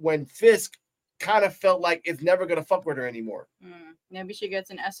York when Fisk kind of felt like it's never going to fuck with her anymore? Maybe she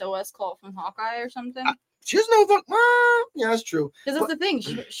gets an SOS call from Hawkeye or something. She doesn't know fuck. Yeah, that's true. Because that's the thing.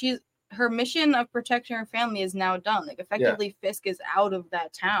 She's her mission of protecting her family is now done. Like, effectively, Fisk is out of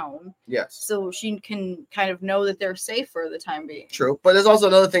that town. Yes. So she can kind of know that they're safe for the time being. True. But there's also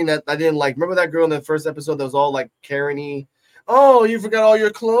another thing that I didn't like. Remember that girl in the first episode that was all like Karen-y? Oh, you forgot all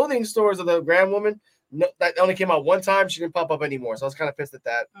your clothing stores of the grand woman? No, that only came out one time. She didn't pop up anymore. So I was kind of pissed at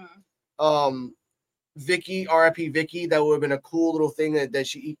that. Vicky, RIP Vicky, that would have been a cool little thing that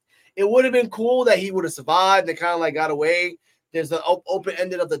she... It would have been cool that he would have survived and kind of like got away. There's the open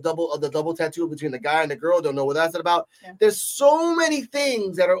ended of the double tattoo between the guy and the girl. Don't know what that's about. Yeah. There's so many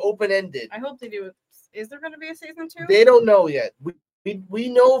things that are open ended. I hope they do. Is there going to be a season 2? They don't know yet. We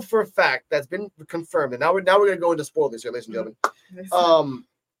know for a fact that's been confirmed. And now we're going to go into spoilers here, ladies and gentlemen.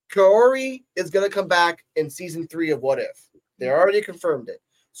 Kaori is going to come back in season 3 of What If. They already confirmed it.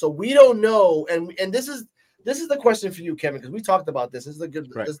 So we don't know. And this is the question for you, Kevin, because we talked about this. This is a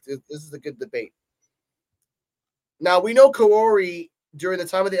good this is a good debate. Now, we know Kaori during the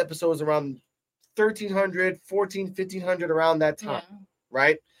time of the episode was around 1300, 1500, around that time,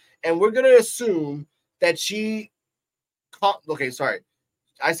 right? And we're going to assume that she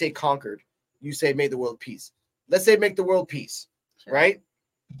I say conquered. You say made the world peace. Let's say make the world peace, right?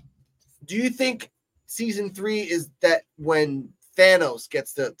 Do you think season 3 is that when Thanos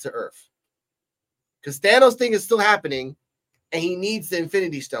gets to Earth? Because Thanos thing is still happening, and he needs the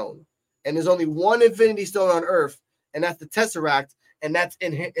Infinity Stone. And there's only one Infinity Stone on Earth, and that's the Tesseract, and that's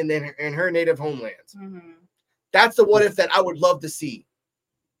in her native homelands. Mm-hmm. That's the what if that I would love to see.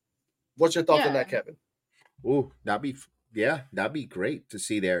 What's your thoughts on that, Kevin? Ooh, that'd be great to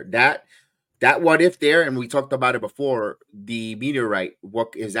see there. That what if there, and we talked about it before, the meteorite,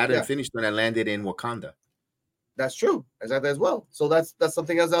 what is that Infinity Stone that landed in Wakanda? That's true, exactly as well. So that's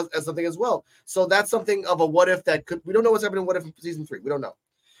something as something as well. So that's something of a what if that could. We don't know what's happening. What if in season 3? We don't know.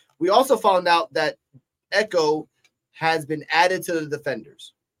 We also found out that Echo has been added to the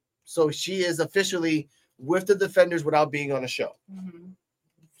Defenders, so she is officially with the Defenders without being on a show. Mm-hmm.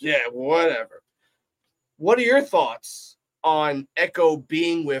 Yeah, whatever. What are your thoughts on Echo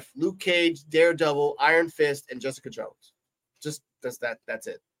being with Luke Cage, Daredevil, Iron Fist, and Jessica Jones? Just that's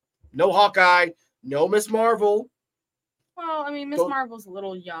it. No Hawkeye. No Miss Marvel. Well, I mean, Miss Marvel's a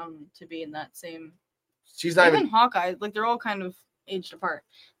little young to be in that same. She's not even Hawkeye. Like, they're all kind of aged apart.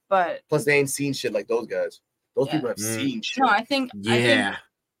 But plus, they ain't seen shit like those guys. Those people have seen shit. No, I think. Yeah.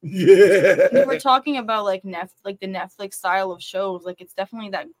 If we're talking about like the Netflix style of shows, like it's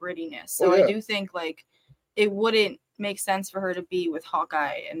definitely that grittiness. So I do think like it wouldn't make sense for her to be with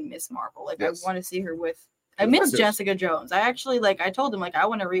Hawkeye and Miss Marvel. Like I want to see her with. I miss Jessica Jones. I actually I told him I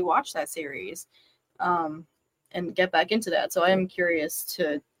want to rewatch that series, and get back into that. So I am curious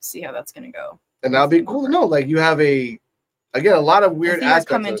to see how that's gonna go. And that'll be cool to know. Like you have a lot of weird aspects.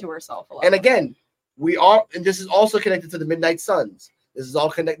 Come into herself a lot. And again, and this is also connected to the Midnight Suns. This is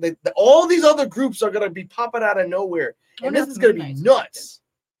all connected. All these other groups are gonna be popping out of nowhere, and this is gonna be nuts.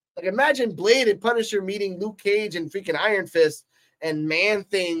 Like imagine Blade and Punisher meeting Luke Cage and freaking Iron Fist, and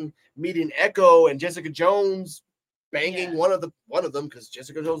Man-Thing meeting Echo and Jessica Jones banging one of them because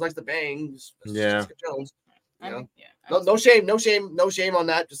Jessica Jones likes to bang. Jessica Jones. No shame on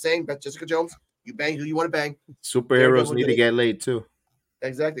that. Just saying, but Jessica Jones, you bang who you want to bang. Superheroes need to get laid too.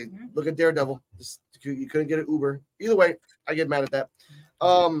 Exactly. Mm-hmm. Look at Daredevil. You couldn't get an Uber. Either way, I get mad at that.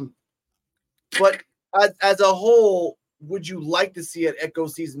 But as a whole, would you like to see an Echo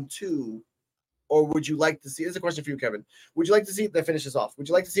season 2? Or would you like to see? This is a question for you, Kevin. Would you like to see that finish this off? Would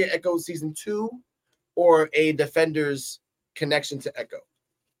you like to see an Echo season 2 or a Defenders connection to Echo?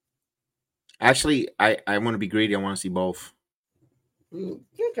 Actually, I want to be greedy. I want to see both.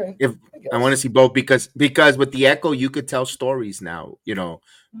 Okay. I want to see both because with the Echo, you could tell stories now.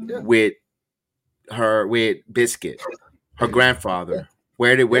 With Biscuit, her grandfather.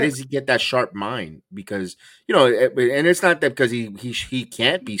 Yeah. Where does he get that sharp mind? Because and it's not that because he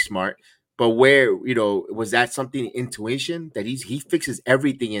can't be smart. But where, was that something intuition that he fixes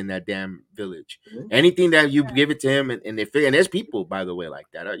everything in that damn village? Mhm. Anything that you give it to him, and there's people, by the way, like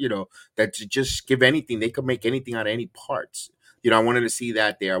that, that just give anything. They could make anything out of any parts. I wanted to see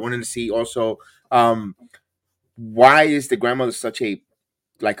that there. I wanted to see also, why is the grandmother such a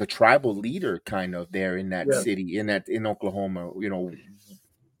tribal leader kind of there in that city, in Oklahoma?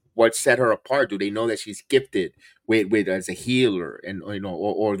 What set her apart? Do they know that she's gifted with as a healer, and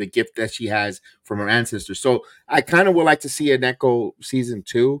or the gift that she has from her ancestors? So I kind of would like to see an Echo season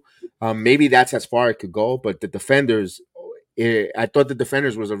 2. Maybe that's as far it could go. But the Defenders, I thought the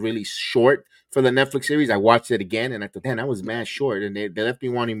Defenders was a really short for the Netflix series. I watched it again, and I thought, man, that was mad short, and they left me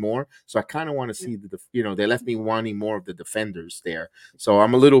wanting more. So I kind of want to see they left me wanting more of the Defenders there. So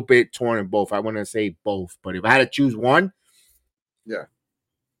I'm a little bit torn in both. I want to say both, but if I had to choose one,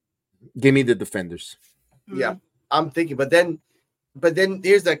 give me the Defenders. Yeah, I'm thinking, but then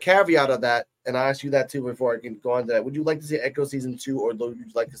here's the caveat of that, and I asked you that too before I can go on to that. Would you like to see Echo season 2, or would you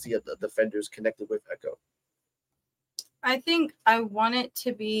like to see the Defenders connected with Echo? I think I want it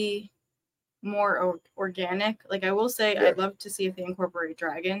to be more organic. Like, I will say, I'd love to see if they incorporate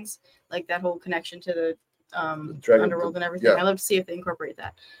dragons, like that whole connection to the underworld and everything. I'd love to see if they incorporate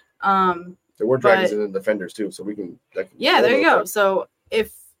that. There were dragons in the Defenders too, so we can. Yeah, there you go. So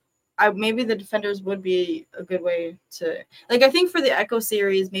if maybe the Defenders would be a good way to, like, I think for the Echo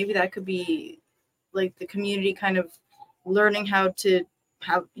series, maybe that could be like the community kind of learning how to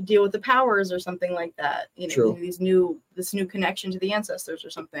deal with the powers or something like that. This new connection to the ancestors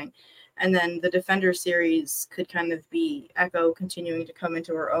or something. And then the Defender series could kind of be Echo continuing to come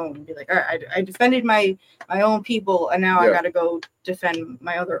into her own and be like, all right, I defended my own people, and now I got to go defend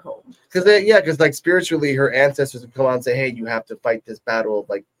my other home. Because like spiritually, her ancestors would come out and say, hey, you have to fight this battle of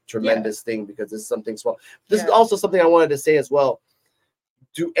like tremendous thing, because this is something small. This is also something I wanted to say as well.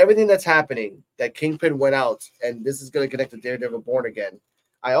 Do everything that's happening, that Kingpin went out, and this is going to connect to Daredevil Born Again.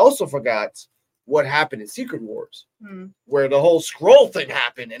 I also forgot what happened in Secret Wars, where the whole scroll thing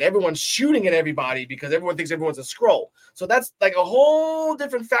happened, and everyone's shooting at everybody because everyone thinks everyone's a scroll. So that's like a whole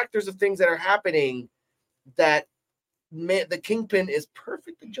different factors of things that are happening that the Kingpin is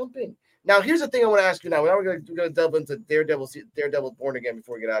perfect to jump in. Now, here's the thing I want to ask you now. We're going to delve into Daredevil Born Again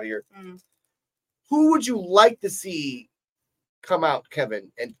before we get out of here. Who would you like to see come out,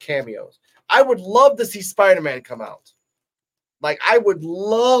 Kevin, and cameos? I would love to see Spider-Man come out. Like, I would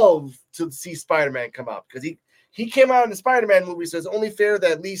love to see Spider-Man come out, because he came out in the Spider-Man movie, so it's only fair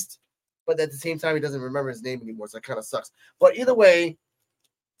that at least, but at the same time, he doesn't remember his name anymore, so that kind of sucks. But either way,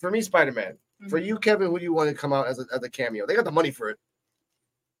 for me, Spider-Man. For you, Kevin, who do you want to come out as a cameo? They got the money for it.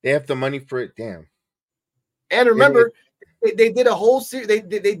 They have the money for it, damn. And remember, they did a whole series. They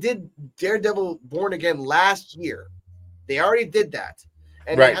did Daredevil Born Again last year. They already did that.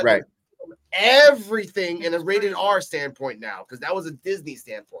 And right. Everything in a rated R standpoint now, because that was a Disney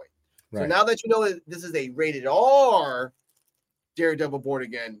standpoint. Right. So now that you know that this is a rated R Daredevil Born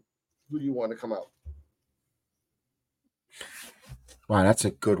Again, who do you want to come out? Wow, that's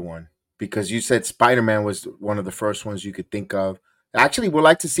a good one, because you said Spider-Man was one of the first ones you could think of. Actually, we'd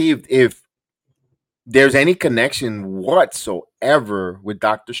like to see if there's any connection whatsoever with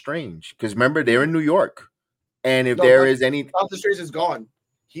Doctor Strange, because remember, they're in New York, and if there is any, Doctor Strange is gone.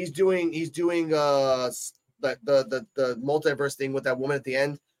 He's doing the multiverse thing with that woman at the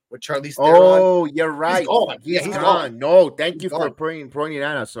end with Charlize Theron. Oh, you're right. He's gone. He's gone. No, thank you for pointing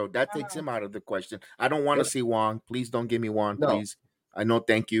that out. So that takes him out of the question. I don't want to see Wong. Please don't give me Wong, please. I know,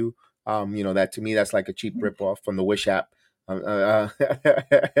 thank you. That to me, that's like a cheap ripoff from the Wish app. Damn,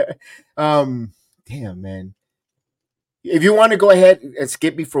 man. If you want to go ahead and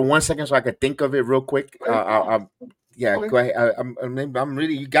skip me for 1 second so I could think of it real quick, go ahead. I'm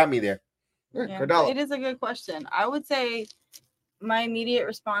really, you got me there. Yeah, it is a good question. I would say my immediate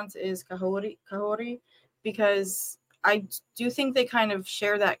response is Kahori, because I do think they kind of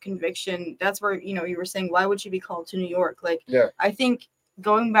share that conviction. That's where, you were saying, why would she be called to New York? Like, I think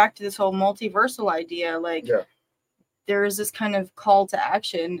going back to this whole multiversal idea, like, there is this kind of call to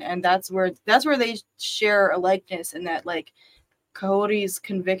action, and that's where they share a likeness, and that, like, Kahori's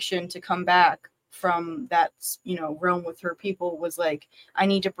conviction to come back from that, realm with her people was like, I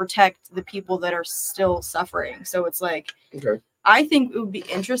need to protect the people that are still suffering. So it's like, I think it would be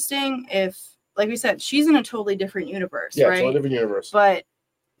interesting if, like we said, she's in a totally different universe, right? Totally different universe. But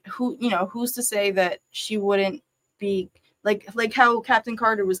who's to say that she wouldn't be like how Captain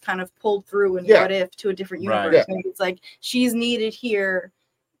Carter was kind of pulled through in What If to a different universe. Right. Maybe it's like she's needed here.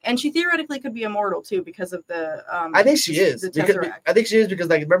 And she theoretically could be immortal too because of the. I think she is. I think she is because,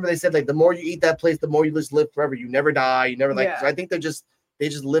 like, remember they said, like, the more you eat that place, the more you just live forever. You never die. You never So I think They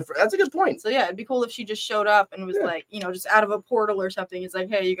just live for. That's a good point. So yeah, it'd be cool if she just showed up and was like, just out of a portal or something. It's like,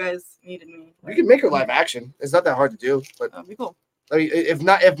 hey, you guys needed me. You can make her live action. It's not that hard to do, but that'd be cool. I mean,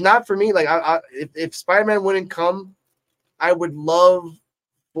 if not for me, like if Spider-Man wouldn't come, I would love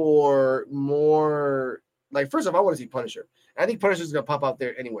for more. Like, first off, I want to see Punisher. I think Punisher's gonna pop out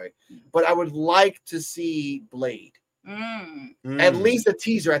there anyway, but I would like to see Blade. At least a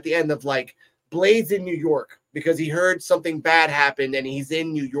teaser at the end of like Blade's in New York because he heard something bad happened and he's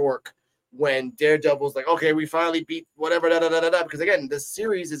in New York when Daredevil's like, okay, we finally beat whatever, because again, this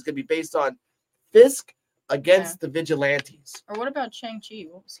series is gonna be based on Fisk against the vigilantes. Or what about Shang-Chi?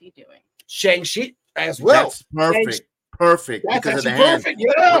 What was he doing? Shang-Chi as well. That's perfect. Perfect. That's because of the perfect.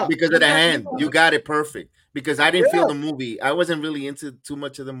 hand. Yeah. Because of the hand. You got it perfect. Because I didn't feel the movie. I wasn't really into too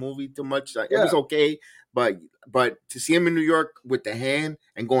much of the movie, too much. It was okay. But to see him in New York with the hand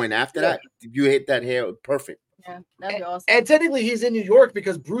and going after that, you hit that hair perfect. Yeah, that'd be awesome. And technically he's in New York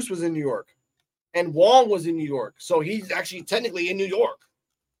because Bruce was in New York. And Wong was in New York. So he's actually technically in New York.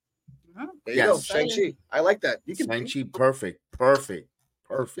 There you go. Shang-Chi. I like that. You can Shang-Chi, perfect.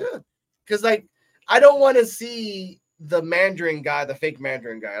 Yeah. Because like I don't want to see the Mandarin guy, the fake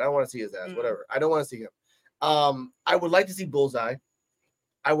Mandarin guy. I don't want to see his ass. Whatever. I don't want to see him. I would like to see Bullseye.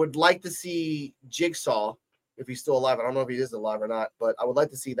 I would like to see Jigsaw if he's still alive. I don't know if he is alive or not, but I would like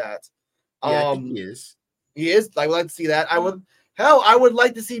to see that. Yeah, I think he is. He is. I would like to see that. I would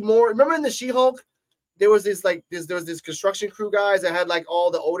like to see more. Remember in the She-Hulk, there was this construction crew guys that had like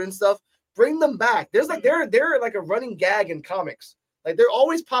all the Odin stuff. Bring them back. There's like they're like a running gag in comics. Like they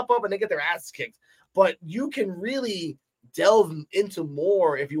always pop up and they get their asses kicked. But you can really delve into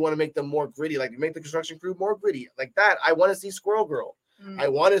more if you want to make them more gritty. Like you make the construction crew more gritty. Like that. I want to see Squirrel Girl. I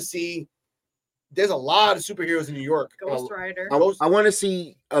want to see. There's a lot of superheroes in New York. Ghost Rider. I want to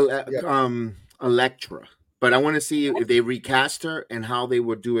see Elektra, but I want to see if they recast her and how they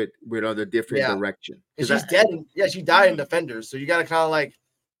would do it with other different direction. Because she's dead. She died in Defenders, so you got to kind of like.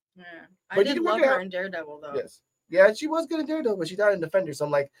 Yeah, I did love her in Daredevil though. Yes. Yeah, she was good in Daredevil, but she died in Defenders. So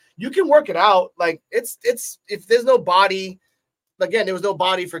I'm like, you can work it out. Like it's if there's no body, again, there was no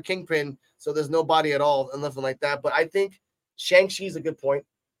body for Kingpin, so there's no body at all and nothing like that. But I think Shang-Chi is a good point.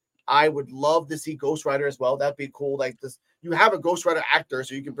 I would love to see Ghost Rider as well. That'd be cool. Like this, you have a Ghost Rider actor,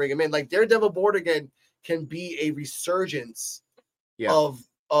 so you can bring him in. Like Daredevil Born Again can be a resurgence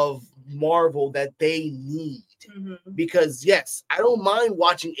of Marvel that they need. Because yes, I don't mind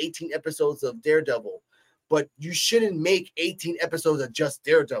watching 18 episodes of Daredevil, but you shouldn't make 18 episodes of just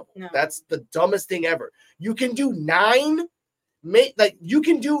Daredevil. No. That's the dumbest thing ever. You can do 9. You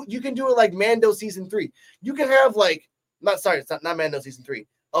can do it like Mando season 3. You can have like it's not Mando season 3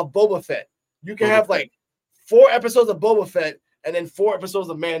 of Boba Fett. You can have like 4 episodes of Boba Fett and then 4 episodes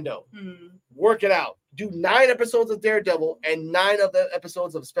of Mando. Work it out. Do 9 episodes of Daredevil and 9 of the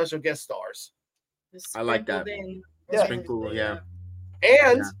episodes of special guest stars. I like that. Sprinkle, yeah.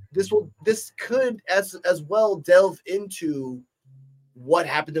 And this could as well delve into what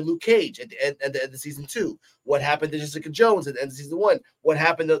happened to Luke Cage at the end of season 2. What happened to Jessica Jones at the end of season 1? What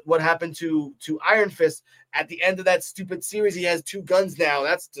happened to Iron Fist at the end of that stupid series? He has 2 guns now.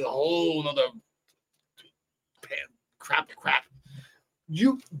 That's the whole other crap.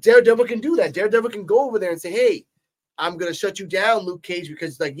 Daredevil can do that. Daredevil can go over there and say, hey, I'm gonna shut you down, Luke Cage,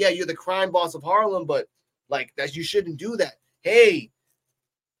 because like, yeah, you're the crime boss of Harlem, but like that you shouldn't do that. Hey,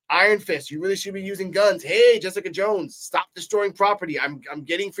 Iron Fist, you really should be using guns. Hey, Jessica Jones, stop destroying property. I'm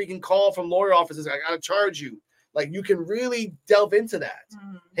getting freaking call from lawyer offices. I gotta charge you. Like you can really delve into that.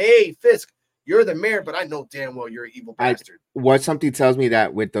 Hey, Fisk, you're the mayor, but I know damn well you're an evil bastard. What something tells me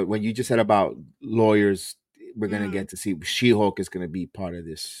that when you just said about lawyers, we're gonna get to see She-Hulk is gonna be part of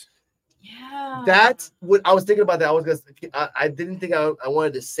this. Yeah, that's what I was thinking about. That I didn't think I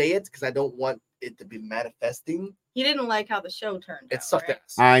wanted to say it because I don't want it to be manifesting. He didn't like how the show turned out. It sucked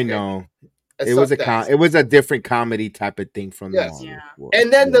ass. I know. It was a different comedy type of thing from the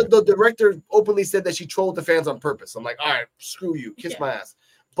And then the director openly said that she trolled the fans on purpose. I'm like, all right, screw you, kiss my ass.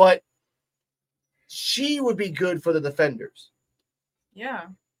 But she would be good for the Defenders. Yeah.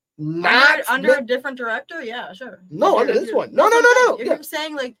 Not under a different director, yeah, sure. No, under this one. No. If you're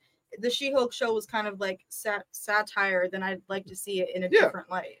saying like the She-Hulk show was kind of like satire, then I'd like to see it in a different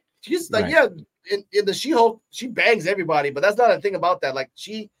light. She's like, in the She-Hulk, she bangs everybody, but that's not a thing about that. Like,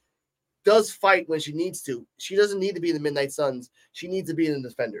 she does fight when she needs to. She doesn't need to be in the Midnight Suns. She needs to be in the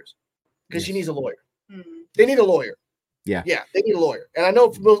Defenders because she needs a lawyer. They need a lawyer. Yeah, they need a lawyer. And I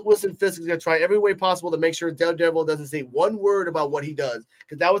know Wilson Fisk is going to try every way possible to make sure Daredevil doesn't say one word about what he does,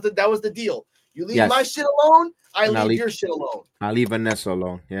 because that was the deal. You leave my shit alone, I leave your shit alone. I leave Vanessa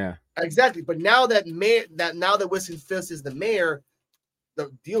alone. Yeah, exactly. But now that Wilson Fisk is the mayor,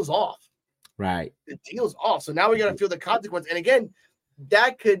 the deal's off. Right. The deal's off. So now we got to feel the consequence. And again,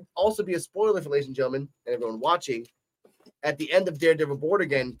 that could also be a spoiler for ladies and gentlemen and everyone watching. At the end of Daredevil Born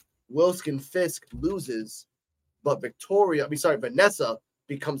Again, Wilson Fisk loses, but Vanessa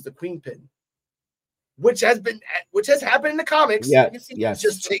becomes the Queenpin, which has happened in the comics. Yes.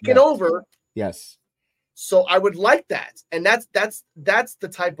 Just taken over. Yes. So I would like that, and that's the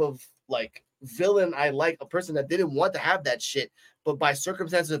type of like villain I like. A person that didn't want to have that shit, but by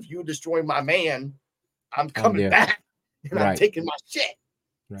circumstances of you destroying my man, I'm coming back and I'm taking my shit.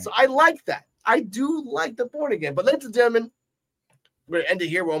 Right. So I like that. I do like the Born Again. But ladies and gentlemen, we're gonna end it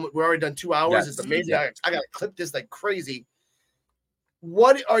here. We're already done 2 hours. Yes. It's amazing. I gotta clip this like crazy.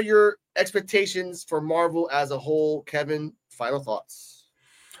 What are your expectations for Marvel as a whole, Kevin? Final thoughts.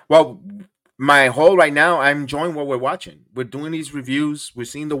 Well, my whole right now, I'm enjoying what we're watching. We're doing these reviews. We're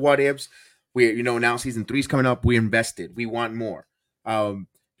seeing the what ifs. We're now season 3 is coming up. We're invested. We want more.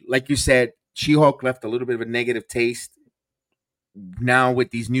 Like you said, She-Hulk left a little bit of a negative taste. Now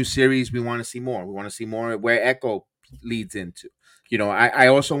with these new series, we want to see more. We want to see more where Echo leads into. I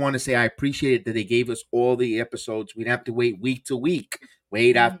also want to say I appreciate that they gave us all the episodes. We'd have to wait week to week,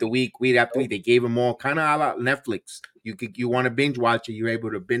 after week. They gave them all kind of a la Netflix. You want to binge watch it, you're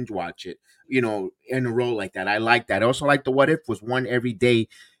able to binge watch it, in a row like that. I like that. I also like the what if was one every day.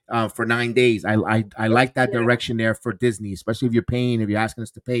 For 9 days. I like that direction there for Disney, especially if you're asking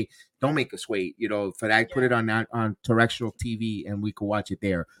us to pay, don't make us wait, for that. Put it on terrestrial TV and we could watch it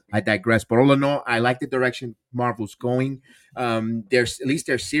there. I digress. But all in all, I like the direction Marvel's going. At least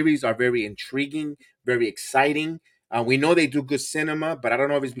their series are very intriguing, very exciting. We know they do good cinema, but I don't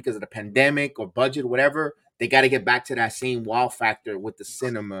know if it's because of the pandemic or budget, whatever. They got to get back to that same wow factor with the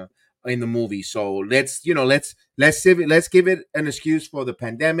cinema in the movie. So let's give it an excuse for the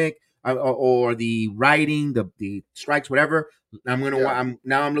pandemic or the writing, the strikes, whatever. I'm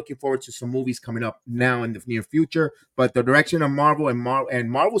looking forward to some movies coming up now in the near future. But the direction of Marvel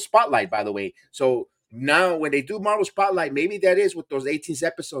and Marvel Spotlight, by the way. So now when they do Marvel Spotlight, maybe that is with those 18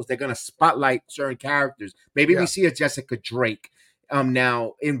 episodes, they're gonna spotlight certain characters. Maybe we see a Jessica Drake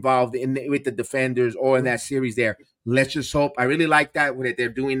now involved with the Defenders or in that series there. Let's just hope. I really like that when they're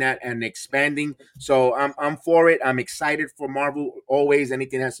doing that and expanding. So I'm for it. I'm excited for Marvel. Always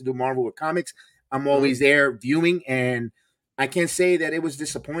anything that has to do Marvel with comics, I'm always there viewing, and I can't say that it was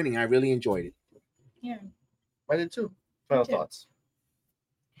disappointing. I really enjoyed it. Yeah, I did too. Final thoughts.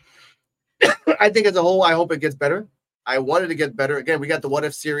 I think as a whole, I hope it gets better. I wanted to get better. Again, we got the What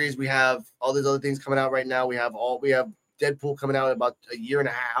If series. We have all these other things coming out right now. We have Deadpool coming out in about a year and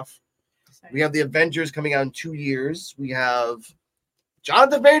a half. We have the Avengers coming out in 2 years. We have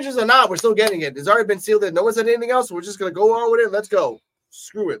Jonathan Majors or not. We're still getting it. It's already been sealed that no one said anything else. So we're just going to go on with it. Let's go.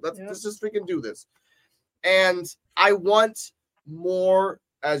 Screw it. Let's just freaking do this. And I want more,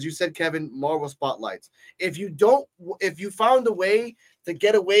 as you said, Kevin, Marvel spotlights. If you found a way to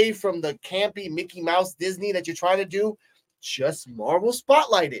get away from the campy Mickey Mouse Disney that you're trying to do, just Marvel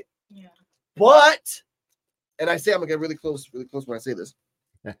spotlight it. Yeah. But, and I say I'm going to get really close when I say this.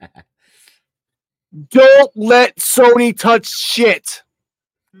 Don't let Sony touch shit.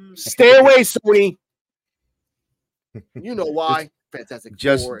 Stay away, Sony. You know why. Fantastic.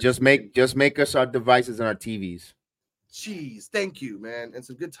 Just make us our devices and our TVs. Jeez, thank you, man. And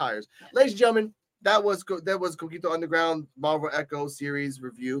some good tires. Ladies and gentlemen, that was Coquito Underground Marvel Echo series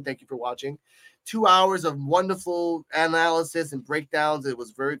review. Thank you for watching. 2 hours of wonderful analysis and breakdowns. It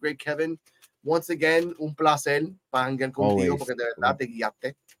was very great, Kevin. Once again, un placer. Pahangan contigo porque de verdad te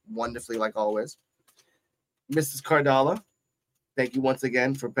guiaste wonderfully like always. Mrs. Cardala, thank you once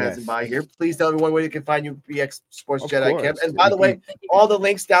again for passing by here. Please tell everyone where you can find you, BX Sports Jedi Kev. And by the way, all the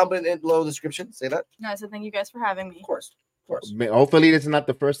links down below the description. Say that. No, so thank you guys for having me. Of course. Hopefully this is not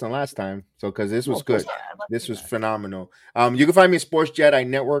the first and last time. So because this was good. This was phenomenal. You can find me at Sports Jedi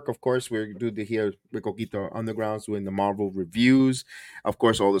Network. Of course, we do here with Coquito Underground doing the Marvel reviews. Of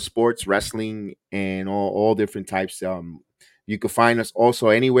course, all the sports, wrestling, and all different types. You can find us also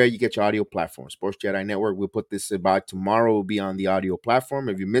anywhere you get your audio platform. Sports Jedi Network. We'll put this about tomorrow. Will be on the audio platform.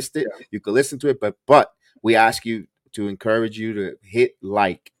 If you missed it, you can listen to it. But we ask you to encourage you to hit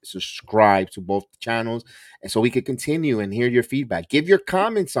like, subscribe to both channels, and so we can continue and hear your feedback. Give your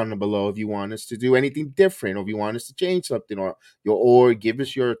comments on the below if you want us to do anything different, or if you want us to change something, or give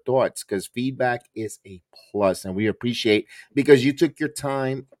us your thoughts, because feedback is a plus, and we appreciate because you took your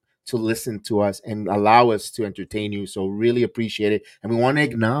time to listen to us and allow us to entertain you. So really appreciate it. And we want to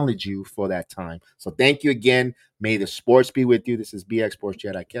acknowledge you for that time. So thank you again. May the sports be with you. This is BX Sports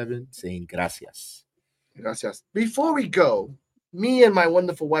Jedi Kevin saying gracias. Gracias. Before we go, me and my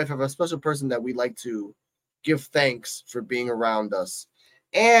wonderful wife have a special person that we like to give thanks for being around us.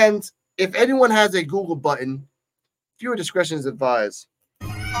 And if anyone has a Google button, viewer discretion is advised.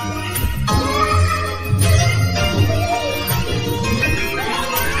 Praying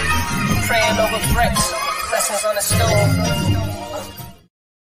over bricks, blessings on the stove.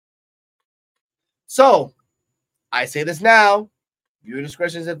 So, I say this now. Viewer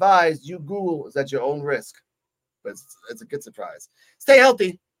discretion is advised. You Google is at your own risk. But it's a good surprise. Stay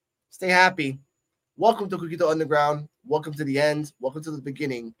healthy. Stay happy. Welcome to Coquito Underground. Welcome to the end. Welcome to the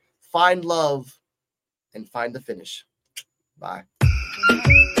beginning. Find love and find the finish. Bye.